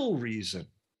real reason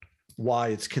why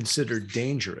it's considered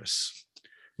dangerous.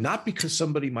 Not because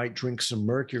somebody might drink some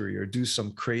mercury or do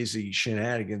some crazy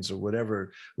shenanigans or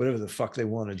whatever the fuck they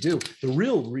want to do. The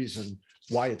real reason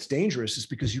why it's dangerous is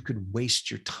because you could waste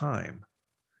your time.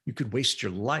 You could waste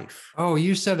your life. Oh,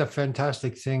 you said a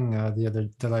fantastic thing the other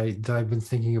that I've been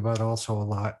thinking about also a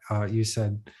lot. You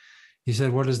said,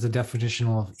 what is the definition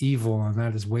of evil? And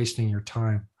that is wasting your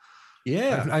time.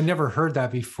 Yeah. I never heard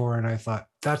that before. And I thought,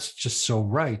 that's just so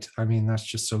right. I mean, that's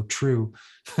just so true.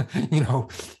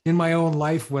 In my own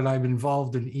life, when I'm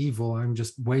involved in evil, I'm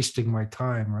just wasting my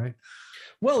time, right?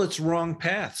 Well, it's wrong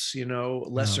paths,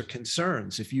 lesser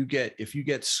concerns. If you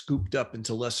get scooped up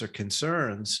into lesser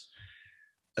concerns,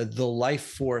 the life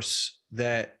force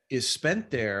that is spent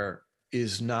there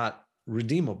is not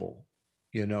redeemable.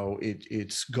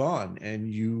 It's gone,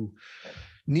 and you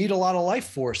need a lot of life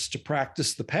force to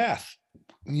practice the path.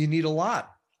 You need a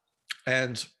lot.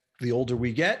 And the older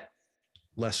we get,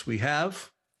 less we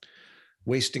have.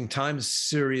 Wasting time is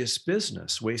serious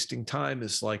business. Wasting time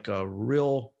is like a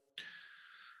real,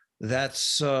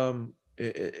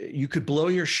 you could blow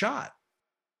your shot.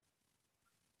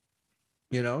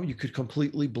 You could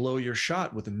completely blow your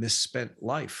shot with a misspent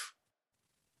life.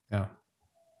 Yeah.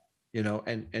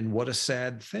 And what a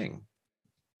sad thing.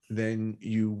 Then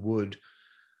you would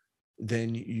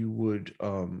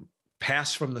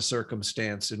pass from the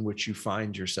circumstance in which you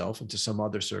find yourself into some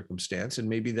other circumstance. And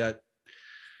maybe that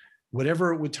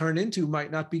whatever it would turn into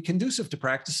might not be conducive to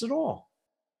practice at all.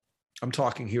 I'm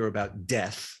talking here about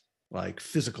death, like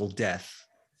physical death.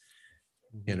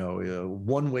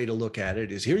 One way to look at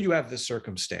it is, here you have this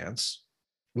circumstance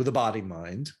with a body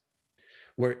mind,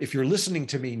 where if you're listening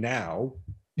to me now,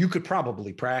 you could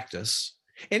probably practice.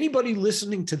 Anybody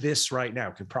listening to this right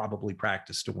now could probably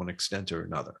practice to one extent or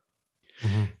another.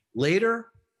 Mm-hmm.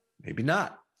 Later, maybe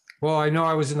not. Well, I know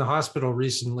I was in the hospital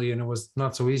recently, and it was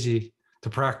not so easy to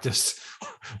practice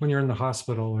when you're in the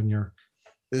hospital and you're.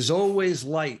 There's always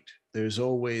light. There's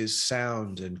always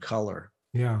sound and color.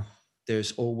 Yeah.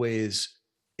 There's always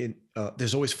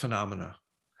there's always phenomena.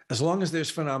 As long as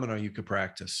there's phenomena, you could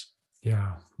practice.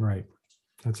 Yeah. Right.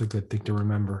 That's a good thing to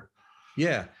remember.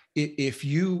 Yeah. If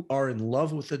you are in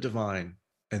love with the divine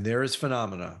and there is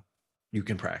phenomena, you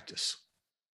can practice.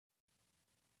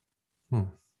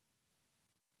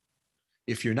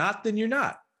 If you're not, then you're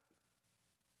not.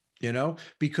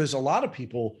 Because a lot of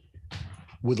people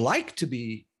would like to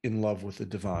be in love with the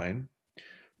divine,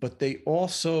 but they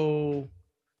also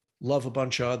love a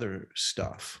bunch of other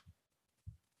stuff,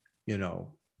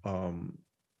 and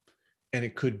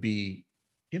it could be,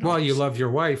 Well, you love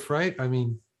your wife, right? I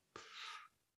mean,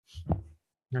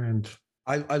 and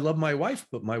I love my wife,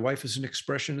 but my wife is an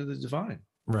expression of the divine.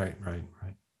 Right.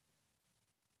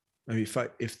 I mean,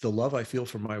 if the love I feel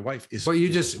for my wife is, but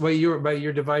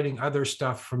you're dividing other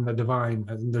stuff from the divine.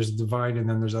 There's divine, and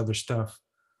then there's other stuff.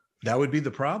 That would be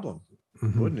the problem,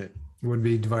 wouldn't it? Would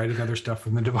be dividing other stuff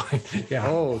from the divine. Yeah.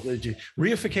 Oh, the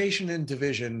reification and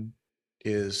division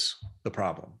is the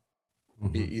problem.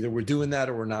 Either we're doing that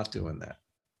or we're not doing that,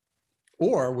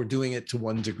 or we're doing it to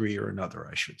one degree or another,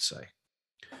 I should say.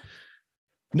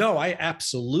 No, I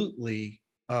absolutely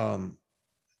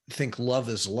think love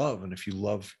is love, and if you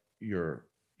love your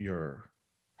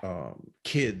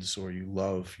kids or you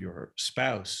love your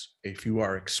spouse, if you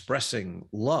are expressing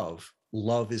love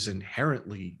is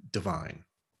inherently divine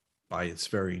by its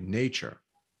very nature.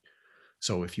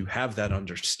 So if you have that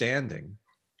understanding,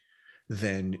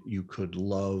 then you could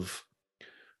love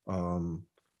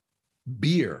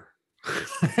beer.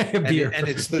 Beer. And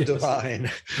it's the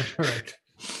divine. Right.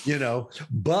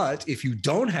 But if you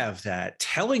don't have that,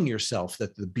 telling yourself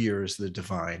that the beer is the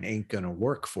divine ain't going to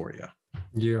work for you.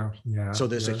 Yeah. So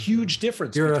there's a huge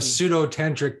difference. You're a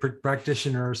pseudo-tantric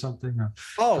practitioner or something.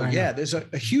 There's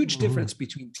a huge difference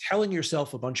between telling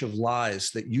yourself a bunch of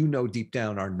lies that deep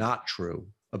down are not true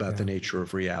about the nature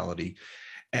of reality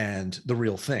and the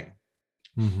real thing.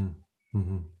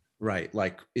 Right.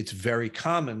 Like it's very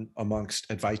common amongst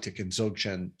Advaitic and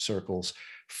Dzogchen circles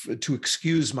to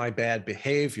excuse my bad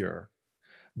behavior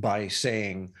by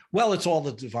saying, well, it's all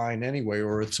the divine anyway,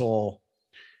 or it's all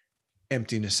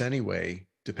emptiness anyway,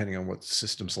 depending on what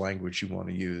system's language you want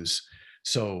to use.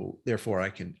 So therefore I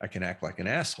can act like an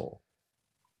asshole,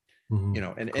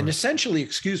 and essentially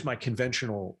excuse my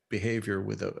conventional behavior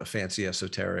with a fancy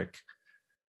esoteric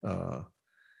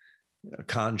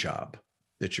con job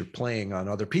that you're playing on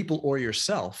other people or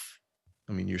yourself.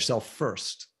 I mean, yourself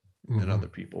first and other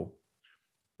people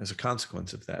as a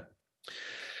consequence of that.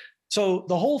 So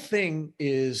the whole thing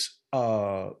is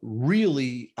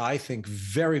really, I think,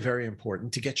 very, very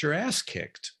important to get your ass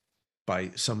kicked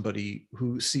by somebody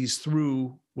who sees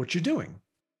through what you're doing.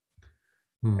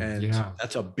 And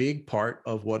that's a big part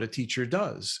of what a teacher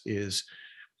does is,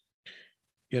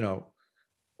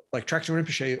 like Tractor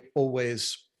Rinpoche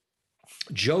always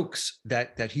jokes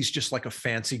that he's just like a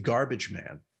fancy garbage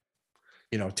man,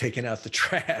 taking out the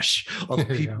trash of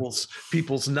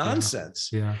people's nonsense.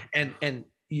 Yeah. And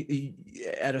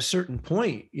at a certain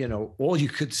point, all you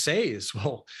could say is,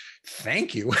 well,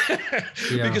 thank you.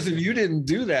 Because if you didn't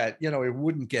do that, it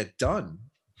wouldn't get done.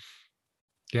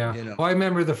 Yeah. Well, I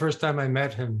remember the first time I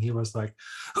met him, he was like,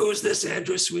 who's this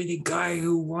Andrew Sweeting guy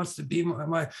who wants to be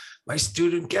my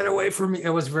student? Get away from me.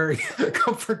 It was very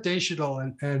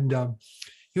confrontational, and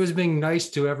he was being nice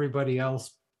to everybody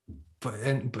else. But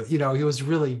he was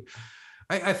really,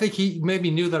 I think he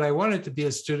maybe knew that I wanted to be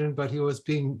a student, but he was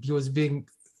being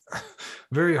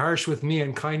very harsh with me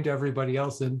and kind to everybody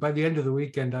else. And by the end of the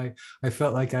weekend, I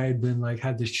felt like I had been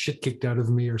had the shit kicked out of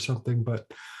me or something, but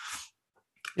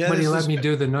he let me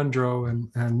do the Nundro,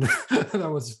 and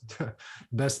that was the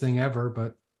best thing ever.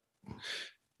 But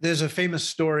there's a famous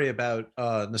story about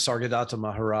Nisargadatta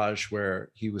Maharaj where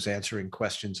he was answering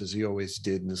questions, as he always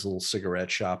did, in his little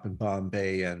cigarette shop in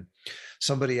Bombay. And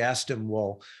somebody asked him,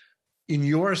 well, in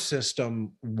your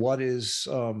system, what is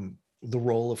the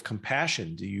role of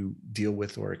compassion? Do you deal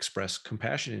with or express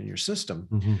compassion in your system?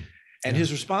 And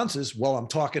his response is, well, I'm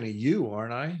talking to you,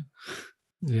 aren't I?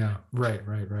 Yeah, right.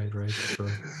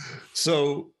 Sure.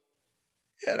 So,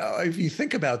 if you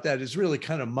think about that, it's really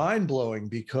kind of mind-blowing,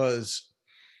 because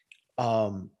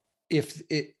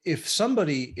if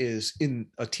somebody is in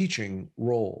a teaching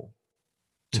role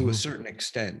to a certain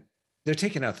extent, they're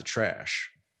taking out the trash.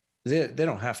 They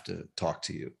don't have to talk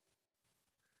to you.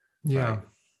 Yeah. Right?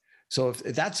 So if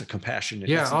that's a compassionate,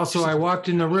 Yeah. Also, I walked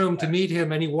in the room to meet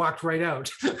him and he walked right out.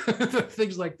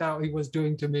 Things like that he was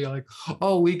doing to me like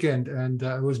all weekend. And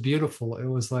it was beautiful. It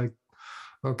was like,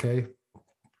 okay.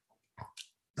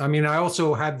 I mean, I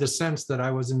also had the sense that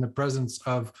I was in the presence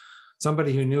of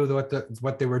somebody who knew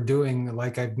what they were doing.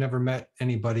 Like I've never met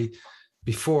anybody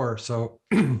before. So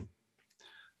you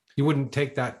wouldn't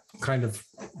take that kind of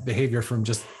behavior from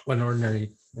just an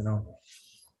ordinary,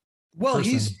 well,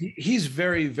 person. he's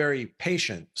very, very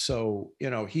patient. So,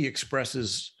 he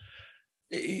expresses,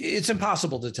 it's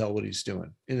impossible to tell what he's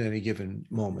doing in any given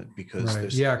moment because Right.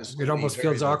 there's Yeah. so It many almost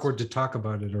feels variables. awkward to talk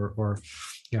about it or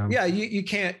yeah. Yeah, you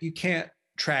can't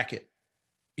track it.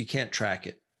 You can't track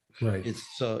it. Right.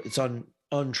 It's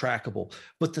untrackable.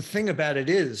 But the thing about it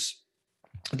is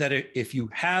that if you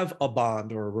have a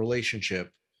bond or a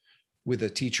relationship with a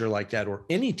teacher like that, or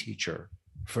any teacher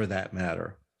for that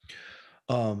matter,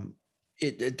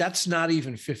 that's not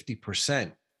even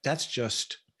 50%. That's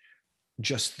just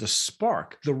the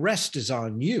spark. The rest is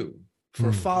on you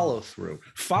for follow through.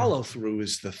 Follow through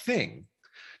is the thing,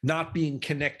 not being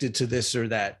connected to this or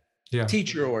that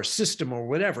teacher or system or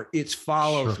whatever. It's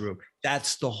follow through.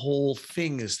 That's the whole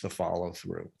thing, is the follow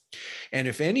through. And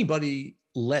if anybody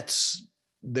lets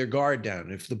their guard down,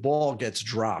 if the ball gets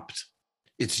dropped,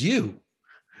 it's you.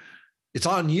 It's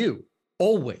on you.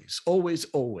 Always, always,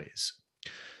 always.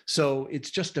 So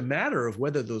it's just a matter of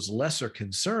whether those lesser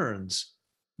concerns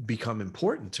become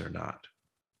important or not.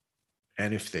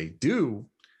 And if they do,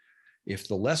 if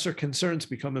the lesser concerns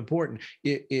become important,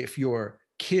 if your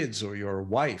kids or your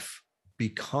wife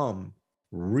become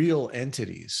real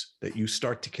entities that you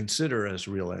start to consider as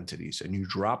real entities and you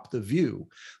drop the view,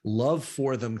 love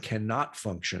for them cannot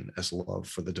function as love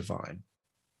for the divine.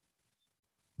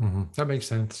 That makes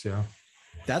sense. Yeah.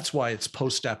 That's why it's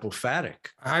post-apophatic.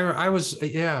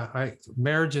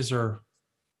 Marriages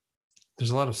there's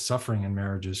a lot of suffering in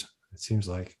marriages, it seems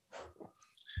like.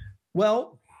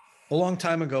 Well, a long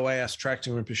time ago, I asked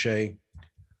Tracting Rinpoche,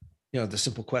 the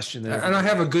simple question that, and I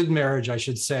have a good marriage, I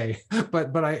should say,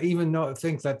 but I even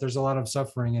think that there's a lot of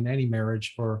suffering in any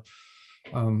marriage. Or,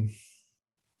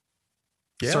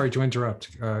 sorry to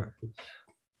interrupt.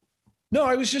 No,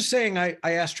 I was just saying, I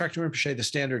asked Tracting Rinpoche the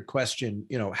standard question,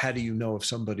 how do you know if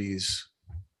somebody's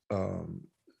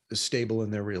stable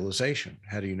in their realization?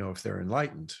 How do you know if they're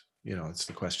enlightened? It's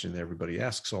the question that everybody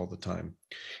asks all the time.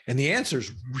 And the answer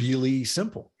is really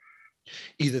simple.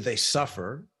 Either they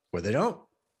suffer or they don't.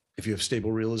 If you have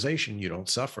stable realization, you don't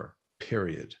suffer,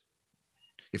 period.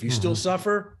 If you still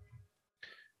suffer,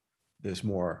 there's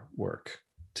more work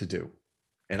to do.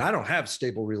 And I don't have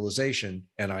stable realization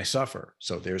and I suffer.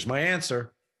 So there's my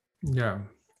answer. Yeah.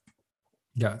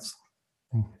 Yes.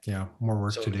 Yeah. More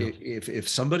work to do. If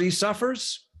somebody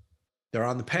suffers, they're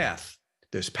on the path.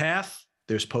 There's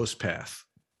post-path.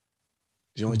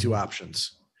 The only two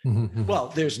options.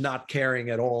 Well, there's not caring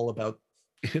at all about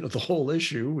the whole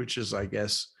issue, which is, I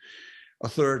guess, a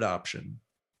third option,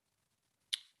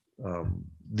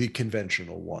 the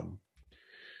conventional one,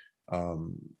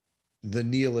 the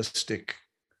nihilistic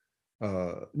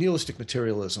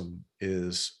materialism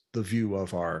is the view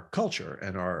of our culture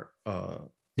and our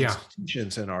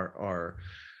institutions and our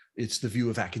it's the view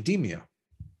of academia.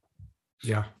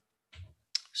 Yeah.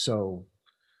 So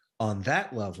on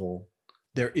that level,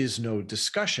 there is no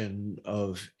discussion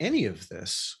of any of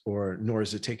this, nor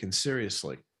is it taken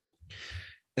seriously.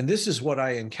 And this is what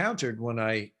I encountered when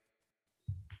I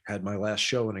had my last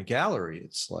show in a gallery.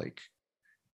 It's like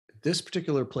this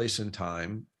particular place and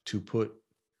time to put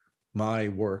my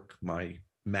work, my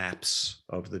maps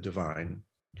of the divine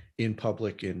in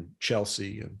public in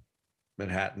Chelsea and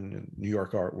Manhattan and New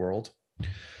York art world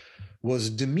was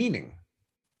demeaning.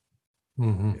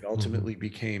 It ultimately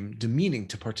became demeaning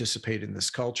to participate in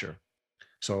this culture.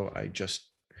 So I just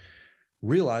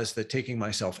realized that taking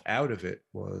myself out of it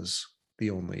was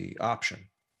the only option.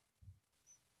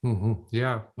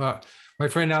 Yeah. My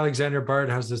friend Alexander Bard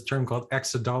has this term called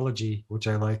exodology, which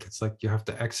I like. It's like you have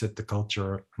to exit the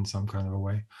culture in some kind of a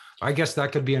way. I guess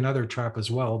that could be another trap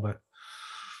as well, but.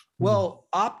 Well,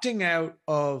 opting out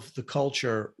of the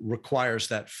culture requires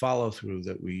that follow through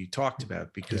that we talked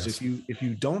about, because if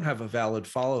you don't have a valid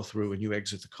follow through and you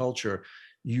exit the culture,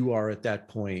 you are at that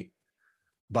point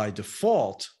by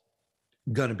default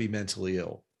going to be mentally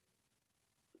ill.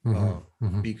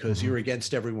 Because you're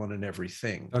against everyone and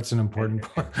everything. That's an important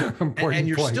point. And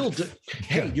you're point. Still,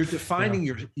 you're defining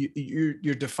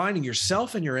you're defining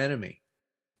yourself and your enemy.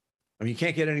 I mean, you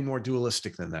can't get any more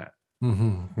dualistic than that.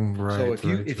 Right. So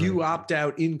if you opt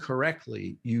out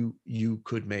incorrectly, you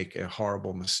could make a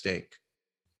horrible mistake.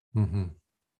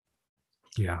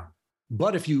 Yeah.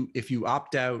 But if you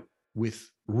opt out with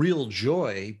real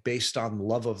joy based on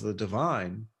love of the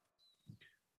divine,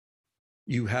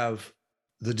 you have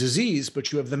the disease,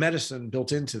 but you have the medicine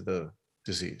built into the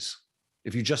disease.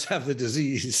 If you just have the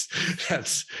disease,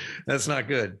 that's not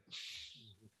good.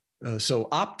 So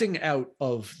opting out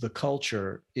of the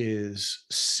culture is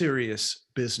serious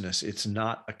business. It's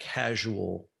not a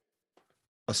casual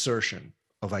assertion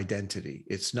of identity.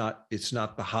 It's not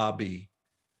the hobby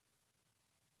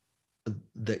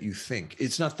that you think.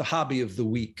 It's not the hobby of the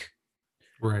week.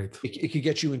 Right. It could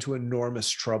get you into enormous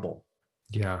trouble.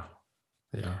 Yeah.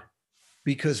 Yeah.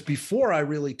 Because before I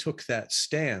really took that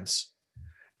stance,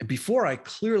 before I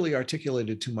clearly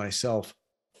articulated to myself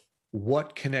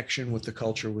what connection with the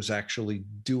culture was actually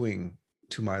doing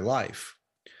to my life,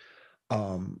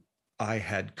 I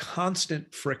had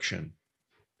constant friction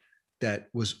that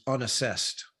was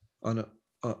unassessed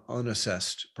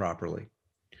properly.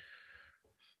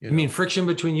 You mean friction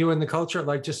between you and the culture,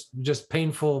 like just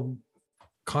painful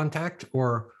contact,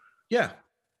 or yeah,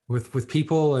 with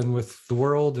people and with the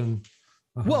world and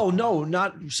well, no,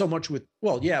 not so much with,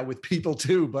 well, yeah, with people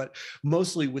too, but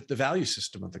mostly with the value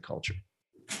system of the culture.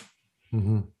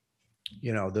 Mm-hmm.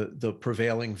 You know, the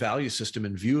prevailing value system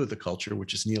in view of the culture,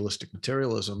 which is nihilistic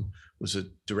materialism, was at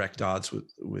direct odds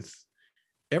with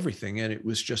everything. And it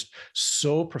was just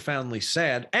so profoundly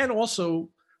sad. And also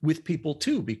with people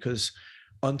too, because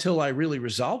until I really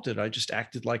resolved it, I just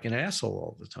acted like an asshole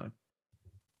all the time.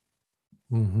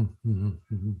 Mm-hmm. Mm-hmm.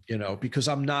 Mm-hmm. You know, because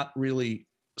I'm not really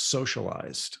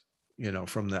socialized, you know,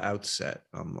 from the outset.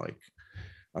 I'm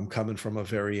coming from a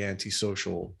very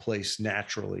antisocial place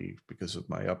naturally because of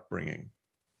my upbringing.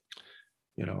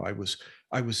 You know, I was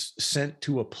sent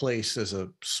to a place as a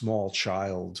small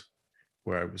child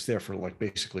where I was there for like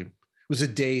basically, it was a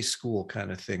day school kind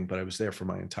of thing, but I was there for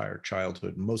my entire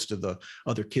childhood. Most of the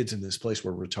other kids in this place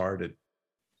were retarded.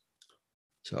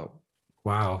 So,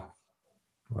 Wow.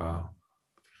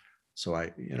 So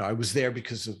I was there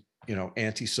because of,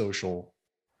 antisocial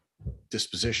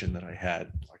disposition that I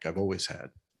had, like I've always had.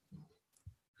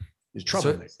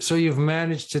 So you've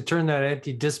managed to turn that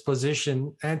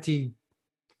anti-social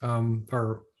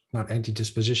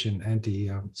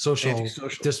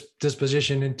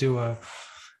disposition into a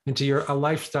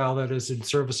lifestyle that is in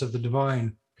service of the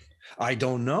divine. I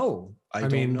don't know. I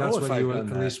mean, that's what you at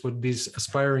least would be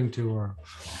aspiring to, or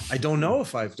I don't know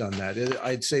if I've done that.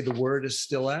 I'd say the word is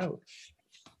still out.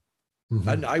 Mm-hmm.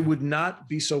 And I would not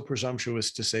be so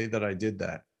presumptuous to say that I did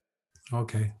that.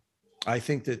 Okay. I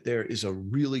think that there is a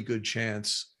really good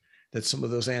chance that some of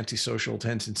those antisocial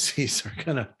tendencies are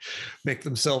going to make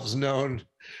themselves known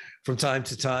from time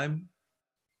to time,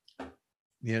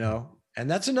 and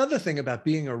that's another thing about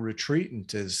being a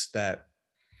retreatant, is that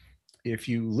if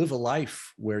you live a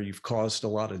life where you've caused a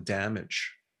lot of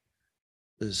damage,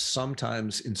 is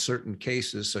sometimes in certain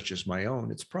cases, such as my own,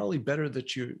 it's probably better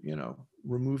that you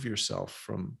remove yourself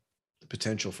from the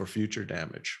potential for future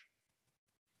damage.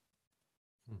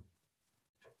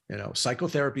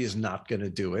 Psychotherapy is not going to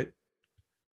do it.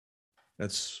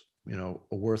 That's, a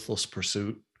worthless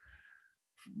pursuit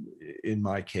in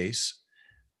my case.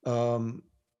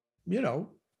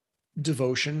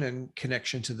 Devotion and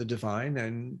connection to the divine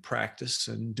and practice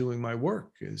and doing my work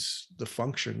is the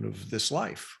function of this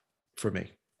life for me.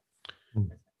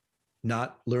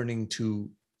 Not learning to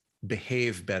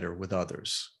behave better with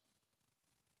others.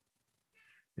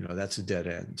 That's a dead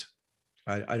end.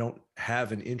 I don't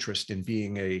have an interest in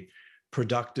being a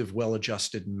productive,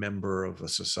 well-adjusted member of a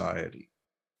society.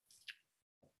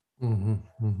 Mm-hmm,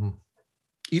 mm-hmm.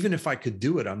 Even if I could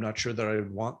do it, I'm not sure that I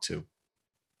would want to.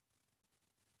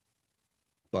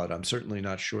 But I'm certainly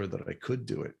not sure that I could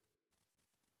do it.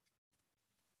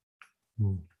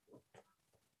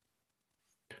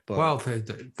 But, well,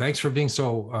 thanks for being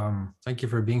so. Thank you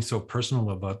for being so personal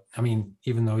about. I mean,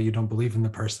 even though you don't believe in the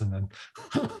person, and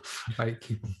but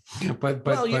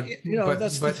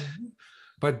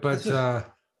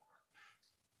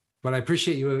I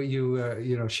appreciate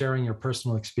you sharing your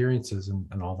personal experiences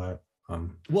and all that.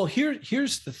 Well,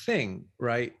 here's the thing,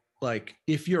 right? Like,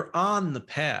 if you're on the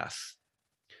path,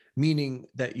 meaning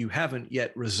that you haven't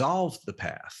yet resolved the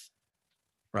path,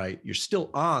 right? You're still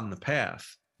on the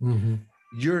path. Mm-hmm.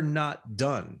 You're not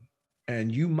done.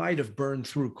 And you might have burned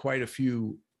through quite a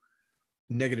few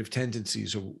negative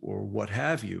tendencies or what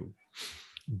have you,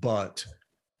 but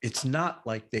it's not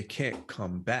like they can't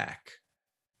come back,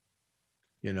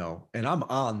 and I'm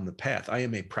on the path. I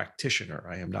am a practitioner.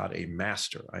 I am not a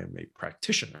master. I am a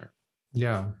practitioner.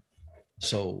 Yeah.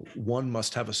 So one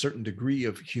must have a certain degree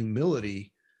of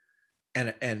humility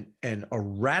and a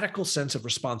radical sense of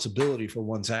responsibility for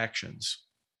one's actions.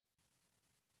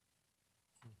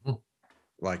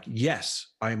 Like, yes,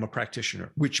 I am a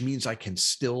practitioner, which means I can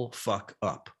still fuck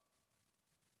up.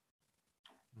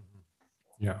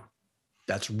 Yeah.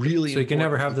 That's really so you can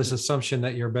never important have this because- assumption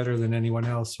that you're better than anyone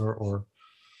else, or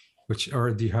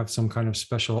do you have some kind of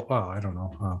special? Oh, I don't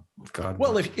know. Oh, God.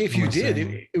 Well, what if am you I did,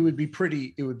 saying? it would be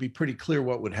pretty clear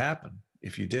what would happen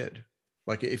if you did.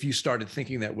 Like if you started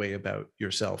thinking that way about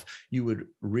yourself, you would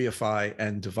reify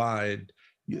and divide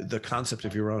the concept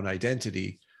of your own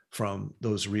identity from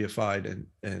those reified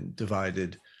and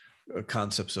divided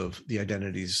concepts of the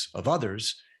identities of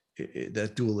others.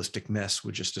 That dualistic mess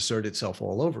would just assert itself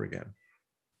all over again.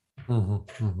 And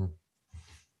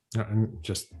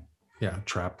just, yeah,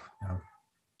 trap. Yeah.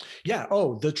 Yeah.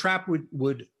 Oh, the trap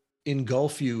would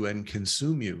engulf you and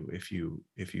consume you if you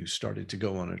started to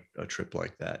go on a trip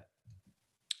like that.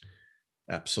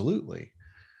 Absolutely.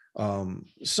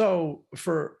 So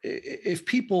if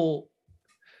people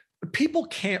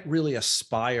can't really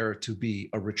aspire to be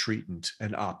a retreatant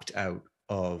and opt out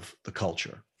of the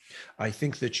culture. I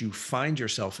think that you find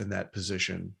yourself in that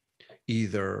position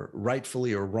either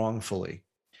rightfully or wrongfully,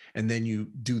 and then you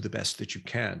do the best that you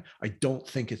can. I don't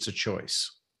think it's a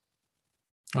choice.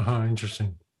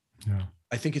 Interesting. Yeah.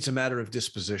 I think it's a matter of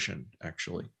disposition,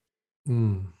 actually.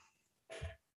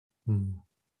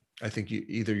 I think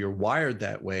either you're wired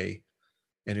that way,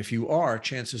 and if you are,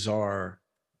 chances are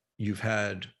you've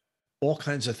had all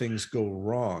kinds of things go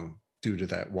wrong due to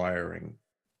that wiring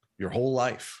your whole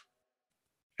life.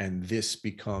 And this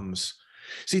becomes,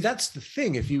 see, that's the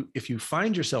thing. If you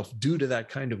find yourself due to that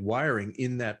kind of wiring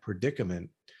in that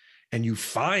predicament and you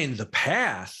find the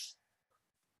path,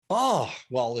 oh,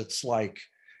 well, it's like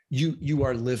you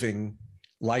are living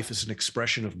life as an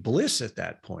expression of bliss at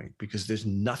that point, because there's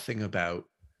nothing about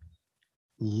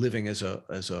living as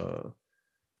a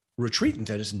retreatant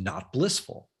that is not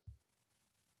blissful.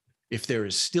 If there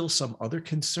is still some other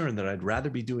concern that I'd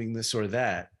rather be doing this or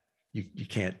that, you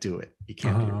can't do it. You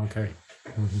can't do it. Okay.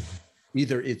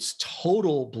 Either it's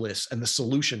total bliss and the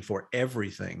solution for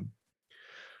everything,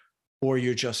 or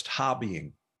you're just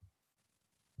hobbying.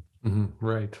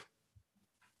 Right.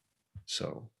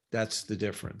 So that's the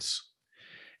difference.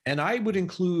 And I would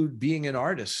include being an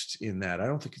artist in that. I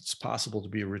don't think it's possible to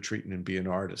be a retreatant and be an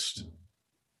artist.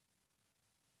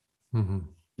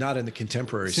 Not in the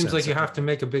contemporary sense. Seems like you have to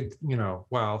make a big,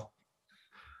 wow.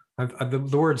 The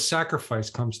word sacrifice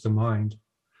comes to mind,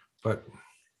 but.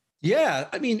 Yeah.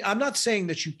 I mean, I'm not saying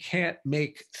that you can't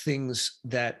make things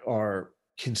that are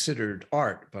considered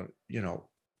art, but,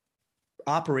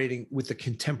 operating with the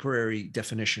contemporary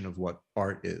definition of what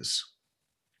art is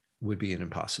would be an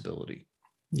impossibility.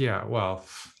 Yeah. Well,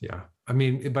 yeah. I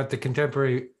mean, but the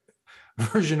contemporary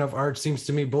version of art seems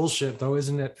to me bullshit, though,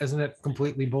 isn't it? Isn't it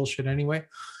completely bullshit anyway?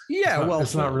 Yeah,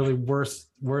 it's not really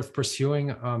worth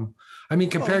pursuing. I mean,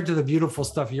 compared to the beautiful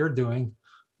stuff you're doing,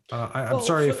 I'm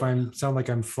sorry if I sound like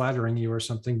I'm flattering you or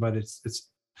something, but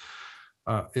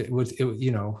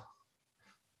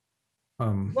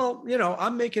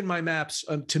I'm making my maps.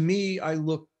 To me, I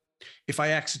look, if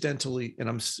I accidentally, and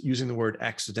I'm using the word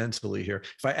accidentally here,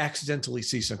 if I accidentally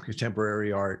see some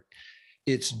contemporary art,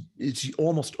 it's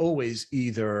almost always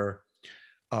either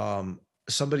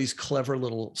somebody's clever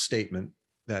little statement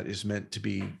that is meant to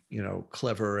be,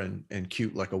 clever and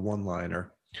cute, like a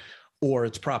one-liner, or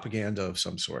it's propaganda of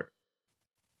some sort.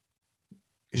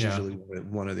 It's usually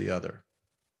one or the other.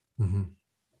 And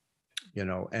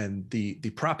the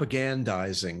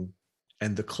propagandizing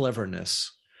and the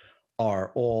cleverness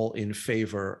are all in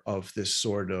favor of this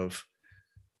sort of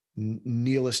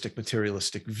nihilistic,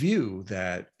 materialistic view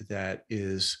that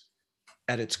is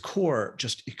at its core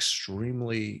just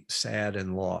extremely sad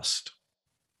and lost.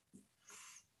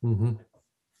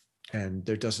 And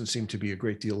there doesn't seem to be a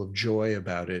great deal of joy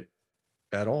about it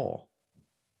at all.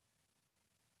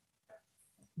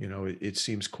 It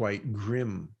seems quite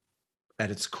grim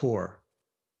at its core,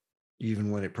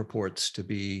 even when it purports to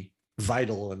be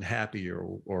vital and happy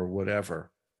or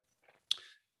whatever,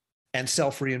 and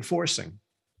self-reinforcing.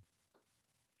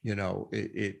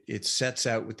 It sets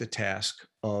out with the task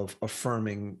of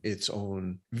affirming its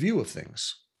own view of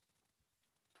things,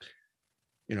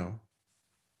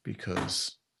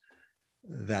 because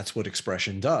that's what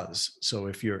expression does. So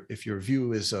if your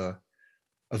view is a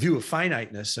view of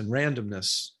finiteness and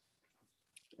randomness,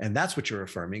 and that's what you're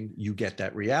affirming, you get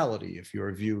that reality. If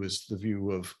your view is the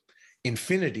view of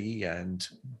infinity and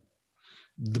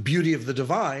the beauty of the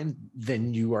divine,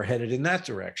 then you are headed in that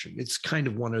direction. It's kind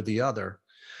of one or the other.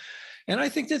 And I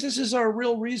think that this is our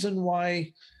real reason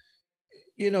why,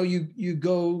 you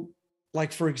go,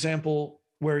 like, for example,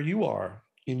 where you are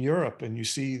in Europe and you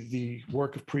see the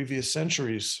work of previous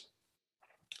centuries,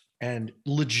 and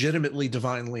legitimately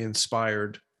divinely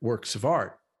inspired works of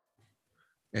art.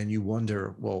 And you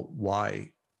wonder, well, why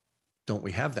don't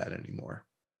we have that anymore?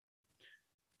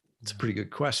 It's a pretty good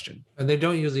question. And they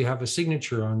don't usually have a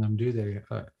signature on them, do they?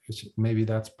 Maybe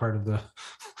that's part of the.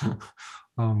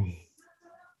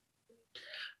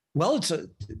 Well,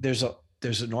 there's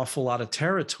an awful lot of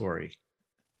territory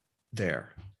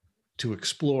there to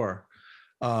explore.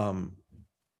 Where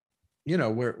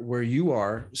you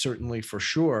are, certainly for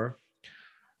sure.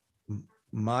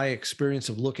 My experience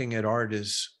of looking at art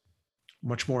is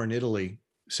much more in Italy,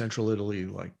 central Italy,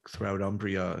 like throughout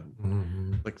Umbria.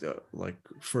 Mm-hmm. Like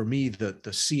for me, the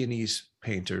Sienese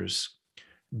painters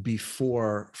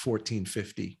before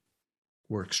 1450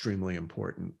 were extremely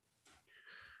important.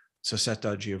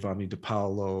 Sassetta, Giovanni di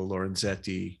Paolo,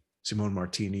 Lorenzetti, Simone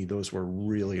Martini, those were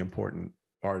really important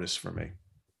artists for me.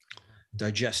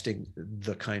 Digesting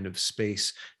the kind of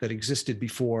space that existed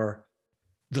before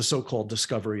the so-called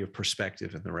discovery of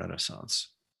perspective in the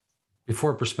Renaissance.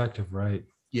 Before perspective, right?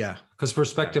 Yeah. Because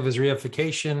perspective is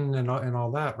reification and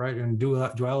all that, right? And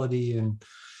duality and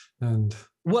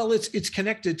well, it's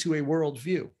connected to a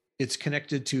worldview. It's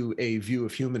connected to a view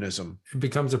of humanism. It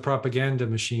becomes a propaganda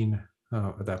machine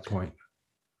at that point,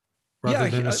 rather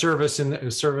than a service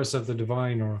of the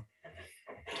divine. Or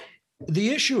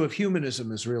the issue of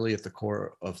humanism is really at the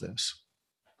core of this.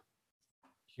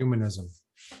 Humanism.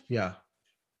 Yeah.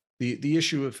 The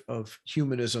issue of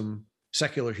humanism,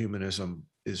 secular humanism,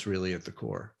 is really at the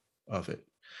core of it,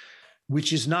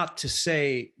 which is not to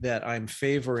say that I'm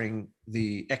favoring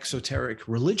the exoteric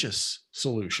religious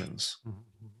solutions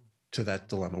to that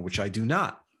dilemma, which I do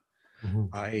not. Mm-hmm.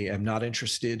 I am not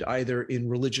interested either in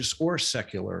religious or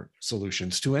secular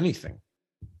solutions to anything.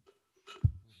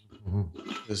 Mm-hmm.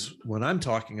 Because when I'm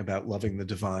talking about loving the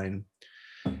divine,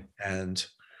 and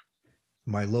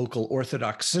my local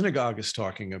Orthodox synagogue is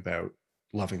talking about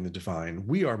loving the divine,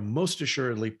 we are most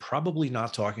assuredly probably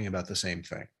not talking about the same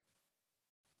thing.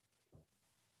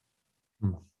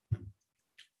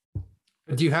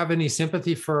 Do you have any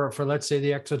sympathy for let's say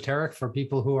the exoteric, for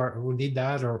people who need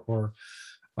that, or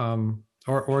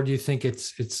do you think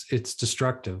it's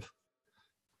destructive?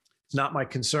 It's not my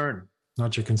concern.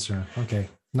 Not your concern. Okay.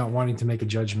 Not wanting to make a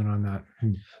judgment on that.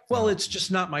 Well, it's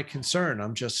just not my concern.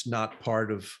 I'm just not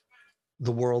part of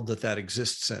the world that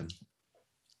exists in.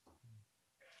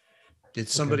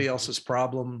 It's somebody else's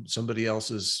problem, somebody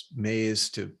else's maze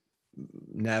to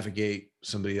navigate,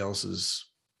 somebody else's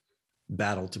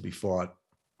battle to be fought.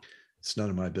 It's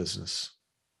none of my business.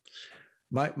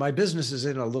 My business is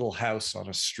in a little house on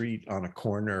a street, on a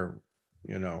corner,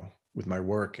 with my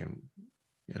work and,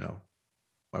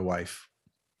 my wife.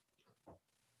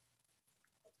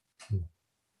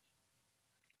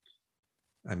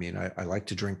 I mean, I like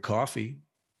to drink coffee.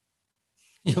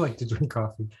 You like to drink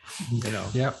coffee.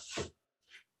 Yeah.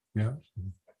 Yeah.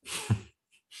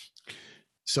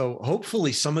 So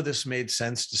hopefully some of this made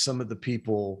sense to some of the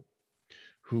people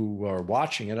who are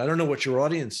watching it. I don't know what your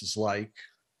audience is like.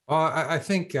 I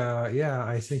think,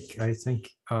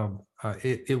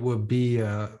 it would be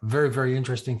very, very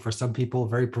interesting for some people,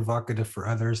 very provocative for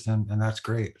others, and that's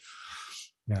great.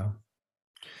 Yeah.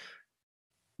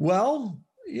 Well,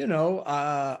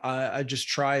 I just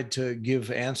tried to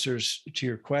give answers to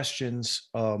your questions.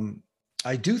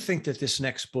 I do think that this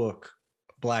next book,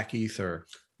 Black Ether,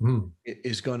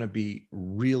 is going to be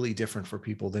really different for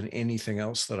people than anything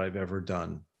else that I've ever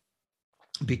done,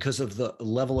 because of the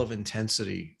level of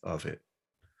intensity of it.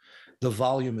 The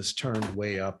volume is turned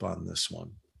way up on this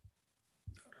one.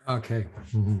 Okay.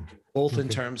 Both in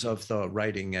terms of the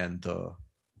writing and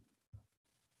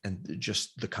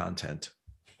just the content.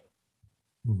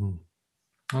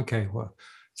 Okay. Well,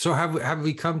 so have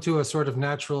we come to a sort of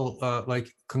natural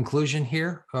conclusion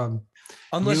here?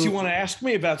 Unless you want to ask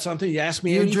me about something, you ask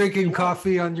me. You're drinking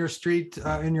coffee on your street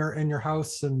in your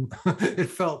house, and it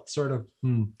felt sort of.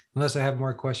 Unless I have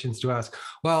more questions to ask.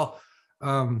 Well,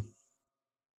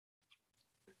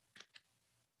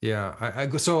 yeah. I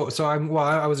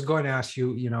was going to ask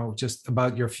you, just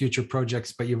about your future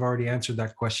projects, but you've already answered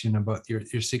that question about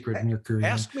your secret in your career.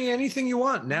 Ask me anything you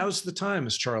want. Now's the time,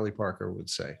 as Charlie Parker would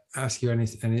say. Ask you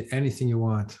anything you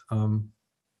want.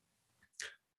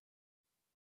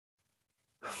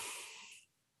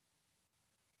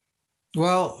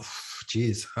 Well,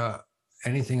 geez,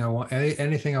 anything I want.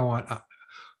 Anything I want.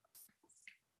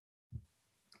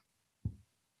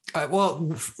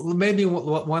 Well, maybe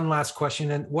one last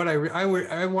question, and what I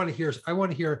want to hear. I want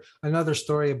to hear another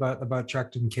story about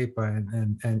Traktor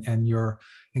Nkepa and your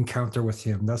encounter with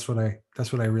him. That's what I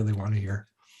really want to hear.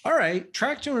 All right,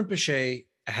 Traktor Rinpoche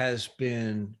has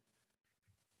been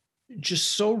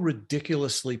just so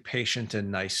ridiculously patient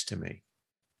and nice to me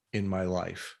in my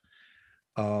life.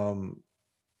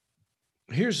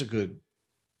 Here's a good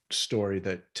story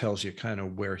that tells you kind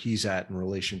of where he's at in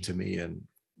relation to me, and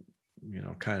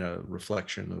kind of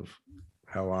reflection of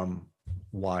how I'm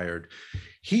wired.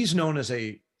 He's known as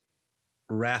a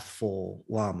wrathful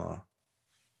Lama,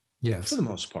 Yes, for the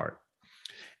most part,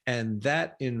 and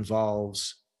that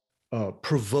involves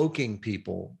provoking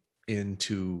people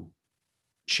into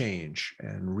change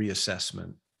and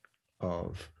reassessment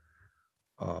of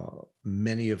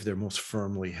many of their most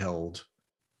firmly held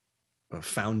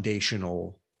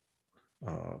foundational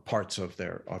parts of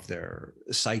their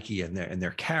psyche and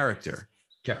their character,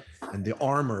 and the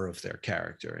armor of their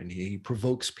character. And he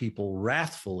provokes people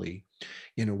wrathfully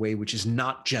in a way which is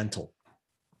not gentle,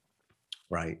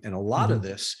 right? And a lot of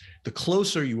this, the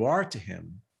closer you are to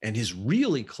him and his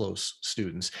really close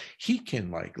students, he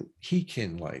can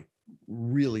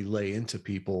really lay into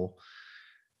people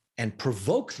and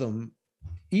provoke them,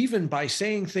 even by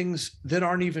saying things that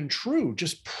aren't even true,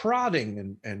 just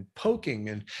prodding and poking.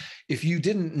 And if you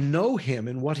didn't know him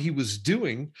and what he was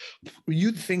doing,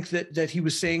 you'd think that he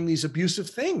was saying these abusive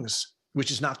things,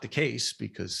 which is not the case,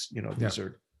 because these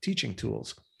are teaching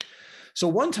tools. So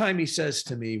one time he says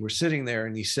to me, we're sitting there,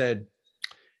 and he said,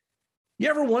 "You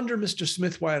ever wonder, Mr.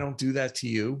 Smith, why I don't do that to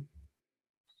you?"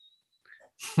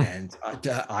 And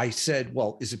I said,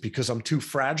 "Well, is it because I'm too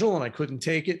fragile and I couldn't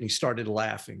take it?" And he started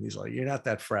laughing. He's like, "You're not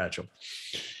that fragile."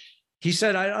 He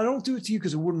said, I don't do it to you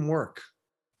because it wouldn't work."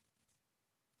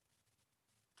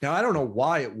 Now, I don't know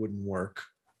why it wouldn't work,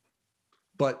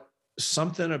 but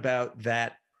something about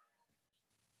that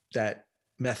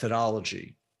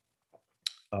methodology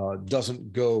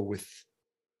doesn't go with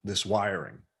this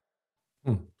wiring.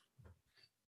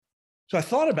 So I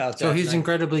thought about that. So he's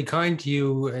incredibly kind to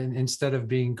you, and instead of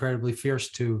being incredibly fierce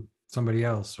to somebody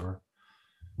else, or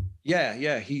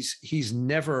yeah, he's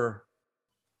never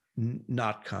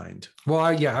not kind. Well,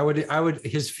 I would.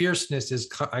 His fierceness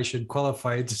is. I should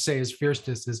qualify it to say his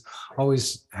fierceness is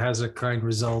always has a kind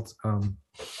result.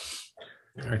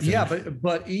 Yeah,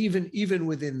 but even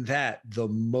within that, the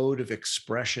mode of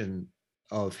expression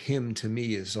of him to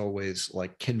me is always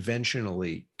like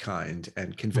conventionally kind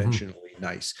and conventionally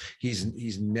nice.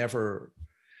 He's never,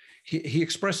 he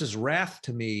expresses wrath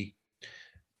to me,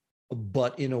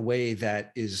 but in a way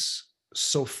that is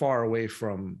so far away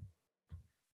from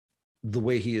the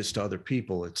way he is to other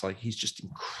people. It's like he's just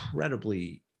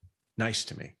incredibly nice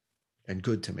to me and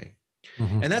good to me.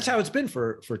 And that's how it's been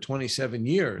for 27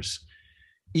 years,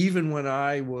 even when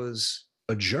I was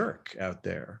a jerk out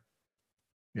there,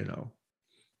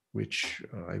 which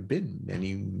I've been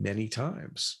many, many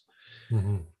times.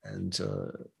 And,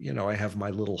 I have my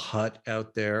little hut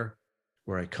out there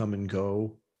where I come and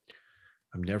go.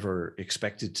 I'm never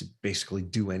expected to basically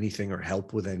do anything or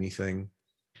help with anything,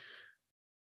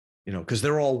 because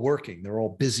they're all working. They're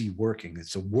all busy working.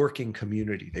 It's a working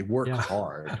community. They work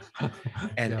hard.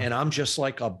 And I'm just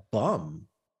like a bum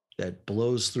that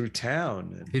blows through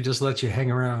town. And he just lets you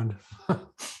hang around.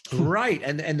 Right.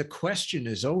 And the question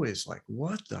is always like,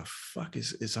 what the fuck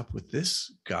is up with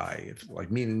this guy?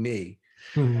 Like, meaning me.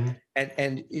 And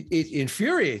it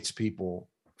infuriates people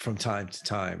from time to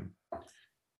time,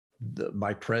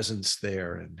 my presence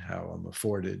there and how I'm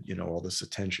afforded, all this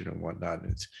attention and whatnot.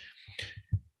 And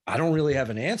I don't really have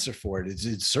an answer for it.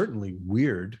 It's certainly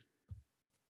weird,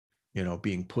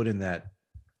 being put in that,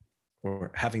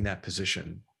 or having that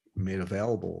position made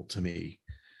available to me.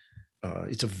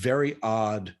 It's a very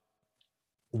odd,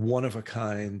 one of a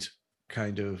kind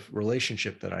of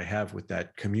relationship that I have with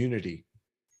that community,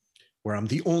 where I'm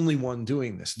the only one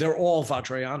doing this. They're all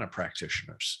Vajrayana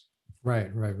practitioners.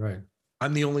 Right.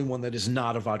 I'm the only one that is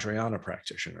not a Vajrayana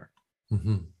practitioner.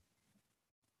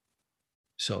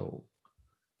 So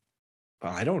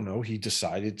I don't know. He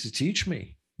decided to teach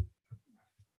me.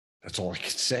 That's all I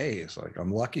could say. It's like,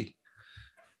 I'm lucky.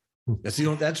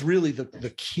 That's really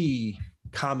the key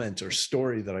comment or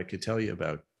story that I could tell you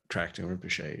about Tracting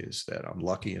Rinpoche, is that I'm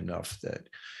lucky enough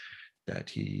that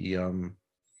he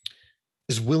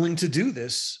is willing to do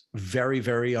this very,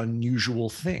 very unusual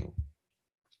thing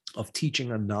of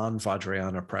teaching a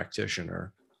non-Vajrayana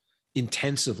practitioner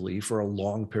intensively for a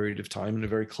long period of time in a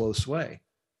very close way.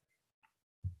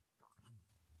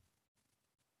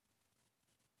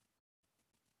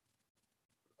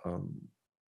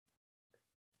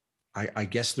 I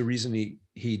guess the reason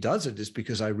he does it is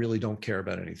because I really don't care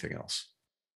about anything else.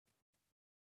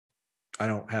 I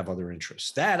don't have other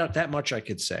interests. That much I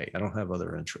could say. I don't have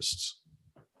other interests.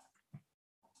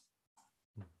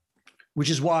 Which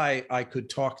is why I could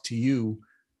talk to you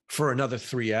for another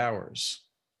 3 hours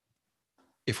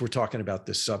if we're talking about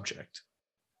this subject.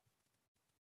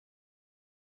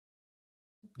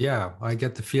 Yeah, I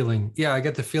get the feeling. Yeah, I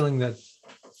get the feeling that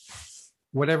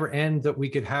whatever end that we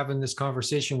could have in this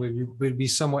conversation would be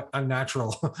somewhat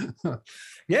unnatural.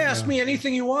 Yeah, ask me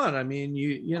anything you want. I mean,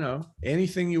 you know,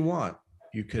 anything you want,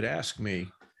 you could ask me.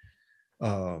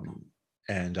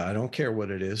 And I don't care what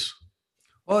it is.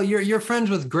 Well, you're friends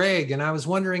with Greg, and I was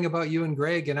wondering about you and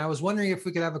Greg, and I was wondering if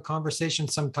we could have a conversation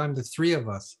sometime, the three of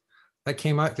us. That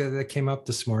came up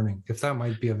this morning, if that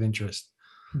might be of interest.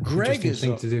 Greg is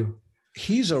thing to do.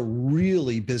 He's a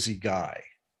really busy guy.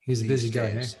 He's a busy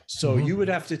guy. Eh? So you would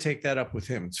have to take that up with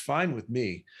him. It's fine with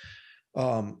me.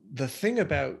 The thing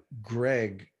about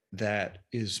Greg that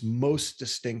is most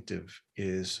distinctive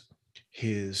is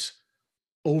his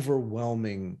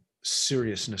overwhelming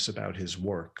seriousness about his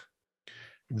work.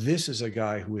 This is a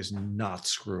guy who is not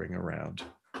screwing around.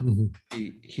 Mm-hmm.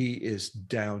 He is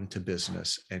down to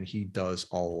business, and he does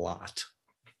a lot.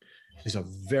 He's a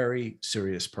very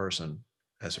serious person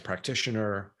as a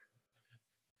practitioner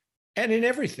and in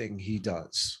everything he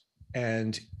does.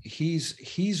 And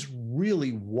he's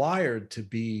really wired to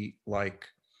be like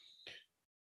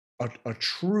a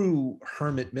true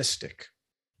hermit mystic.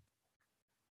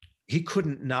 He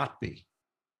couldn't not be.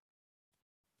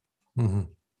 Mm-hmm.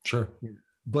 Sure.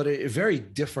 But very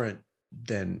different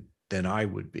than I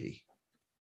would be,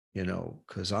 you know,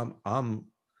 because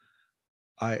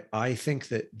I think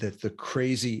that the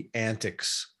crazy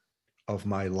antics of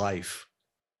my life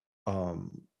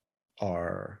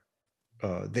are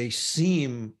they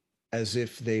seem as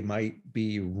if they might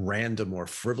be random or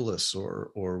frivolous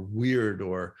or weird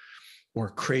or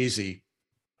crazy.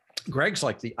 Greg's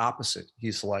like the opposite.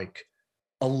 He's like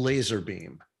a laser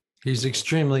beam. He's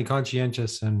extremely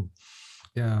conscientious and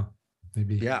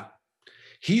maybe. Yeah.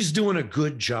 He's doing a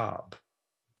good job.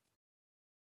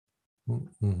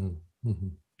 Mm-hmm. Mm-hmm.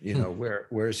 You know,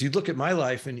 whereas you'd look at my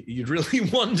life and you'd really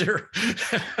wonder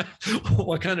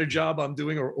what kind of job I'm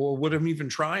doing or what I'm even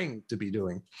trying to be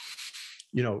doing,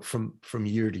 you know, from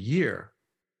year to year.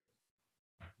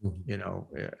 Mm-hmm. You know,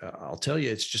 I'll tell you,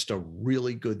 it's just a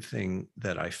really good thing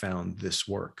that I found this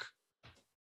work.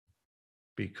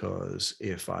 Because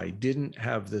if I didn't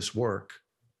have this work,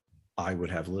 I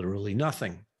would have literally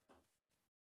nothing.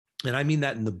 And I mean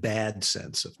that in the bad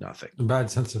sense of nothing. The bad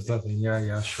sense of nothing.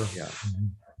 Yeah, sure. Yeah. Mm-hmm.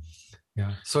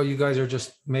 Yeah. So you guys are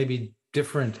just maybe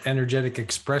different energetic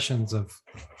expressions of.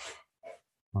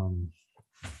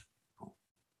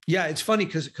 Yeah, it's funny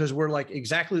because we're like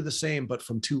exactly the same, but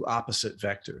from two opposite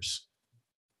vectors.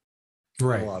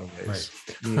 Right. In a lot of ways.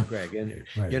 Right. Me and Greg. And,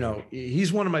 right. You know,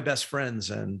 he's one of my best friends.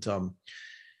 And,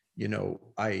 you know,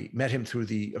 I met him through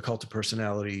the Occult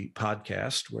Personality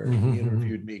podcast where he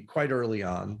interviewed me quite early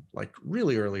on, like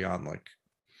really early on, like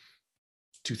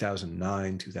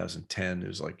 2009, 2010. It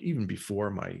was like even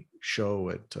before my show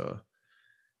at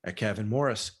Kevin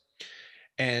Morris.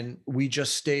 And we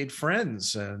just stayed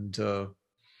friends. And,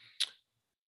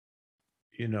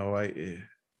 you know,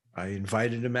 I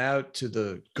invited him out to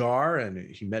the GAR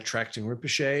and he met Tracting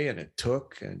Rinpoche and it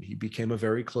took, and he became a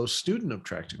very close student of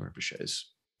Tracting Rinpoche's.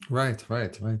 Right.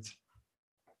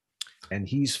 And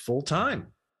he's full-time.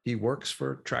 He works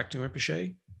for Tracting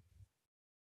Rinpoche,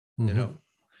 you know,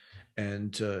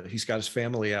 and he's got his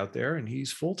family out there and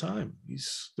he's full-time.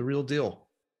 He's the real deal.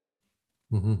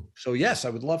 Mm-hmm. So yes,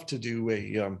 I would love to do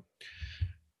a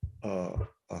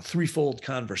threefold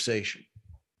conversation.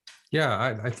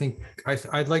 Yeah, I think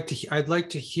I'd like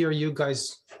to hear you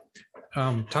guys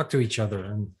talk to each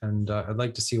other, and I'd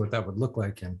like to see what that would look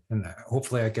like, and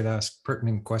hopefully I could ask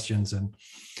pertinent questions, and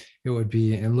it would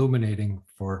be illuminating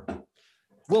for.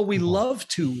 Well, we love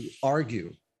to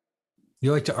argue.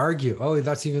 You like to argue? Oh,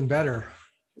 that's even better.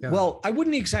 Yeah. Well, I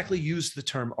wouldn't exactly use the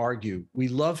term argue. We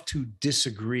love to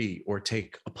disagree or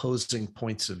take opposing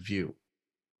points of view.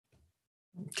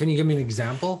 Can you give me an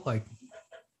example, like?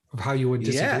 Of how you would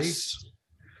disagree? Yes.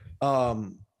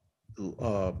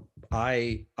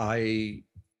 I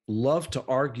love to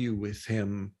argue with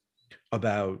him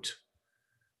about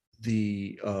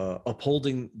the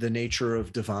upholding the nature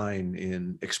of divine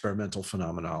in experimental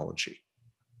phenomenology.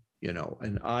 You know,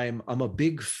 and I'm a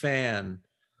big fan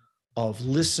of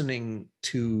listening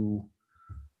to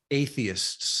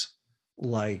atheists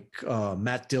like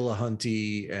Matt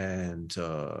Dillahunty and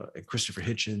Christopher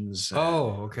Hitchens.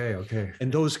 Okay.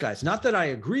 And those guys. Not that I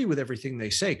agree with everything they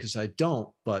say, because I don't,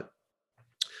 but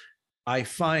I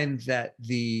find that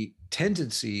the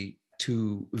tendency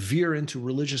to veer into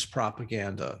religious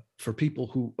propaganda for people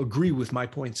who agree with my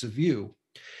points of view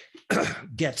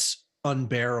gets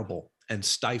unbearable and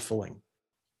stifling.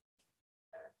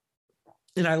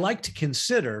 And I like to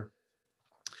consider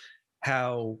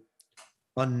how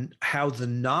the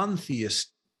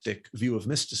non-theistic view of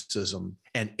mysticism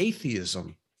and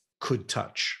atheism could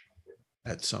touch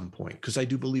at some point, because I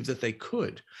do believe that they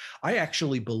could. I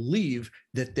actually believe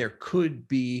that there could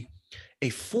be a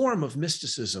form of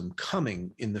mysticism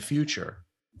coming in the future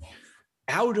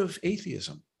out of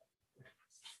atheism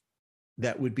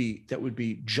that would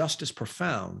be just as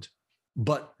profound,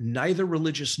 but neither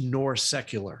religious nor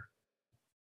secular.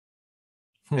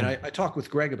 And I talk with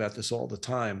Greg about this all the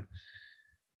time.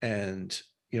 And,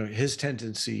 his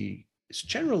tendency is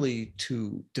generally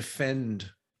to defend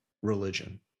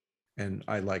religion. And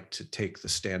I like to take the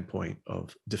standpoint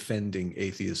of defending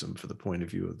atheism for the point of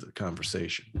view of the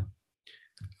conversation.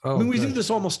 Oh, I mean, we do this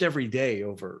almost every day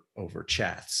over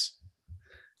chats.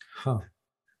 And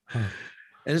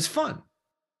it's fun.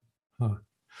 So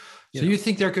you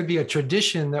think there could be a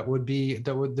tradition that would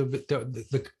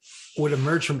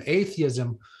emerge from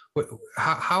atheism? What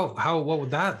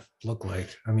would that look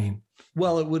like? I mean,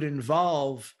 well, it would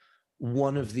involve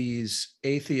one of these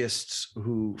atheists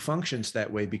who functions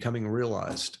that way becoming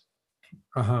realized.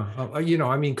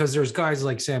 Because there's guys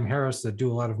like Sam Harris that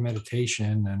do a lot of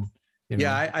meditation and.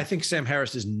 I think Sam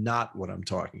Harris is not what I'm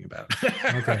talking about.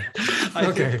 Okay.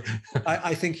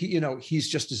 I think he's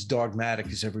just as dogmatic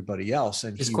as everybody else,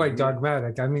 and he's quite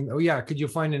dogmatic. I mean, could you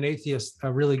find an atheist,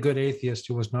 a really good atheist,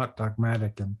 who was not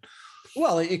dogmatic? And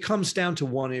well, it comes down to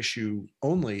one issue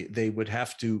only. They would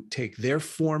have to take their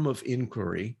form of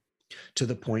inquiry to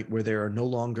the point where they are no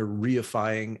longer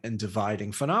reifying and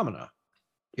dividing phenomena.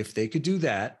 If they could do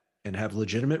that and have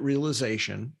legitimate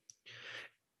realization,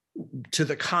 to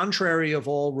the contrary of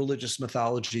all religious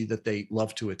mythology that they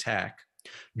love to attack,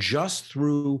 just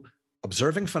through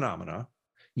observing phenomena,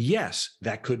 yes,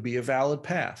 that could be a valid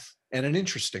path and an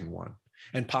interesting one,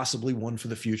 and possibly one for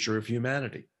the future of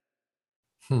humanity.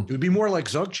 It would be more like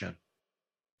Dzogchen.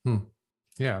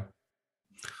 Yeah.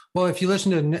 Well, if you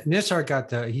listen to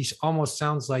Nisargadatta, he almost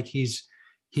sounds like he is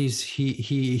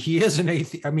an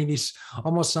atheist. I mean, he's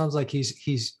almost sounds like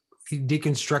he's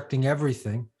deconstructing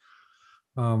everything.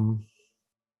 Even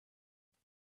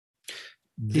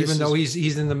though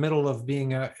he's in the middle of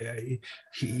being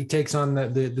he takes on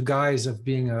the guise of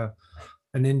being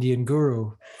an Indian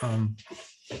guru,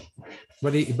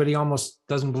 but he almost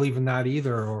doesn't believe in that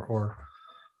either, or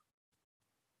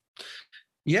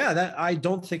that I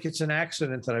don't think it's an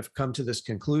accident that I've come to this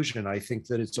conclusion. I think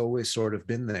that it's always sort of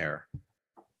been there.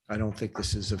 I don't think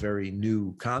this is a very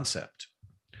new concept.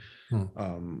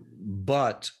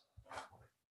 But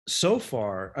so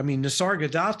far, I mean,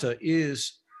 Nisargadatta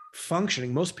is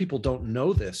functioning. Most people don't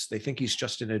know this. They think he's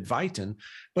just an Advaitin,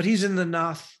 but he's in the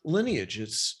Nath lineage.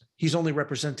 He's only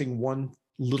representing one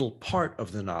little part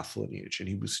of the Nath lineage, and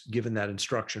he was given that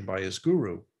instruction by his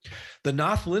guru. The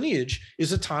Nath lineage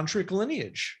is a tantric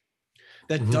lineage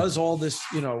that does all this,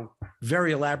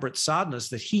 very elaborate sadhanas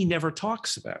that he never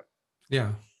talks about.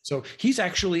 Yeah. So he's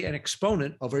actually an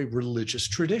exponent of a religious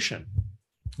tradition.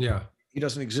 Yeah. He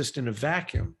doesn't exist in a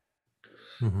vacuum.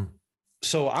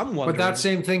 So I'm wondering. But that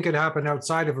same thing could happen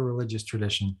outside of a religious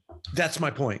tradition. That's my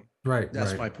point. Right.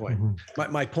 That's my point.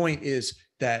 My point is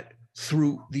that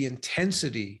through the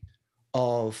intensity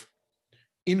of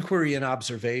inquiry and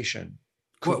observation.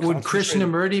 Would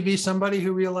Krishnamurti be somebody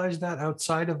who realized that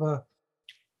outside of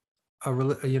I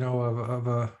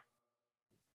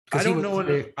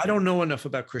don't know enough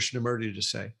about Krishnamurti to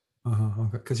say.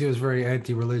 Because he was very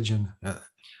anti-religion.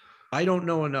 I don't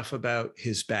know enough about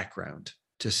his background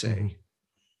to say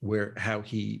how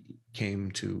he came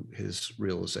to his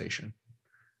realization.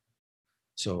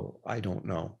 So I don't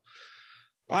know.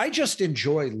 I just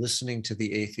enjoy listening to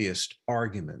the atheist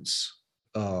arguments,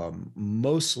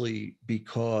 mostly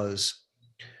because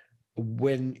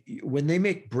when they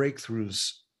make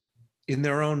breakthroughs in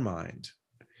their own mind,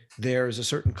 there's a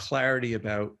certain clarity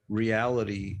about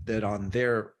reality that on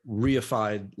their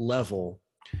reified level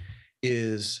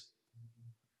is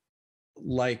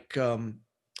like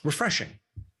refreshing.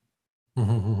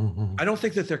 I don't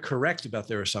think that they're correct about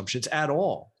their assumptions at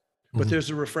all, but there's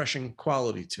a refreshing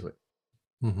quality to it.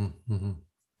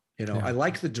 I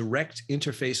like the direct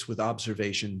interface with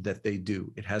observation that they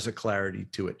do. It has a clarity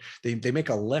to it. They make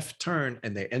a left turn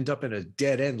and they end up in a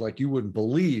dead end like you wouldn't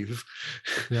believe.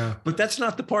 Yeah. But that's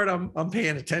not the part I'm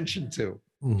paying attention to.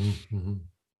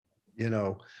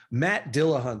 Matt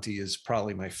Dillahunty is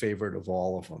probably my favorite of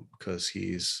all of them because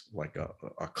he's like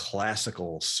a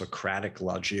classical Socratic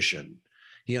logician.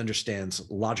 He understands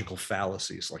logical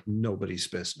fallacies like nobody's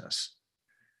business.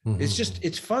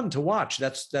 It's fun to watch.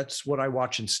 That's what I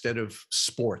watch instead of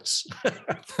sports.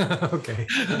 Okay.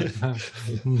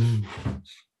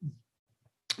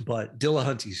 But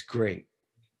Dillahunty's great.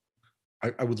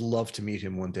 I would love to meet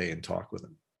him one day and talk with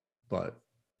him, but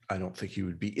I don't think he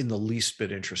would be in the least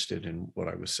bit interested in what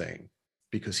I was saying,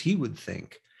 because he would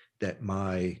think that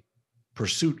my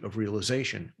pursuit of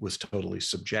realization was totally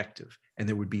subjective, and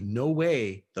there would be no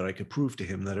way that I could prove to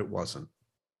him that it wasn't.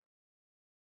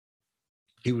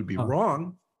 He would be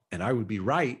wrong and I would be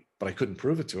right, but I couldn't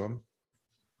prove it to him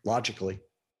logically.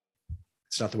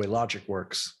 It's not the way logic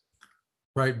works.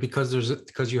 Right, because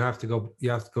you have to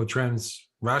go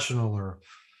trans-rational or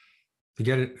to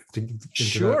get it to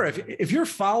sure. If you're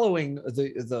following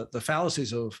the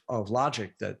fallacies of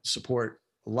logic that support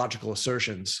logical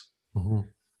assertions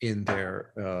in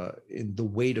the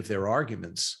weight of their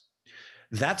arguments,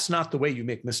 that's not the way you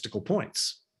make mystical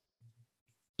points.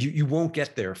 You won't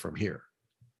get there from here.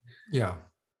 Yeah.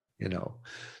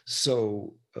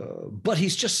 So but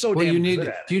he's just so well, damn good at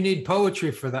it. You need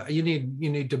poetry for that. You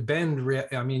need to bend.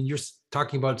 I mean, you're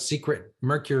talking about secret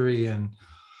Mercury, and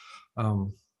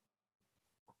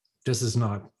this is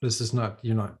not.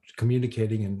 You're not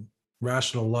communicating in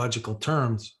rational, logical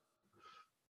terms.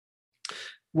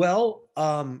 Well,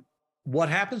 what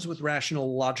happens with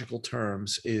rational, logical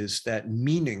terms is that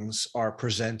meanings are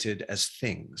presented as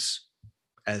things,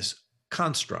 as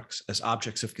constructs, as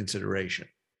objects of consideration,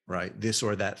 right? This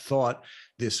or that thought,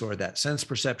 this or that sense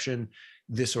perception,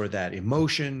 this or that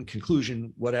emotion,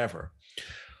 conclusion, whatever.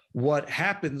 What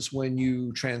happens when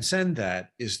you transcend that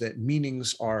is that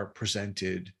meanings are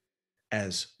presented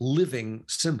as living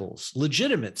symbols,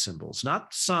 legitimate symbols,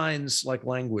 not signs like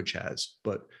language has,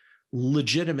 but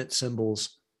legitimate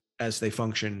symbols as they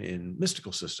function in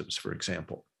mystical systems, for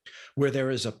example, where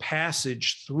there is a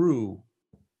passage through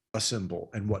a symbol,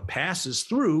 and what passes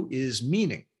through is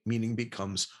meaning. Meaning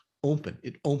becomes open.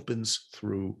 It opens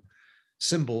through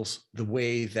symbols the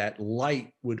way that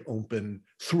light would open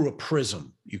through a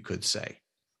prism, you could say,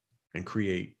 and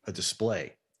create a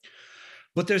display.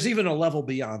 But there's even a level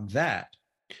beyond that,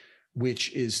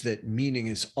 which is that meaning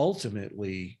is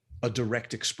ultimately a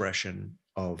direct expression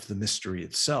of the mystery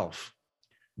itself,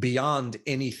 beyond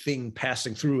anything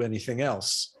passing through anything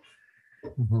else,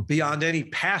 beyond any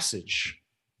passage.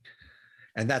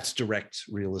 And that's direct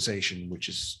realization, which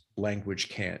is language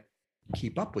can't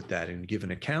keep up with that and give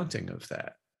an accounting of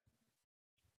that.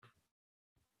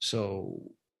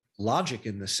 So logic,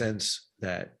 in the sense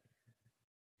that,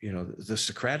 the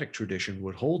Socratic tradition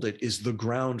would hold it, is the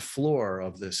ground floor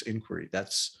of this inquiry.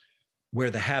 That's where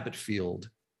the habit field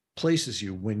places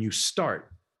you when you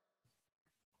start.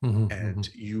 And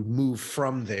you move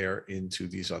from there into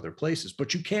these other places,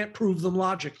 but you can't prove them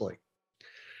logically.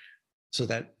 So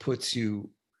that puts you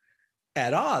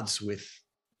at odds with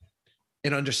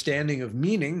an understanding of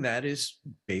meaning that is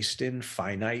based in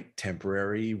finite,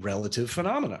 temporary, relative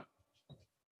phenomena.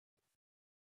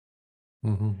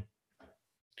 Well,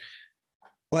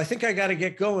 I think I got to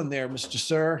get going there, Mr.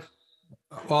 Sir.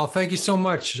 Well, thank you so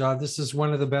much. This is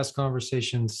one of the best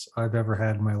conversations I've ever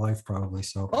had in my life, probably.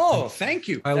 So. Oh, thank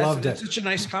you. I loved it. That's such a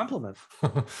nice compliment.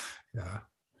 Yeah.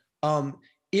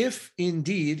 If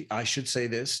indeed, I should say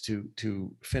this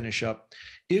to finish up,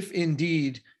 if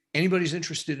indeed anybody's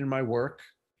interested in my work,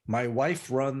 my wife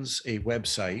runs a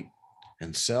website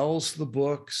and sells the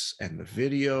books and the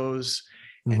videos,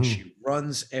 and she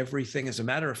runs everything. As a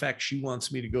matter of fact, she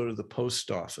wants me to go to the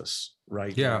post office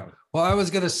right now. Well, I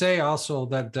was going to say also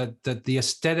that the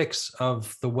aesthetics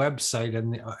of the website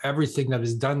and everything that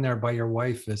is done there by your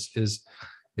wife is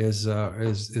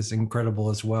incredible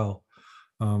as well.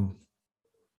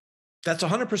 That's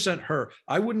 100% her.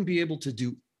 I wouldn't be able to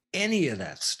do any of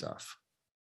that stuff.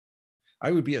 I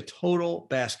would be a total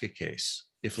basket case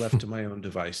if left to my own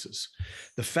devices.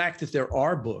 The fact that there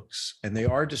are books and they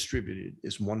are distributed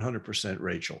is 100%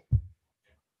 Rachel.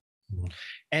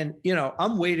 And,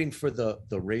 I'm waiting for the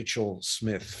Rachel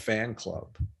Smith fan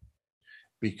club,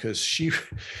 because she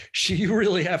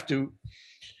really have to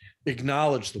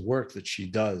acknowledge the work that she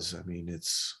does. I mean,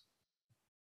 it's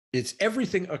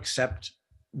everything except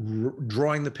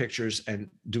drawing the pictures and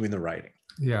doing the writing.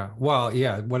 Yeah. Well,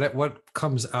 yeah. What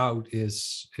comes out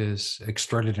is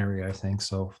extraordinary, I think.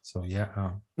 So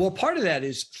yeah. Well, part of that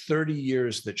is 30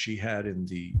 years that she had in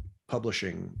the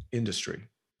publishing industry,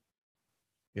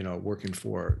 working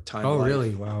for Time Life.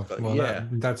 Really? Wow. Well, yeah.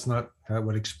 That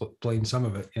would explain some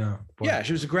of it. Yeah. But yeah.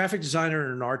 She was a graphic designer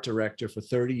and an art director for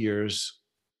 30 years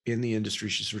in the industry.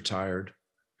 She's retired.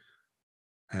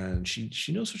 And she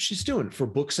knows what she's doing for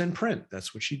books and print.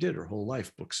 That's what she did her whole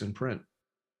life, books and print.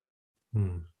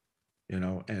 And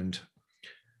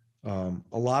a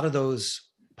lot of those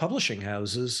publishing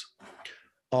houses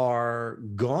are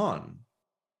gone.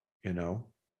 The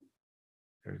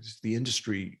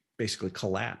industry basically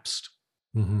collapsed.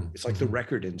 It's like the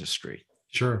record industry.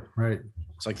 Sure. Right.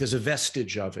 It's like there's a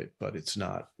vestige of it, but it's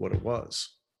not what it was.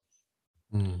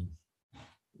 Mm.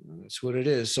 That's what it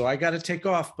is. So I got to take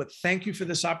off, but thank you for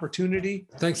this opportunity.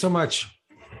 Thanks so much.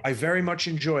 I very much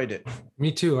enjoyed it.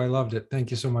 Me too. I loved it.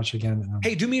 Thank you so much again.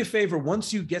 Hey, do me a favor.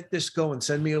 Once you get this going,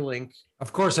 send me a link.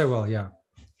 Of course I will. Yeah.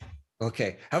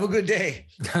 Okay. Have a good day.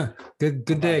 Good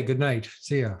day. Good night.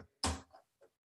 See ya.